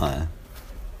 But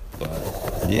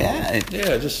Yeah.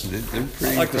 Just they're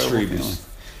pretty I like the incredible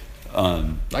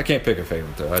Streebies. I can't pick a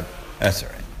favorite though. That's all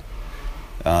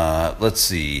right. Let's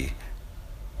see.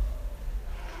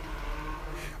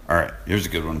 All right, here's a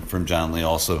good one from John Lee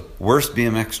also. Worst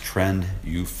BMX trend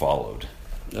you followed?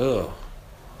 Oh,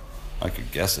 I could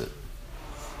guess it.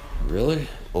 really?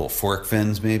 Little fork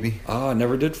fins, maybe? Oh, I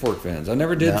never did fork fins. I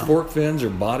never did fork fins or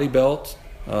body belts.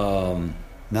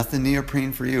 Nothing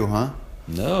neoprene for you, huh?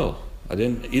 No, I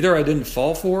didn't. Either I didn't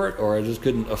fall for it, or I just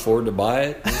couldn't afford to buy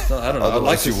it. I don't know.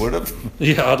 Otherwise you would have?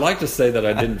 Yeah, I'd like to say that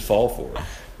I didn't fall for it.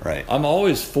 Right. I'm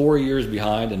always 4 years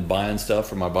behind in buying stuff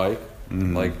for my bike.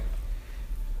 Like,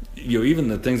 even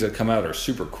the things that come out are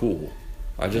super cool.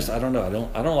 I don't know.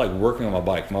 I don't like working on my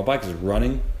bike. My bike is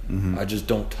running. I just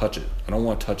don't touch it. I don't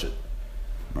want to touch it.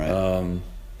 Right.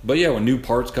 But yeah, when new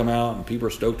parts come out and people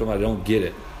are stoked on it, I don't get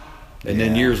it. And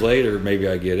then years later, maybe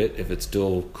I get it if it's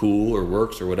still cool or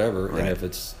works or whatever. Right. And if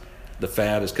it's the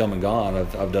fad has come and gone,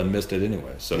 I've done missed it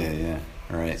anyway. So Yeah.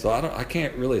 All right. So I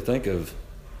can't really think of.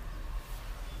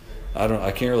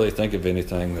 I can't really think of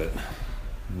anything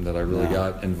that I really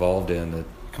got involved in that.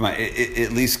 Come on,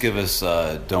 at least give us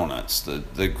donuts,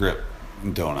 the grip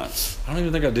donuts. I don't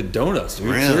even think I did donuts, dude.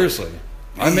 Really? Seriously.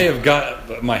 I may have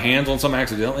got my hands on some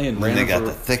accidentally and ran They them got for...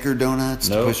 the thicker donuts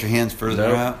to Nope. push your hands further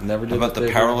Nope, out. never did How about the the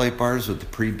thicker. power light bars with the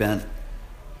pre-bent?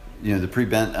 The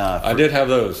pre-bent. I did have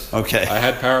those. Okay. I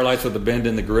had power lights with the bend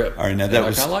in the grip. All right, now and that I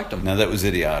was. kind of liked them. Now that was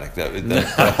idiotic. The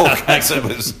whole concept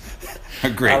was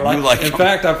great. In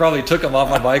fact, I probably took them off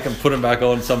my bike and put them back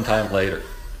on sometime later.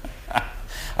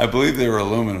 I believe they were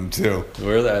aluminum too.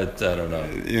 Where that? I don't know.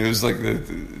 It was like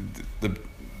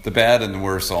the bad and the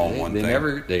worse all in one They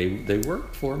thing. they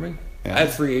worked for me. I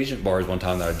had free agent bars one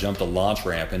time that I jumped a launch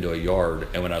ramp into a yard,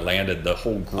 and when I landed, the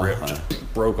whole grip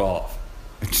just broke off.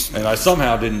 And I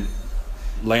somehow didn't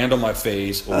land on my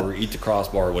face or eat the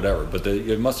crossbar or whatever, but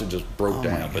it must have just broke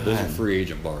down. But those are free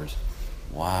agent bars.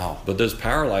 Wow. But those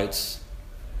power lights,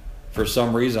 for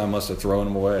some reason, I must have thrown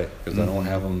them away because I don't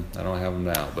have them. I don't have them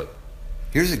now. But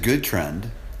here's a good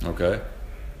trend. Okay.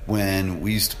 When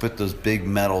we used to put those big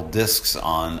metal discs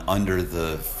on under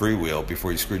the freewheel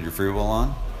before you screwed your freewheel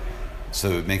on,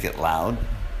 so it would make it loud.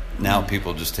 Now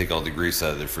people just take all the grease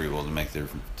out of their freewheel to make their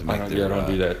I don't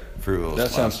do that. Freewheels.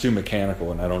 That sounds too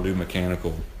mechanical, and I don't do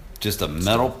mechanical. Just a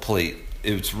metal plate.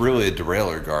 It's really a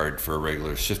derailleur guard for a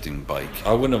regular shifting bike.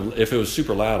 I wouldn't have, if it was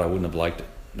super loud, I wouldn't have liked it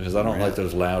because I don't like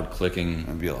those loud clicking.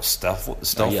 It'd be a little stealth.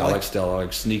 Yeah, I like stealth. I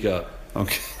like sneak up.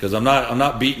 Okay. Because I'm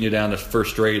not beating you down the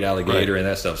first straight alligator and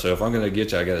that stuff. So if I'm going to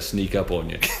get you, I got to sneak up on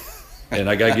you, and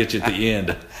I got to get you at the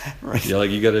end. Right. You know, like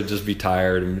you got to just be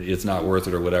tired and it's not worth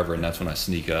it or whatever, and that's when I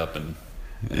sneak up and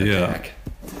attack.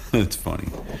 That's funny.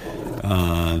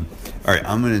 All right,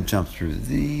 I'm going to jump through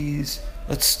these.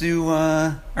 Let's do.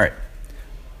 All right.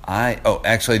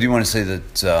 Actually, I do want to say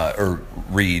that or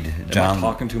read John. Am I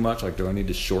talking too much? Like, do I need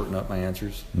to shorten up my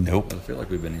answers? Nope. I feel like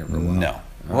we've been here for a while. No.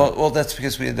 Well, that's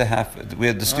because we had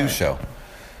the stew show.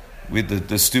 We had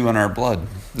the stew in our blood.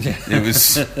 Yeah. It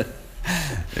was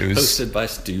hosted by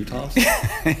Stu Thompson.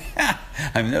 Yeah.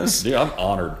 I mean, Dude, I'm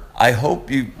honored. I hope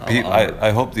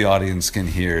I hope the audience can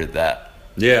hear that.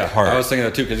 Yeah, part. I was thinking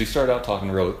that too because he started out talking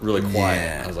really quiet.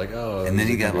 Yeah. I was like, oh, and then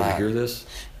he got loud. Hear this?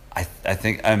 I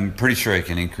think I'm pretty sure I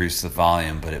can increase the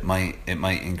volume, but it might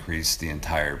increase the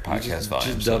entire podcast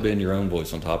volume. Just dub in your own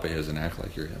voice on top of his and act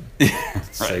like you're him.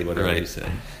 Say whatever he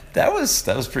said. That was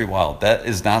pretty wild. That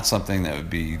is not something that would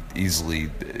be easily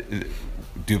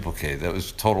duplicated. That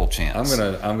was total chance.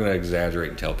 I'm gonna exaggerate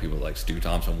and tell people like Stu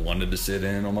Thompson wanted to sit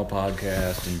in on my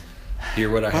podcast and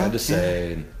hear what I had to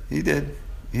say. And he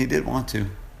did want to.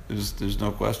 There's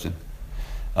no question.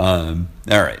 All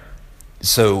right.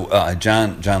 So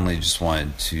John Lee just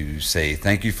wanted to say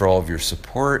thank you for all of your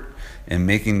support in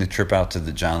making the trip out to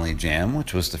the John Lee Jam,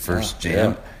 which was the first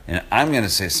jam. Yeah. And I'm going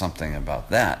to say something about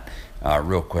that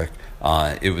real quick.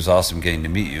 It was awesome getting to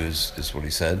meet you, is what he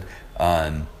said.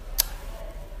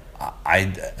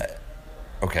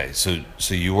 Okay, so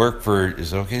you work for,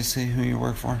 is it okay to say who you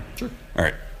work for? Sure. All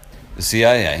right. The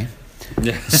CIA.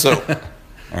 Yeah. So,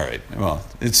 all right. Well,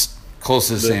 it's close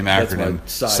to the same acronym.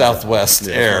 Southwest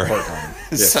Air.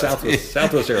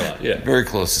 Southwest Airline. Yeah. Very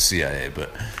close to CIA,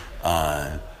 but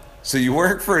so you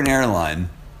work for an airline,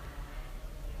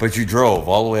 but you drove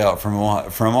all the way out from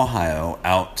Ohio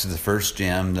out to the first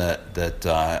jam that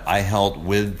I held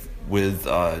with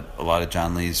a lot of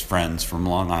John Lee's friends from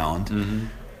Long Island.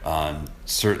 Mm-hmm.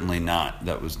 Certainly not.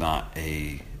 That was not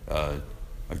a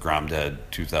Gromdad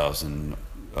 2000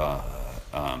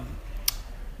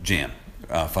 jam.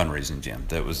 Fundraising jam.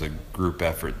 That was a group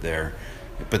effort there,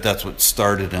 but that's what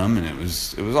started them, and it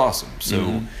was awesome.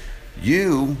 So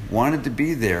you wanted to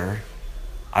be there.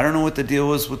 I don't know what the deal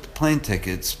was with the plane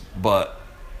tickets, but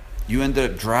you ended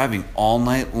up driving all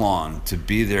night long to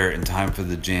be there in time for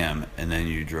the jam, and then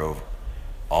you drove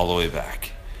all the way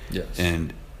back. Yes.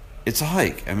 And it's a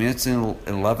hike. I mean, it's an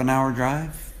 11-hour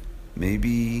drive,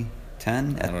 maybe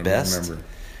 10 at best. I don't remember.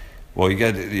 Well, you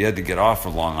had to get off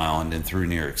of Long Island and through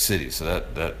New York City, so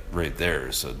that right there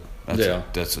is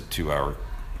that's a 2-hour,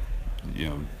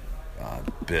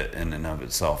 bit in and of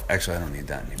itself. Actually, I don't need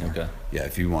that anymore. Okay. Yeah,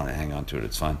 if you want to hang on to it,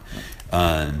 it's fine.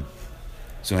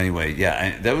 So anyway,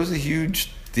 that was a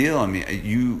huge deal. I mean,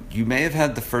 you may have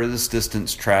had the furthest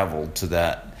distance traveled to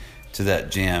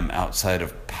that jam outside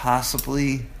of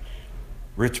possibly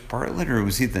Rich Bartlett, or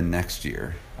was he the next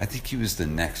year? I think he was the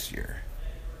next year.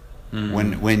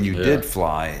 When you did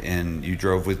fly and you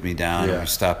drove with me down and we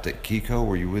stopped at Kiko.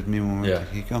 Were you with me when we went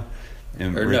to Kiko?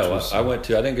 And I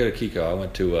didn't go to Kiko. I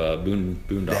went to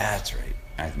Boondock. That's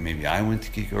right. Maybe I went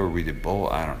to Kiko or we did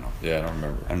both. I don't know. Yeah, I don't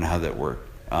remember. I don't know how that worked.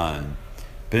 But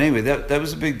anyway, that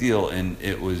was a big deal, and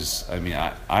it was. I mean,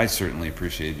 I certainly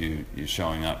appreciate you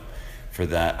showing up for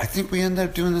that. I think we ended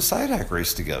up doing the Sidak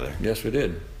race together. Yes, we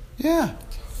did. Yeah,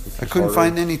 I couldn't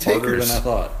find any takers. Harder than I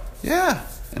thought. Yeah.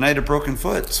 And I had a broken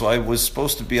foot, so I was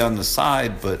supposed to be on the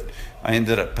side, but I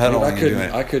ended up pedaling.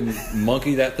 I couldn't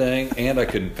monkey that thing, and I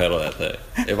couldn't pedal that thing.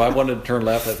 If I wanted to turn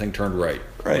left, that thing turned right.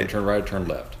 Right. If I wanted to turn right, I turned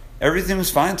left. Everything was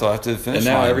fine until after the finish And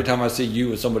now line. every time I see you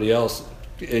with somebody else,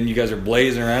 and you guys are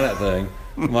blazing around that thing,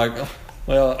 I'm like, oh,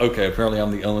 well, okay, apparently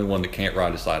I'm the only one that can't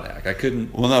ride a side hack. I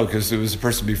couldn't. Well, no, because there was a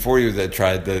person before you that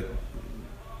tried that.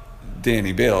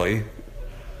 Danny Bailey.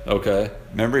 Okay.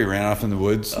 Remember he ran off in the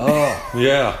woods? Oh,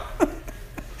 yeah.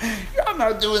 I'm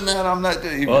not doing that. I'm not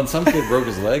doing. Well, and some kid broke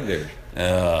his leg there.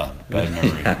 Bad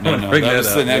memory. No, bring that that was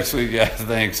up. the next week. Yeah,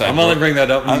 thanks. I'm only bringing that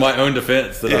up in my own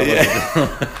defense.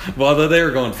 That well, they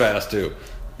were going fast too.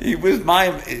 It was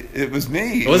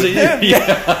me. Was it you?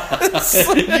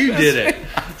 Yeah. You did it.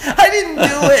 I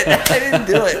didn't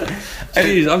do it.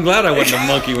 Jeez, I'm glad I wasn't a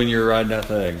monkey when you were riding that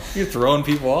thing. You're throwing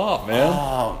people off, man.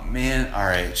 Oh, man. All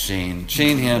right, Shane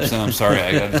Hampson, I'm sorry.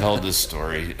 I got to tell this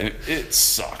story. It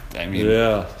sucked. I mean...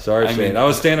 Yeah. Sorry, Shane. mean, I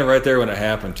was standing right there when it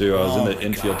happened, too. I was in the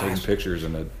infield gosh. taking pictures.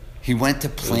 He went to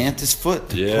plant his foot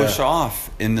to push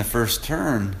off in the first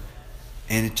turn,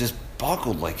 and it just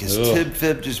buckled. Like his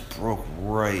tib-fib just broke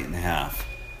right in half.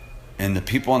 And the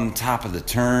people on the top of the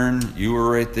turn, you were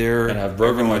right there. And I've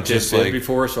broken my tib-fib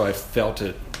before, so I felt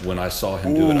it when I saw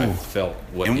him do it. I felt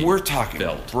what he And we're talking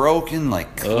felt. broken,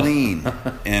 like clean.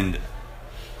 And,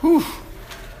 whew.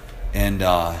 And,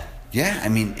 yeah, I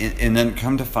mean, and then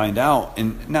come to find out,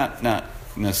 and not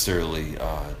necessarily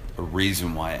a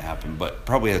reason why it happened, but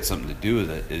probably had something to do with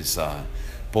it, is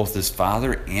both his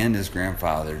father and his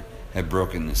grandfather had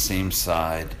broken the same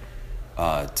side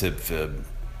tib-fib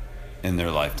in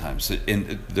their lifetimes. So,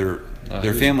 and their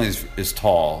family is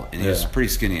tall, and he was pretty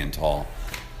skinny and tall.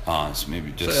 So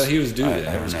maybe just... So he was due then.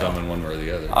 I It was don't know. coming one way or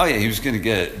the other. Oh, yeah, he was going to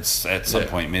get it at some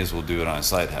point. May as well do it on a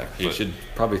side hack. He should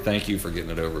probably thank you for getting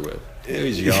it over with.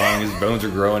 He's young. His bones are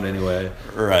growing anyway.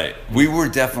 Right. We were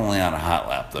definitely on a hot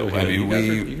lap, though. Okay, I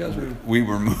mean, you guys were... we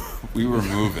were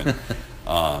moving.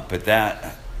 But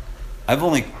that... I've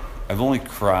only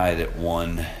cried at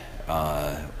one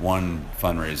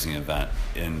fundraising event,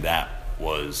 and that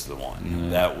was the one. Mm-hmm.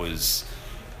 That was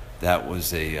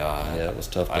a that was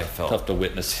tough. I felt tough to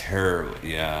witness. terrible.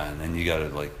 Yeah, and then you got to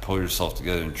like pull yourself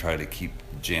together and try to keep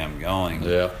the jam going.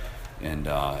 Yeah, and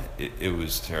it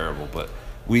was terrible. But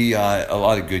we a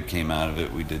lot of good came out of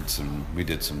it. We did some.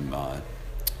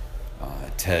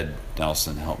 Ted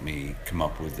Nelson helped me come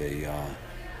up with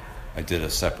I did a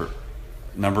separate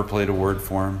number plate award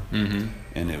for him,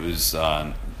 and it was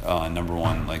number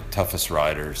one, like toughest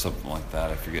rider or something like that.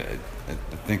 I forget. I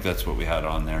think that's what we had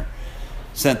on there.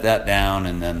 Sent that down,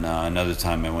 and then another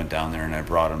time I went down there and I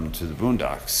brought him to the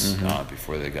Boondocks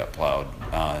before they got plowed.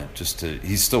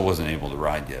 He still wasn't able to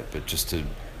ride yet, but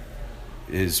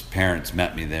his parents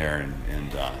met me there,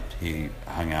 and he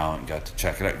hung out and got to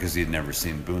check it out because he had never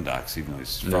seen Boondocks, even though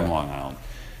he's from Long Island,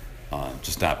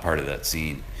 just not part of that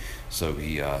scene. So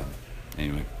he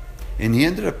anyway, and he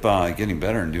ended up getting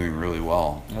better and doing really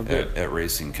well at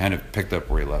racing. Kind of picked up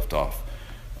where he left off.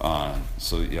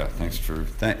 So yeah, thanks for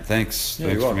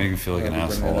making me feel like an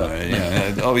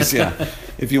asshole. Always,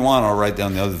 if you want, I'll write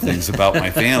down the other things about my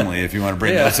family if you want to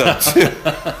bring those up too.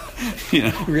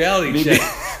 Reality check.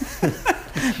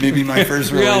 Maybe my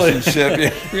first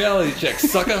relationship. Reality check,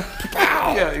 sucker.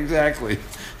 Yeah, exactly.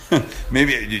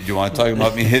 Maybe do you want to talk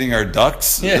about me hitting our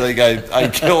ducks? Yeah. Like I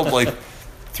killed like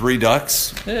 3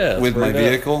 ducks with my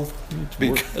vehicle.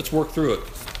 Let's work through it.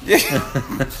 Yeah.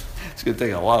 It's going to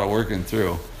take a lot of working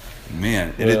through.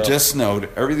 Man, it had just snowed.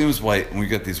 Everything was white, and we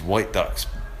got these white ducks.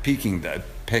 Peking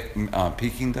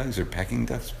ducks or pecking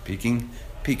ducks? Peking.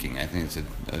 I think it's a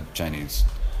Chinese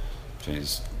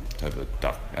type of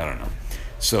duck. I don't know.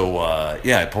 So,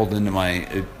 I pulled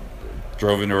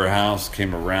drove into her house,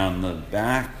 came around the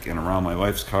back and around my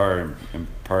wife's car and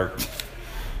parked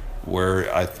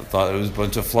where I thought it was a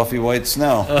bunch of fluffy white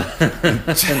snow.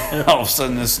 All of a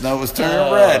sudden, the snow was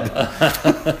turning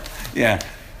red. Yeah,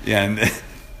 and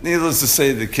needless to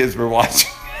say, the kids were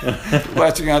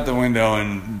watching out the window,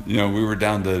 and we were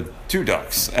down to 2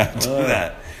 ducks after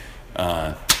that.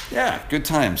 Good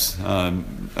times.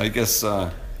 I guess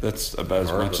that's about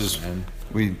as much as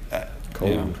we.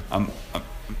 Cold. I'm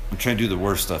trying to do the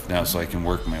worst stuff now, so I can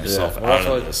work myself out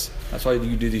of this. That's why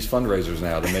you do these fundraisers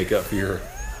now, to make up for your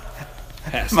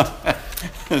past.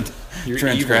 Your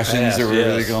transgressions that were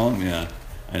really yes. going. Yeah,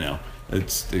 I know.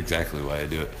 It's exactly why I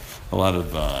do it. A lot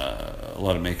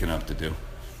of making up to do.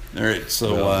 All right,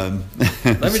 so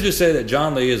let me just say that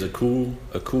John Lee is a cool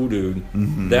dude.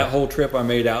 Mm-hmm. That whole trip I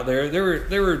made out there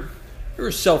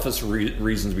were selfish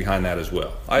reasons behind that as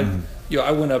well.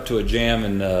 I went up to a jam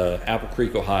in Apple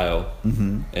Creek, Ohio,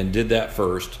 and did that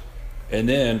first, and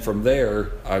then from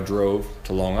there I drove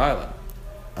to Long Island,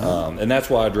 and that's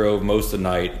why I drove most of the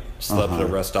night. Slept at a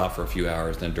rest stop for a few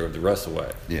hours, then drove the rest of the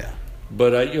way. Yeah.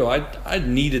 But I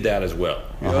needed that as well.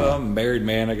 I'm a married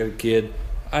man. I got a kid.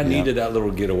 I needed that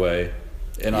little getaway,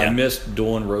 and I missed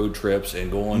doing road trips and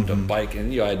going to bike.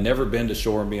 And I had never been to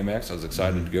Shore and BMX. I was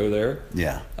excited to go there.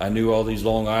 Yeah, I knew all these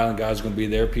Long Island guys were going to be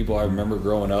there. People I remember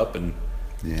growing up, and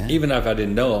even if I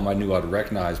didn't know them, I knew I'd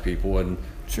recognize people. And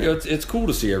You know, it's cool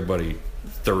to see everybody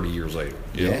 30 years later.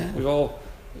 You know? We've all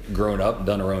grown up and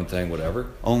done our own thing, whatever.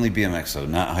 Only BMX though,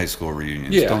 not high school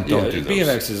reunions. Yeah, don't do those.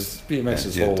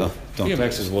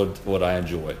 BMX is what I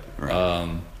enjoy.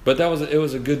 Right. But it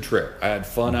was a good trip. I had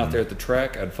fun out there at the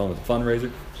track. I had fun with the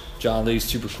fundraiser. John Lee's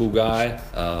super cool guy.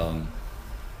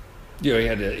 You know,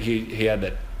 he had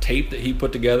that tape that he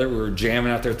put together. We were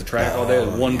jamming out there at the track all day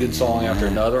with one good song after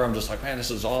another. I'm just like, man,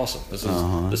 this is awesome. This is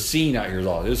the scene out here is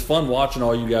awesome. It was fun watching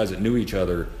all you guys that knew each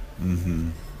other.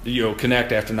 You know,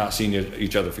 connect after not seeing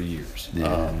each other for years.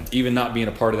 Even not being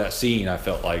a part of that scene, I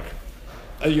felt like,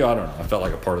 I don't know, I felt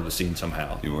like a part of the scene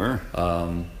somehow. You were.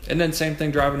 And then same thing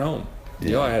driving home.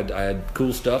 You know, I had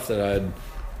cool stuff that I had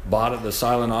bought at the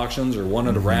silent auctions or won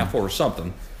at a raffle or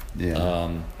something.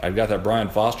 I've got that Brian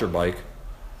Foster bike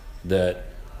that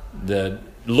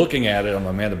looking at it, I'm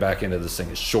like, man, the back end of this thing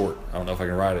is short. I don't know if I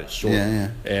can ride it. It's short.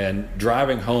 And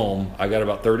driving home, I got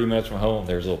about 30 minutes from home.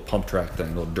 There's a little pump track thing, a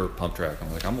little dirt pump track.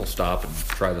 I'm like, I'm going to stop and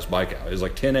try this bike out. It was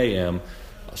like 10 a.m.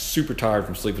 I was super tired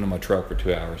from sleeping in my truck for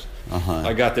 2 hours.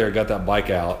 I got there, got that bike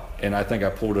out, and I think I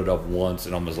pulled it up once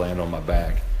and almost landed on my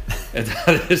back. And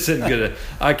that isn't good.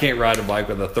 I can't ride a bike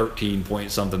with a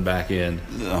 13-point-something back end.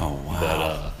 Oh,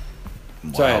 wow.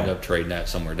 But, so I ended up trading that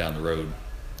somewhere down the road.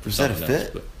 Was that a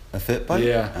Fit? A Fit bike?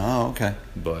 Yeah. Oh, okay.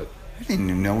 But I didn't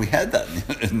even know we had that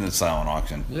in the silent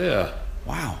auction. Yeah.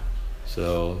 Wow.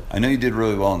 So I know you did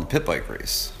really well in the pit bike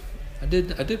race. I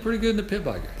did pretty good in the pit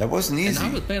bike race. That wasn't easy.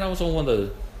 And I was on one of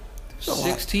the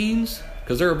 16s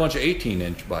because there were a bunch of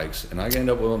 18-inch bikes, and I ended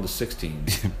up with one of the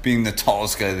 16s. Being the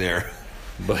tallest guy there,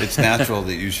 but it's natural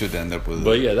that you should end up with.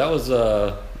 But yeah, that was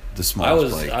the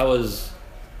smallest bike. I was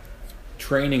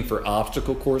training for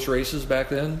obstacle course races back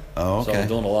then. Oh, okay. So I was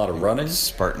doing a lot of running.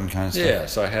 Spartan kind of stuff. Yeah,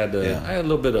 so I had I had a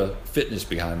little bit of fitness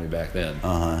behind me back then.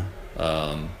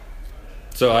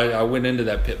 So I went into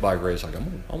that pit bike race like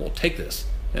I'm gonna take this,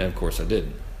 and of course I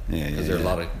didn't. Because there are a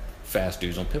lot of fast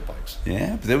dudes on pit bikes.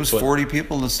 Yeah, but there was 40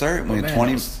 people to start. We had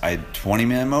 20. I had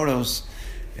 20-man motos,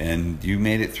 and you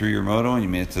made it through your moto, and you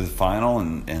made it to the final,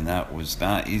 and that was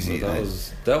not easy.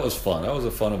 That was fun. That was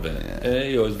a fun event. And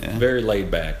it was very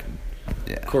laid back.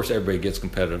 Of course, everybody gets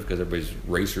competitive because everybody's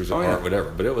racers or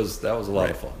whatever. But that was a lot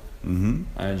of fun.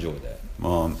 I enjoyed that.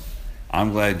 Well,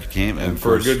 I'm glad you came, and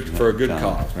for a good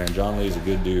cause, man. John Lee's a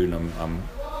good dude, and I'm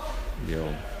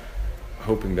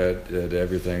hoping that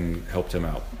everything helped him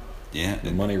out. Yeah,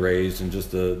 the money raised and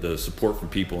just the support from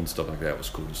people and stuff like that was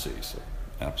cool to see. So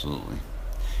absolutely,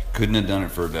 couldn't have done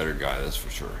it for a better guy, that's for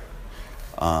sure.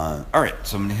 All right,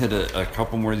 so I'm gonna hit a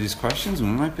couple more of these questions, and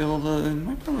we might be able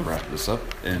to wrap this up.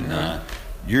 And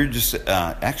you're just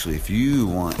actually, if you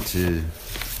want to,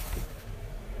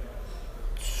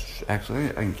 actually,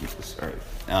 I can keep this. All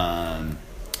right.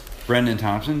 Brendan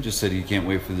Thompson just said he can't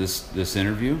wait for this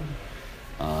interview.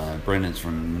 Brendan's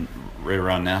from right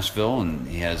around Nashville, and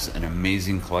he has an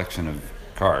amazing collection of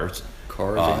cars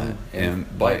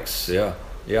and bikes. Yeah.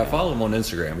 I follow him on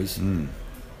Instagram. He's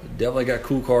definitely got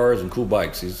cool cars and cool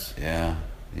bikes. Yeah.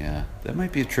 That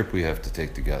might be a trip we have to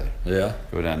take together. Yeah.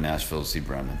 Go down to Nashville to see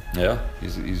Brendan. Yeah.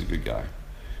 He's a good guy.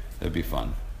 That'd be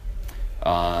fun.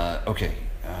 Okay.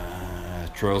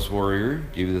 Trails Warrior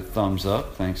gave you the thumbs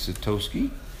up. Thanks to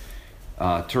Toski.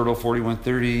 Turtle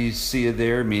 4130, see you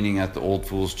there, meaning at the Old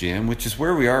Fools Jam, which is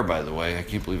where we are, by the way. I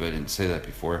can't believe I didn't say that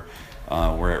before.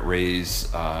 We're at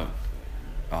Ray's,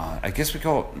 I guess we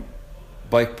call it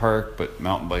bike park, but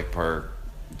mountain bike park,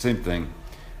 same thing.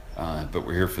 But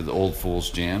we're here for the Old Fools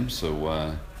Jam.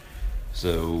 So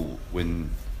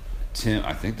when Tim,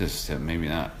 I think this is Tim, maybe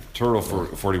not, Turtle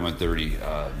 4130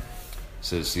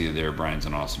 says, see you there, Brian's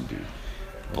an awesome dude.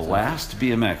 Blast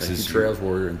BMX thank you, Trails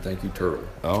Warrior, and thank you, Turtle.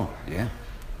 Oh, yeah.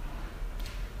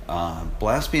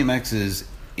 Blast BMX is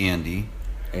Andy.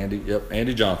 Andy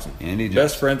Johnson. Andy Johnson.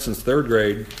 Best friend since third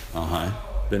grade. Uh-huh.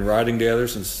 Been riding together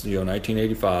since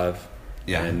 1985.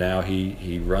 Yeah. And now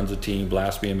he runs a team,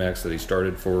 Blast BMX, that he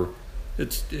started for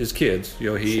his kids.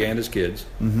 He and his kids.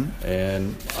 Mm-hmm.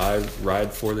 And I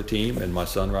ride for the team, and my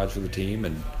son rides for the team,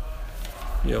 and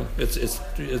it's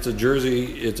a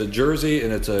jersey,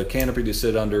 and it's a canopy to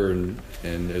sit under, and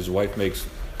his wife makes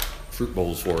fruit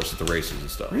bowls for us at the races and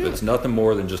stuff. Really? It's nothing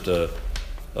more than just a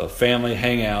family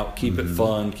hangout, keep it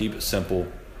fun, keep it simple.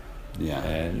 Yeah.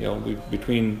 And we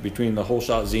between the Whole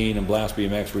Shot Zine and Blast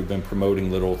BMX, we've been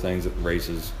promoting little things at the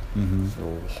races.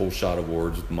 So Whole Shot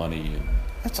awards with money and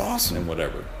that's awesome. And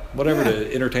whatever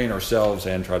to entertain ourselves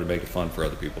and try to make it fun for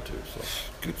other people too. So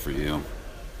good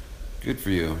for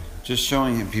you. Just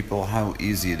showing people how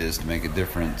easy it is to make a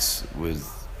difference with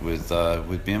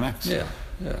BMX. Yeah.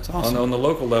 It's awesome. On the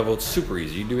local level, it's super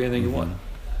easy. You can do anything you want.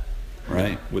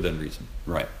 Right. Within reason.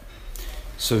 Right.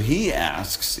 So Andy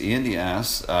asks,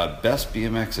 best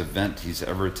BMX event he's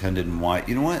ever attended and why.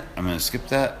 You know what? I'm going to skip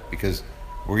that because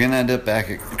we're going to end up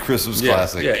back at Christmas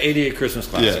Classic. Yeah, 88 Christmas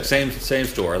Classic. Yeah. Same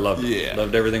store. I loved it. Yeah.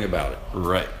 Loved everything about it.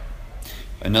 Right.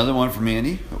 Another one from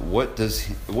Andy. What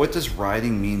does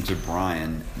riding mean to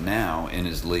Brian now in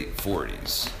his late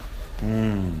 40s?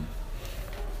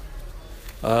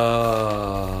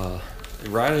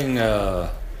 Riding,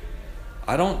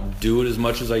 I don't do it as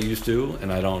much as I used to,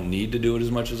 and I don't need to do it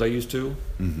as much as I used to.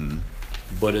 Mm-hmm.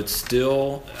 But it's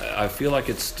still, I feel like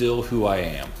it's still who I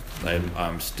am.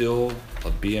 I'm still a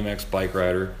BMX bike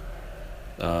rider.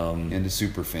 And a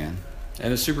super fan.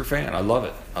 And a super fan. I love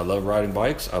it. I love riding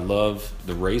bikes. I love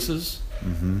the races.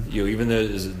 Mm-hmm. Even though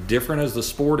as different as the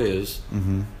sport is,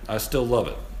 I still love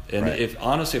it. And if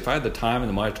I had the time and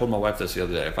the money, I told my wife this the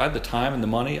other day, if I had the time and the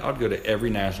money, I'd go to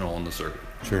every national on the circuit.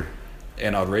 Sure.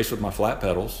 And I'd race with my flat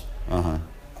pedals.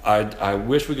 I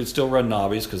wish we could still run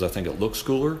knobbies because I think it looks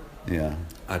cooler. Yeah.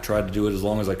 I tried to do it as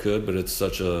long as I could, but it's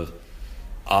such a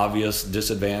obvious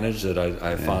disadvantage that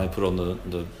I finally put on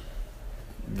the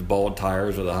bald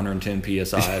tires with 110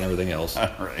 psi and everything else.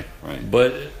 Right.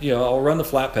 But I'll run the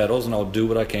flat pedals and I'll do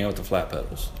what I can with the flat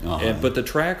pedals. But the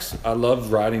tracks, I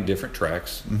love riding different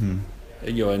tracks.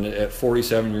 And at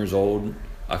 47 years old,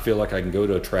 I feel like I can go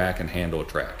to a track and handle a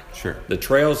track. Sure. The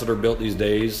trails that are built these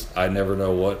days, I never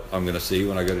know what I'm going to see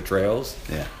when I go to trails.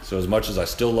 Yeah. So as much as I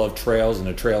still love trails and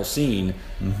the trail scene,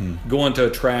 going to a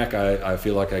track, I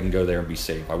feel like I can go there and be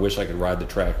safe. I wish I could ride the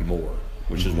track more,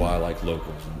 which is why I like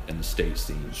locals and the state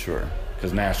scene. Sure.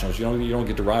 Because nationals, you don't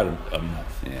get to ride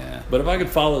enough. Yeah. But if I could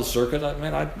follow the circuit,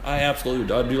 I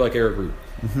absolutely, I'd do like Eric Root.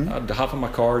 I'd hop in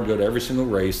my car and go to every single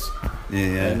race,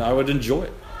 and I would enjoy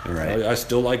it. Right. I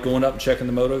still like going up and checking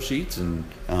the moto sheets and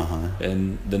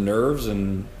the nerves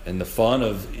and the fun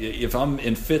of if I'm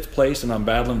in 5th place and I'm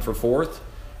battling for 4th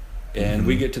and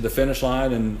we get to the finish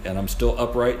line and I'm still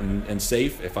upright and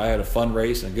safe. If I had a fun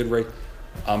race and a good race,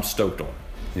 I'm stoked on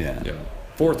it. Yeah.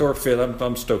 4th or 5th,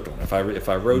 I'm stoked on it. If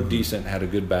I rode decent, had a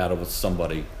good battle with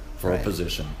somebody for a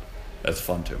position, that's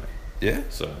fun to me. Yeah.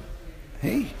 So.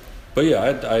 Hey. But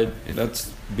yeah,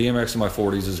 that's BMX in my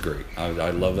 40s is great.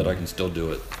 I love that I can still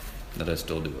do it, that I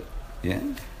still do it. Yeah.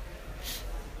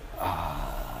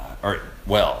 All right.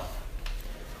 Well,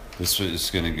 this is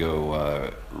going to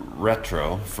go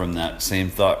retro from that same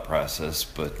thought process,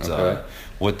 but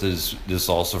what does this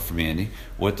also from Andy?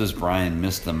 What does Brian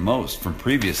miss the most from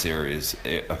previous eras?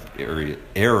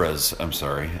 I'm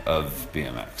sorry, of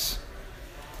BMX.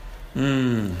 What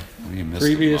do you miss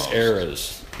Previous the most?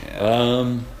 eras.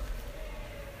 Yeah.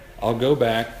 I'll go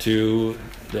back to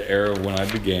the era when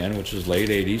I began, which was late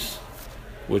 80s,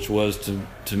 which was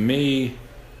to me,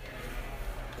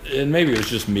 and maybe it was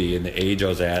just me and the age I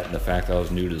was at and the fact that I was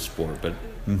new to the sport,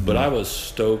 but I was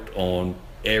stoked on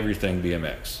everything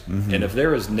BMX. And if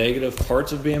there was negative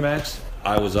parts of BMX,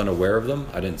 I was unaware of them.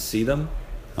 I didn't see them,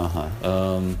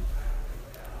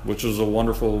 which was a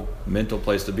wonderful mental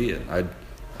place to be in.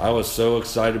 I was so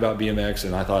excited about BMX,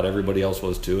 and I thought everybody else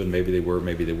was too, and maybe they were,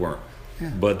 maybe they weren't.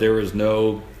 But there was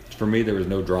no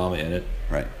drama in it.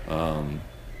 Right.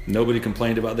 Nobody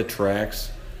complained about the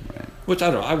tracks. Right. Which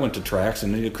I don't know. I went to tracks,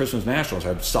 and the Christmas Nationals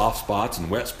had soft spots and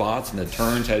wet spots, and the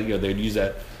turns had they'd use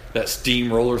that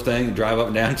steamroller thing and drive up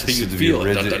and down until you'd feel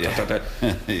it.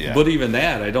 Yeah. But even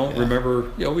that, I don't remember.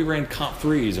 We ran comp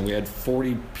 3s and we had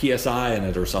 40 psi in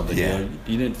it or something. Yeah.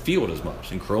 You didn't feel it as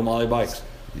much in chromoly bikes.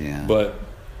 Yeah. But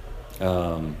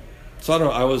so I don't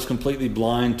know. I was completely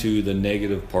blind to the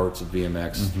negative parts of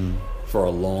BMX for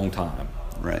a long time.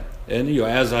 Right. And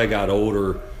as I got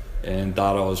older and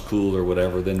thought I was cool or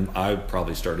whatever, then I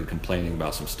probably started complaining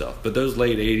about some stuff. But those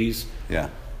late 80s,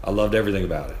 I loved everything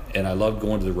about it. And I loved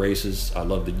going to the races. I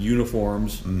loved the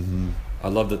uniforms. I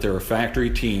loved that there were factory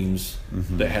teams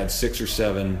that had 6 or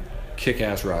 7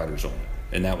 kick-ass riders on it.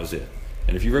 And that was it.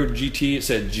 And if you rode GT, it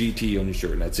said GT on your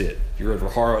shirt, and that's it. If you rode for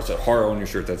Haro, it said Haro on your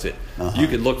shirt, that's it. You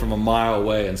could look from a mile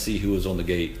away and see who was on the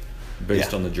gate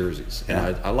based on the jerseys.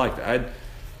 And I liked it.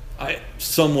 I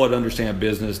somewhat understand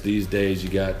business these days.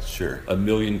 You got a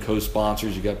million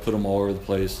co-sponsors. You got to put them all over the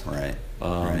place. Right.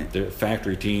 The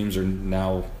factory teams are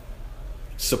now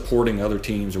supporting other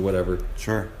teams or whatever.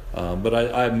 Sure. But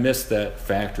I missed that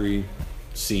factory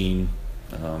scene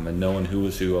and knowing who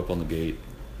was who up on the gate.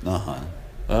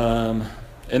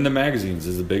 And the magazines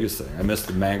is the biggest thing. I missed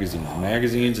the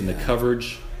magazines and the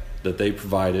coverage that they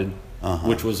provided,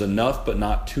 which was enough but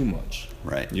not too much.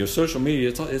 Right. Social media,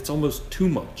 it's almost too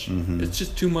much. It's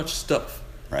just too much stuff.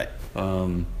 Right.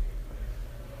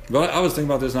 But I was thinking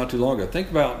about this not too long ago. Think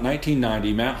about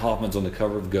 1990. Matt Hoffman's on the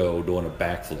cover of Go doing a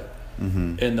backflip,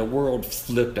 and the world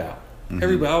flipped out.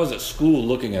 Everybody, I was at school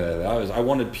looking at it. I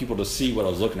wanted people to see what I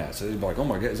was looking at. So they'd be like, "Oh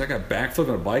my God, is that guy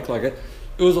backflipping a bike like it?"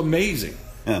 It was amazing.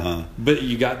 But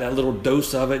you got that little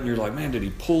dose of it, and you're like, "Man, did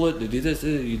he pull it? Did he this?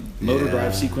 Motor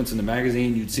drive sequence in the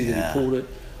magazine, you'd see that he pulled it."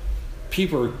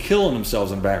 People are killing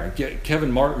themselves in the background.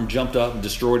 Kevin Martin jumped up and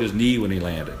destroyed his knee when he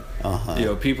landed.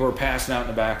 People are passing out in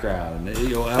the background, and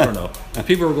I don't know.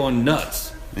 People are going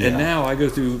nuts. And now I go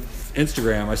through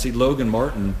Instagram, I see Logan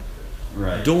Martin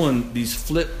doing these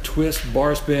flip, twist,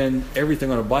 bar spin,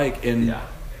 everything on a bike, and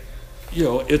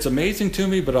it's amazing to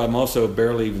me. But I'm also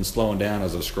barely even slowing down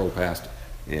as I scroll past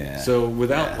it. So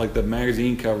without like the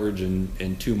magazine coverage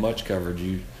and too much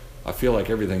coverage, I feel like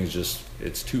everything is just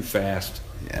it's too fast.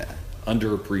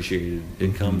 Underappreciated.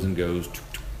 It comes and goes.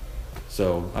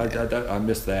 So I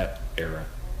miss that era.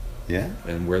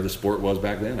 And where the sport was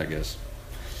back then, I guess.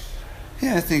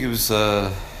 I think it was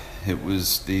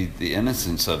the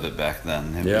innocence of it back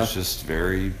then. It was just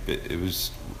very.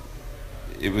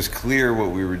 It was clear what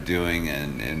we were doing,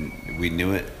 and we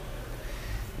knew it,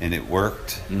 and it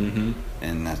worked.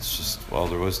 And that's just all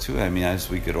there was to it. I mean,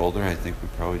 as we get older, I think we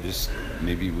probably just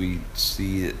maybe we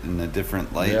see it in a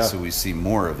different light, so we see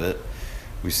more of it.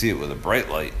 We see it with a bright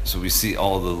light, so we see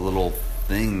all the little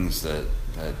things that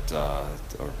are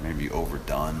maybe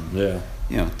overdone.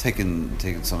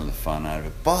 Taking some of the fun out of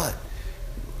it. But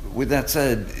with that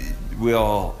said, we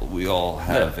all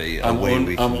have a way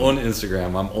we can. I'm on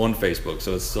Instagram. I'm on Facebook,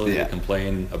 so it's silly to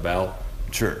complain about.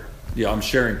 Sure. I'm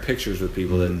sharing pictures with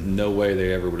people that no way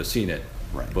they ever would have seen it.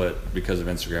 Right. But because of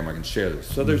Instagram, I can share this.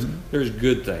 So there's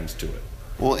good things to it.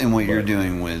 Well, and what you're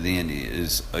doing with Andy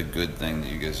is a good thing that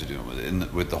you guys are doing with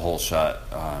it. With the whole shot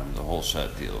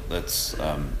deal. That's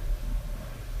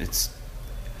it's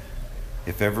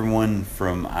if everyone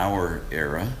from our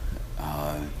era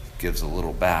gives a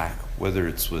little back, whether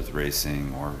it's with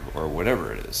racing or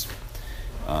whatever it is,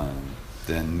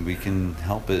 then we can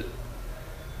help it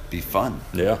be fun.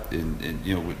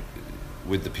 And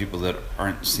with the people that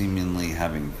aren't seemingly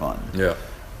having fun.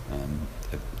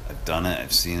 I've done it.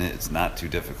 I've seen it. It's not too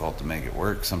difficult to make it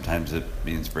work. Sometimes it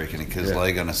means breaking a kid's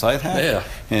leg on a side hack.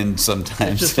 And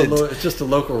sometimes it's just a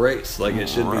local race. Like it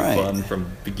should be fun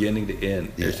from beginning to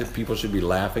end. People should be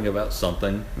laughing about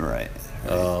something.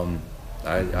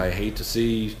 I hate to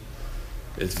see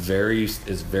it's very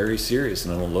serious,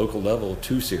 and on a local level,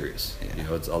 too serious.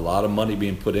 It's a lot of money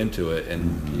being put into it,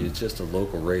 and it's just a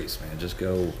local race, man. Just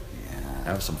go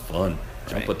have some fun.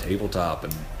 Jump a tabletop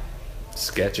and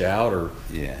sketch out, or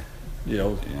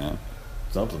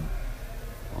something.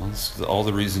 Well, it's all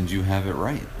the reasons you have it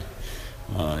right,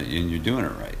 and you're doing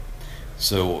it right.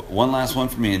 So one last one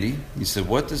from Andy. He said,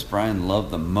 "What does Brian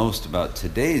love the most about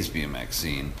today's BMX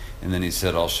scene?" And then he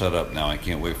said, "I'll shut up now. I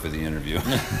can't wait for the interview."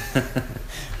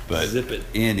 But Zip it.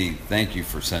 Andy, thank you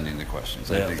for sending the questions.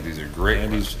 I think these are great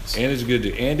questions. Andy's good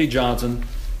dude. Andy Johnson,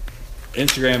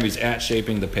 Instagram. He's at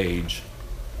Shaping the Page.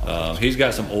 He's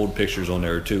got some old pictures on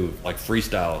there too, like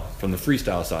freestyle, from the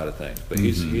freestyle side of things. But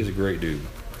he's a great dude.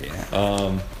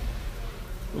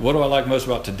 What do I like most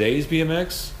about today's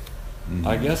BMX?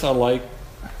 I guess I like,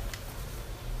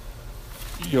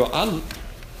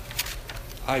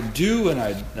 I do, and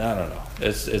I don't know.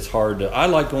 It's hard to. I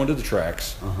like going to the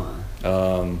tracks.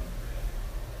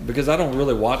 Because I don't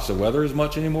really watch the weather as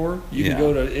much anymore. You can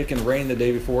go to. It can rain the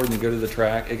day before, and you go to the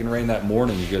track. It can rain that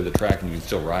morning, you go to the track, and you can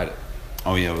still ride it.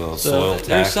 Oh yeah, well, soil tack.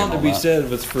 There's something to be said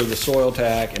if it's for the soil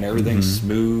tack and everything's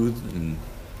smooth and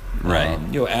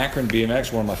Akron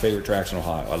BMX, one of my favorite tracks in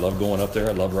Ohio. I love going up there.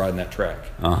 I love riding that track.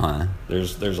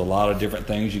 There's a lot of different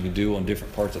things you can do on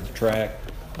different parts of the track,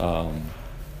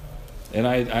 and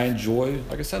I enjoy.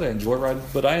 Like I said, I enjoy riding,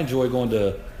 but I enjoy going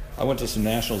to. I went to some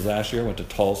nationals last year. I went to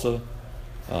Tulsa,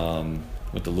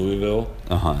 went to Louisville,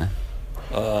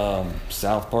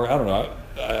 South Park. I don't know.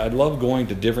 I love going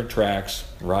to different tracks,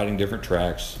 riding different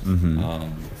tracks,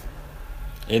 and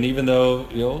even though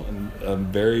in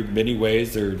very many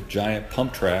ways they're giant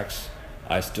pump tracks,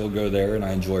 I still go there and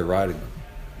I enjoy riding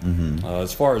them.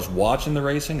 As far as watching the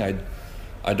racing, I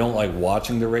don't like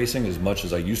watching the racing as much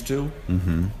as I used to,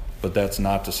 but that's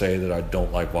not to say that I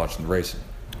don't like watching the racing.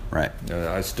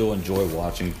 I still enjoy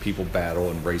watching people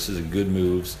battle and races and good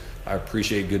moves. I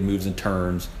appreciate good moves and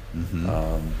turns.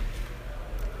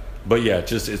 But yeah, it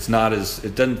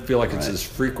doesn't feel like it's as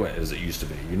frequent as it used to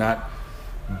be. You're not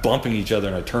bumping each other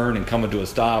in a turn and coming to a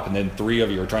stop, and then three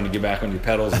of you are trying to get back on your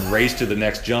pedals and race to the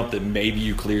next jump that maybe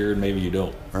you cleared, maybe you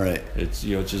don't. It's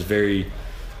it's just very,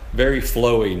 very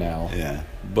flowy now.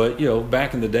 But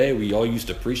back in the day, we all used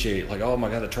to appreciate like, oh my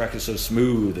God, the track is so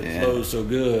smooth, it flows so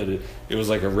good. It was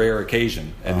like a rare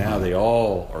occasion, and now they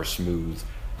all are smooth.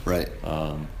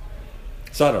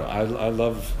 So I don't know.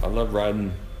 I love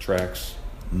riding tracks.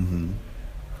 Mm-hmm.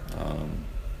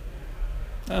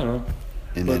 I don't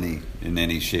know. In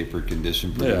any shape or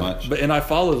condition, pretty much. And I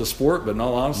follow the sport, but in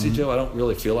all honesty, Joe, I don't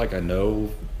really feel like I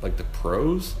know like the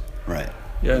pros. Right.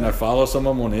 Yeah, and I follow some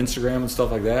of them on Instagram and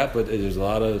stuff like that, but there's a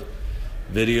lot of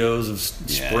videos of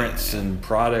sprints and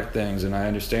product things, and I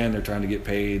understand they're trying to get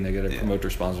paid and they got to promote their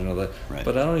sponsor and all that. Right.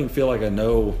 But I don't even feel like I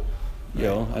know, you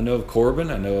know, I know of Corbin,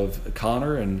 I know of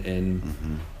Connor, and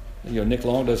you know, Nick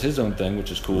Long does his own thing, which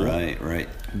is cool. Right.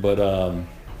 But I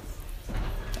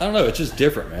don't know, it's just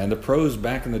different, man. The pros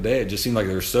back in the day, it just seemed like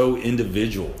they were so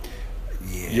individual.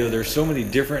 Yeah. You know, there's so many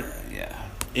different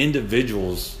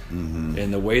individuals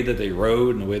in the way that they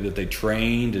rode and the way that they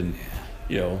trained, and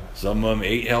you know, some of them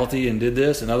ate healthy and did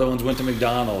this, and other ones went to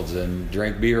McDonald's and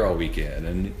drank beer all weekend,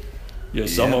 and you know,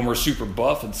 some of them were super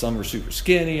buff and some were super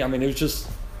skinny. I mean, it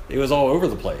was all over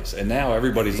the place. And now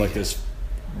everybody's like this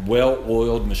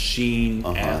well-oiled machine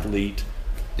athlete,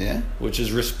 which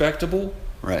is respectable,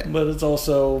 right? But it's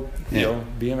also, you know,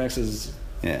 BMX has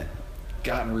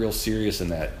gotten real serious in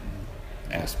that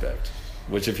aspect.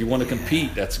 Which, if you want to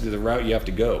compete, that's the route you have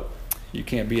to go. You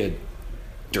can't be a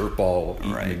dirtball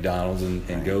eating McDonald's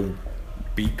and go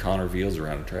beat Connor Fields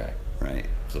around a track. Right.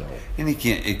 So. And it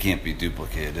can't be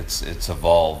duplicated. It's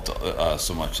evolved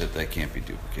so much that can't be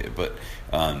duplicated. But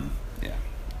I don't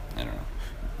know.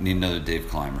 Need another Dave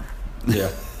Clymer.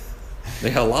 Yeah. They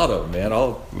got a lot of them, man.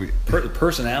 All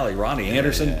personality. Ronnie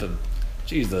Anderson.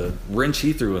 The wrench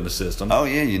he threw in the system. Oh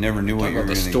yeah, you never knew what you were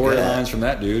going to get. The storylines from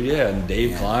that dude, and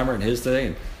Dave Clymer and his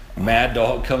thing, and Mad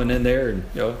Dog coming in there, and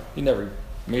you know, he never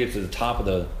made it to the top of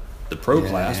the pro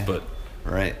class, but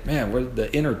man, where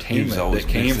the entertainment that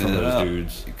came from those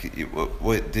dudes.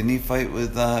 What didn't he fight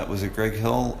with? Was it Greg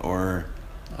Hill or?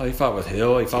 Oh, he fought with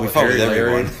Hill. He fought with Harry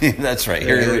Larry. That's right. Yeah,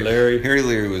 Harry Larry. Harry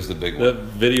Larry was the big one. The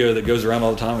video that goes around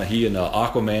all the time of he and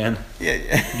Aquaman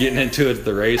getting into it at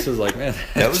the races. Like, man.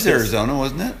 That was Arizona,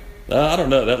 wasn't it? I don't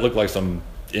know. That looked like some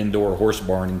indoor horse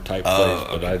barn type place,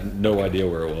 but I had no idea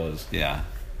where it was. Yeah.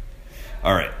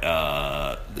 All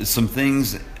right. Some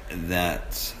things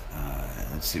that,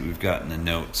 let's see, we've got in the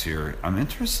notes here. I'm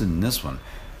interested in this one.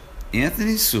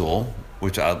 Anthony Sewell,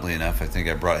 which oddly enough, I think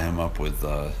I brought him up with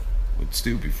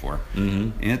Stu before.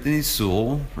 Anthony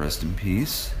Sewell, rest in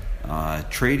peace.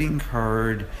 Trading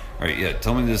card. All right,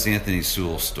 tell me this Anthony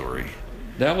Sewell story.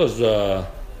 That was I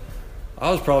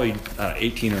was probably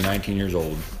 18 or 19 years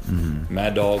old.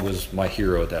 Mad Dog was my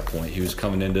hero at that point. He was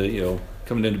coming into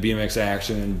BMX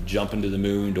action and jumping to the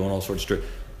moon, doing all sorts of tricks.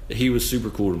 He was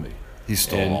super cool to me. He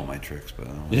stole all my tricks, by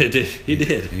the way. He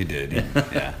did. He did.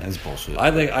 Yeah, that's bullshit. I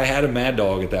think I had a Mad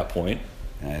Dog at that point.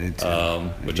 I did too.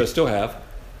 Which I still have.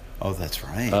 Oh, that's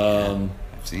right. I've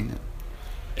seen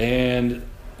it. And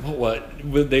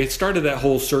they started that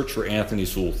whole search for Anthony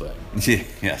Sewell thing.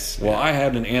 Yes. Well, I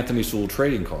had an Anthony Sewell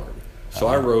trading card, so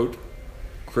I wrote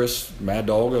Chris Mad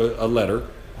Dog a letter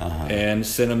and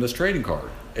sent him this trading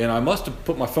card. And I must have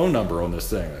put my phone number on this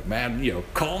thing.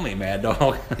 Like, call me, Mad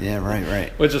Dog. Yeah,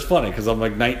 right. Which is funny because I'm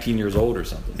like 19 years old or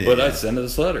something. Yeah. But I sent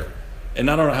this letter. And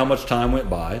I don't know how much time went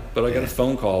by, but I got a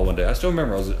phone call one day. I still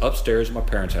remember I was upstairs at my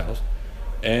parents' house.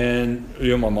 And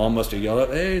my mom must have yelled out,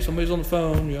 "Hey, somebody's on the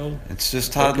phone." It's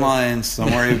just Todd Lyons.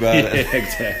 Don't worry about it. Yeah,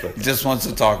 exactly. He just wants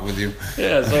to talk with you.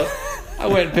 Yeah. So I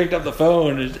went and picked up the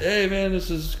phone. And, "Hey, man, this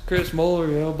is Chris Muller.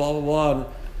 Blah blah blah." And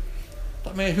I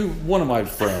thought, man, one of my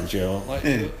friends, like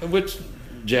which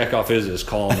jackoff is this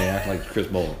calling me acting like Chris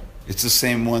Muller? It's the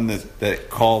same one that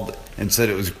called and said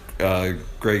it was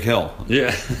Greg Hill.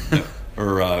 Yeah.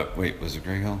 Or wait, was it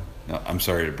Greg Hill? No, I'm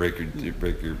sorry to break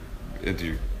your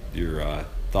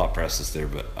thought process there,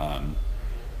 but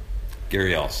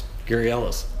Gary Ellis.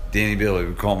 Danny Bailey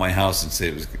would call my house and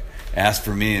say asked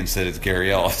for me and said it's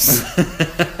Gary Ellis.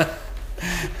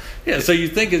 Yeah, so you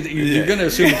think you're going to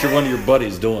assume that you're one of your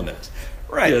buddies doing this.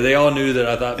 Right. Yeah, they all knew that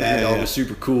I thought Mad Dog was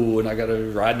super cool and I got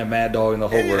to ride in a Mad Dog and the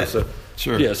whole works. So,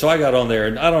 sure. Yeah, so I got on there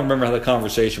and I don't remember how the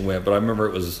conversation went, but I remember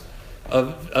it was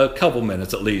a couple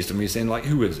minutes at least of me saying, like,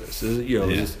 who is this? Is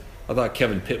it, I thought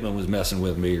Kevin Pittman was messing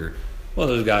with me, or one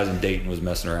of those guys in Dayton was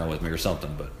messing around with me or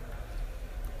something,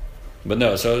 but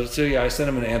no. So I sent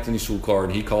him an Anthony Sewell card,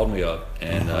 and he called me up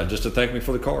and just to thank me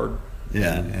for the card.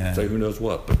 Yeah. Say who knows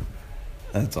what. But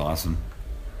that's awesome.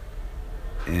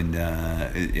 And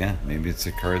maybe it's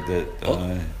a card that.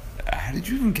 How did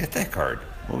you even get that card?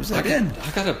 What was that again?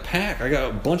 I got a pack. I got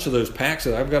a bunch of those packs.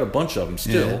 I've got a bunch of them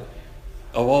still. Yeah.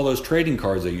 Of all those trading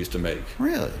cards they used to make.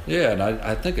 Really? Yeah, and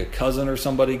I think a cousin or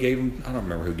somebody gave them. I don't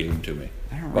remember who gave them to me.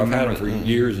 But I've had them for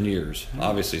years and years,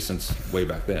 obviously since way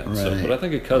back then. Right. So, but I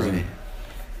think a cousin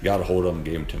got a hold of them and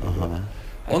gave them to me.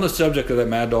 On the subject of that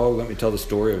Mad Dog, let me tell the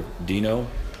story of Dino.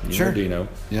 You know Dino.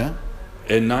 Yeah.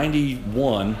 In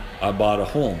 91, I bought a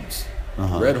Holmes.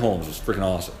 Red Holmes was freaking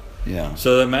awesome. Yeah.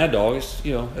 So the Mad Dog is,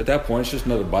 at that point, it's just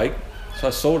another bike. So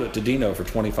I sold it to Dino for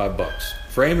 $25.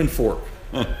 Frame and fork.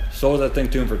 Sold that thing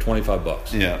to him for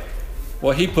 $25. Yeah.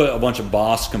 Well, he put a bunch of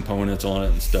Boss components on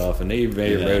it and stuff, and they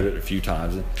may have rode it a few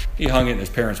times. And he hung it in his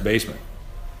parents' basement.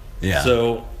 Yeah.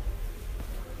 So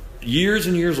years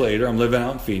and years later, I'm living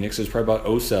out in Phoenix. It was probably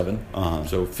about 07.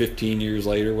 So 15 years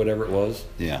later, whatever it was.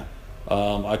 Yeah.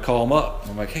 I call him up.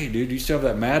 I'm like, hey, dude, you still have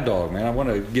that Mad Dog, man? I want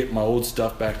to get my old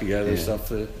stuff back together, stuff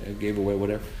that I gave away,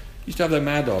 whatever. You still have that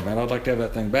Mad Dog, man? I'd like to have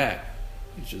that thing back.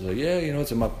 He's just like, yeah,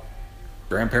 it's in my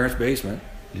grandparents' basement.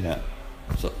 Yeah.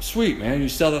 So, sweet, man. You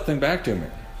sell that thing back to me.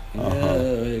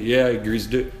 Yeah, he agrees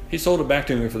to do it. He sold it back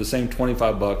to me for the same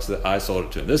 $25 that I sold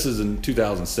it to him. This is in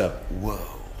 2007. Whoa.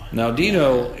 Now,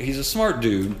 Dino, he's a smart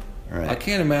dude. Right. I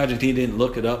can't imagine he didn't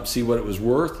look it up and see what it was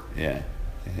worth. Yeah.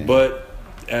 But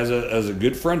as a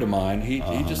good friend of mine, he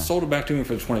just sold it back to me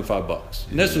for the $25.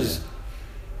 And this was,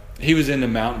 he was into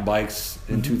mountain bikes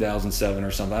in 2007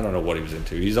 or something. I don't know what he was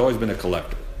into. He's always been a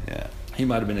collector. Yeah. He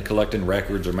might have been collecting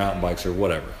records or mountain bikes or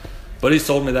whatever. But he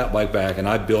sold me that bike back, and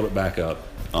I built it back up.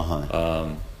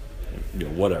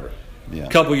 Whatever. Yeah. A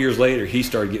couple years later, he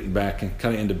started getting back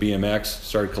kind of into BMX,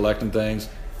 started collecting things,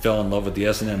 fell in love with the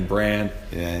S&M brand.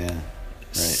 Yeah. Right.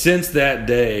 Since that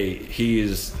day, he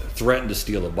has threatened to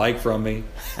steal a bike from me.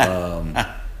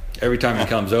 Every time he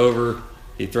comes over,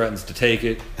 he threatens to take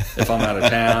it. If I'm out of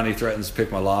town, he threatens to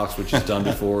pick my locks, which he's done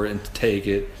before, and to take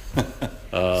it.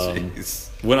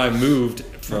 When I moved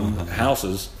from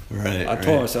houses, I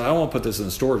told him, I said, I don't want to put this in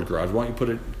the storage garage. Why don't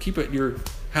you keep it at your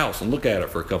house and look at it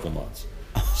for a couple months?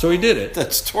 So he did it.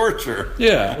 That's torture.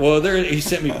 Yeah. Well, he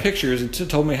sent me pictures and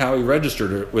told me how he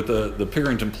registered it with the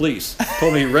Pickerington Police.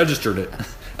 Told me he registered it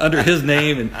under his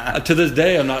name, and to this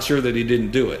day, I'm not sure that he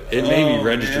didn't do it. It may be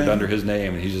registered under his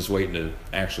name, and he's just waiting to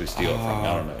actually steal it from me.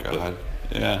 I don't know.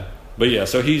 God. But yeah,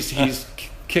 so he's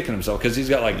kicking himself because he's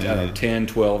got like 10,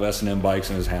 12 S&M bikes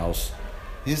in his house.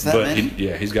 He's that many?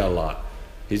 He's got a lot.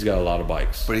 He's got a lot of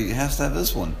bikes. But he has to have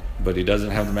this one. But he doesn't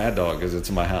have the Mad Dog because it's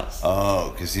in my house. Oh,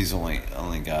 because he's only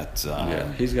got...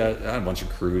 he's got a bunch of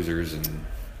cruisers and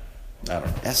I don't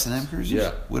know. S&M cruisers?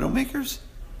 Yeah. Widowmakers?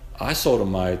 I sold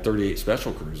him my 38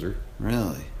 Special Cruiser.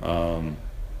 Really? And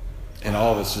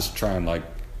all of it's just trying I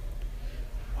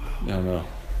don't know,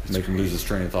 make him lose his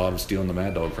train of thought of stealing the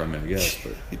Mad Dog from me, I guess.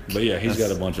 But yeah, he's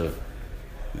got a bunch of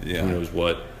who knows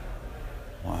what.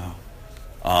 Wow.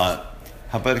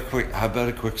 How about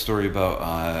a quick story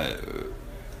about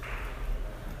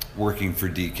working for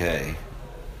DK?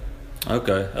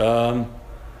 Okay.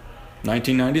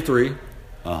 1993.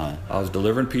 I was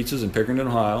delivering pizzas in Pickerington,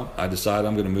 Ohio. I decided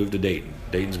I'm going to move to Dayton.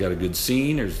 Dayton's got a good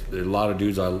scene. There's a lot of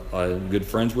dudes I'm good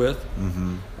friends with.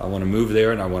 I want to move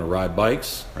there, and I want to ride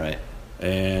bikes. Right.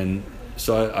 And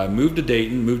so I moved to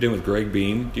Dayton, moved in with Greg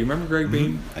Beam. Do you remember Greg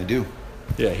Beam? I do.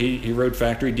 Yeah, he rode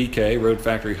Factory DK, rode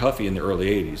Factory Huffy in the early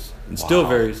 80s. And still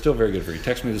very good for you. He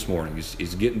texted me this morning.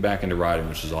 He's getting back into riding,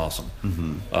 which is awesome.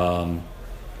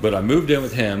 But I moved in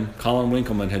with him. Colin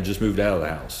Winkleman had just moved out of the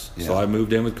house. So I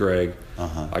moved in with Greg.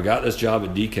 I got this job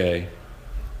at DK.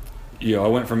 I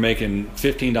went from making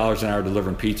 $15 an hour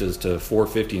delivering pizzas to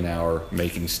 $4.50 an hour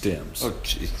making stems. Oh,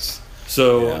 jeez.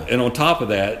 So, and on top of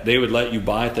that, they would let you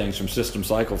buy things from System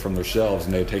Cycle from their shelves,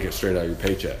 and they'd take it straight out of your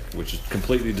paycheck, which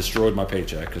completely destroyed my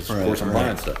paycheck because, of course, I'm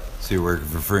buying stuff. So you're working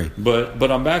for free. But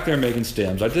I'm back there making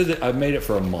stems. I made it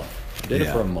for a month. Did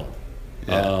it for a month.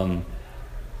 Yeah.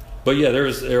 But yeah,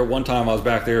 there one time I was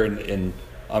back there and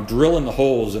I'm drilling the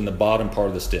holes in the bottom part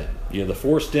of the stem. The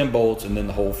 4 stem bolts and then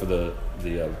the hole for the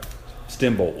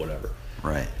stem bolt, whatever.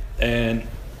 Right. And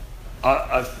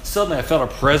I suddenly felt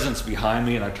a presence behind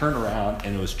me, and I turned around,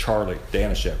 and it was Charlie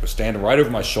Danishek was standing right over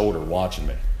my shoulder watching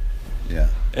me. Yeah.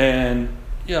 And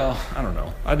I don't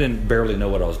know. I didn't barely know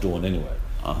what I was doing anyway.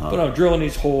 But I was drilling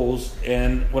these holes,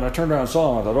 and when I turned around and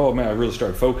saw him, I thought, oh man, I really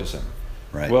started focusing.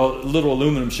 Right. Well, little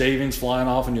aluminum shavings flying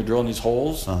off, and you're drilling these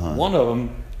holes. One of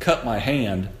them cut my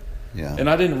hand. Yeah. And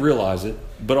I didn't realize it,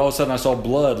 but all of a sudden I saw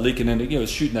blood leaking into, it was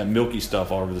shooting that milky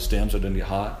stuff all over the stem so it didn't get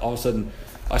hot. All of a sudden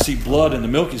I see blood in the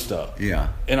milky stuff. Yeah.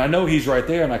 And I know he's right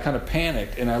there, and I kind of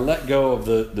panicked, and I let go of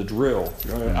the drill.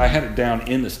 I had it down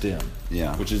in the stem,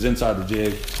 which is inside the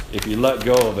jig. If you let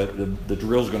go of it, the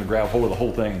drill's going to grab hold of the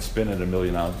whole thing and spin it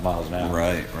 1,000,000 miles an hour.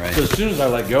 Right. So as soon as I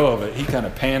let go of it, he kind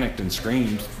of panicked and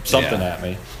screamed something at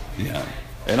me. Yeah.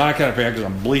 And I kind of panicked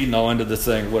because I'm bleeding all into this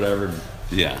thing, whatever.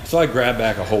 Yeah. So I grabbed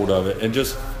back a hold of it, and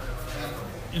just,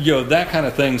 that kind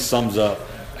of thing sums up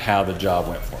how the job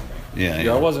went for me.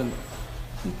 Yeah.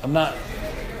 I'm not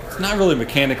it's not really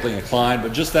mechanically inclined,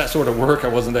 but just that sort of work I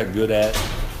wasn't that good at.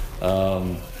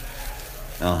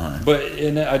 But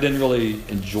I didn't really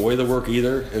enjoy the work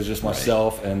either. It was just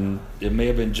myself, and it may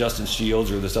have been Justin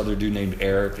Shields or this other dude named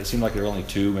Eric. It seemed like there were only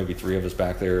 2, maybe 3 of us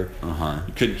back there.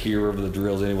 You couldn't hear over the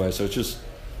drills anyway, so it's just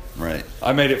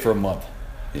I made it for a month,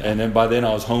 and then by then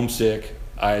I was homesick.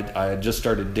 I had just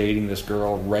started dating this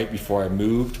girl right before I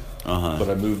moved, but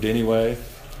I moved anyway,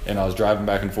 and I was driving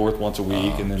back and forth once a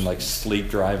week, and then like sleep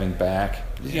driving back.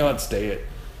 I'd stay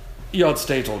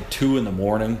till 2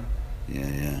 a.m.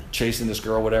 Chasing this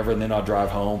girl, whatever, and then I'd drive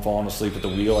home, falling asleep at the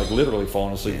wheel, like literally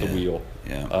falling asleep at the wheel.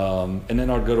 And then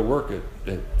I'd go to work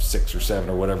at 6 or 7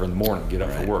 or whatever in the morning, get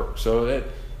up for work. So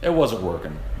it wasn't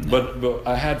working, but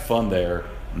I had fun there.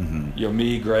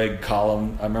 Me, Greg,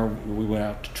 Colin. I remember we went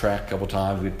out to track a couple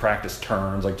times. We'd practice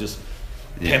turns, like just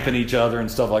pimping each other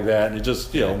and stuff like that. And it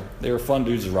just, they were fun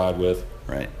dudes to ride with.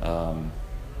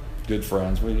 Good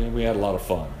friends. We had a lot of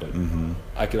fun, but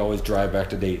I could always drive back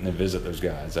to Dayton and visit those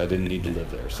guys. I didn't need to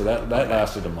live there, so that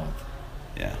lasted a month.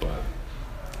 But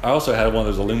I also had one of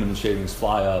those aluminum shavings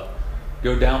fly up,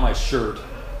 go down my shirt,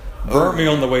 burnt me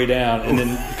on the way down, and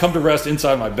then come to rest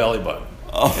inside my belly button.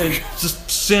 And it just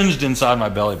singed inside my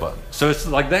belly button. So it's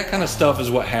like that kind of stuff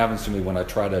is what happens to me when I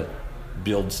try to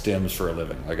build stems for a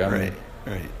living. Like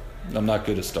I'm not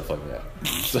good at stuff like that.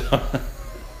 So.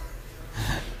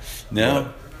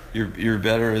 No. You're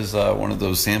better as one of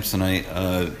those Samsonite.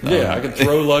 I could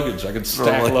throw luggage. I could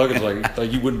stack luggage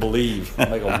like you wouldn't believe.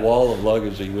 Like a wall of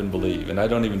luggage that you wouldn't believe. And I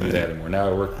don't even do that anymore. Now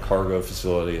I work at a cargo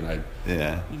facility, and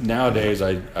nowadays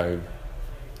I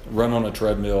run on a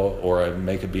treadmill or I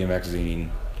make a BMX zine.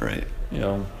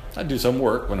 I do some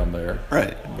work when I'm there.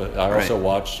 But I also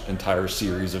watch entire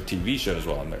series of TV shows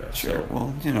while I'm there. Sure. So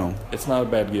well, it's not a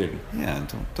bad gig. Yeah.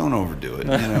 Don't overdo it.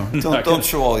 Don't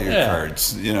show all your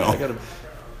cards. I got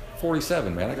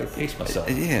 47, man. I got to pace myself.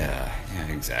 Yeah,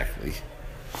 exactly.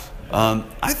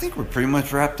 I think we're pretty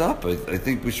much wrapped up. I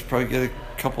think we should probably get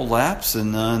a couple laps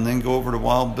and then go over to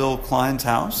Wild Bill Klein's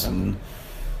house and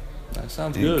that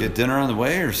sounds good. Get dinner on the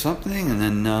way or something, and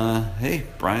then hey,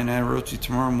 Brian and I wrote you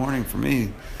tomorrow morning for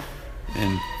me,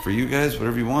 and for you guys,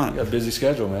 whatever you want. You got a busy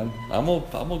schedule, man. I'm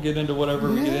gonna get into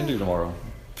whatever we get into tomorrow.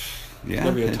 There's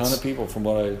gonna be a ton of people from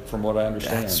what I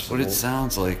understand. That's what it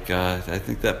sounds like. I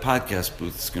think that podcast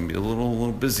booth is gonna be a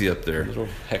little busy up there. A little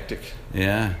hectic.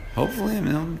 Yeah. Hopefully,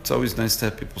 it's always nice to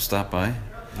have people stop by.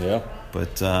 Yeah.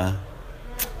 But all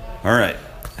right.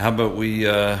 How about we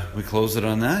close it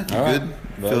on that? You good?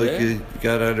 Well, feel like you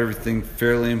got out everything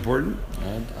fairly important?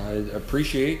 I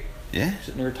appreciate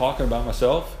sitting here talking about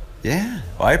myself. Yeah.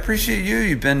 Well, I appreciate you.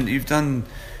 You've done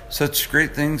such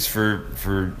great things for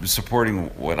supporting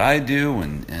what I do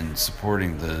and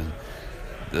supporting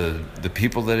the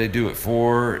people that I do it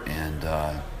for, and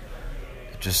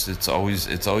it's always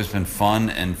been fun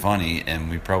and funny,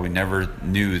 and we probably never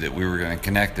knew that we were going to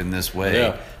connect in this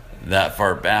way that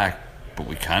far back, but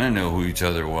we kind of know who each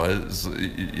other was.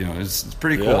 It's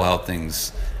pretty cool how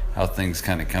things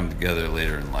kind of come together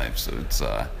later in life. So it's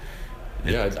I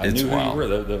knew who you were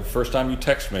the first time you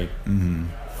texted me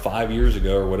 5 years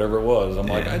ago or whatever it was. I'm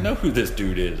like, I know who this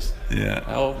dude is. Yeah.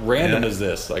 How random is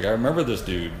this? Like, I remember this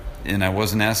dude. And I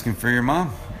wasn't asking for your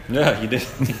mom. Yeah, you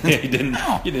didn't. You didn't.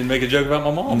 You didn't make a joke about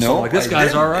my mom. No, so I'm like, this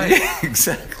guy's all right. Yeah,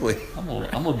 exactly. I'm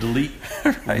gonna delete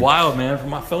Wild Man from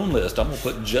my phone list. I'm gonna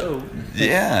put Joe.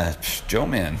 Yeah, Joe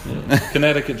Man.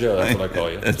 Connecticut Joe. That's what I call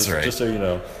you. That's right. Just so you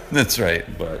know. That's right.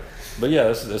 But yeah,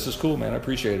 this is cool, man. I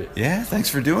appreciate it. Yeah, thanks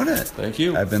for doing it. Thank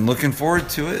you. I've been looking forward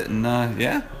to it, and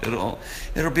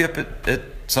it'll be up at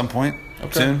some point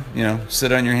soon.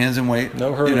 Sit on your hands and wait.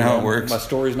 No hurry. You know how man. it works. My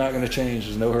story's not going to change.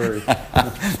 There's no hurry.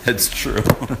 That's true.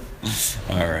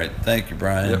 All right. Thank you,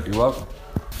 Brian. Yep, you're welcome.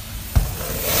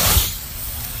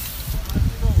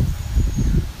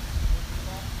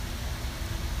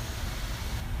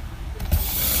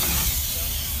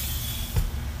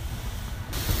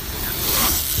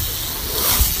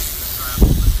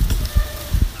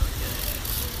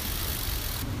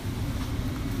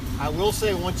 I will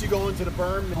say, once you go into the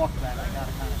berm, talk that. I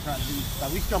gotta kind of try to do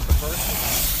at least jump the first.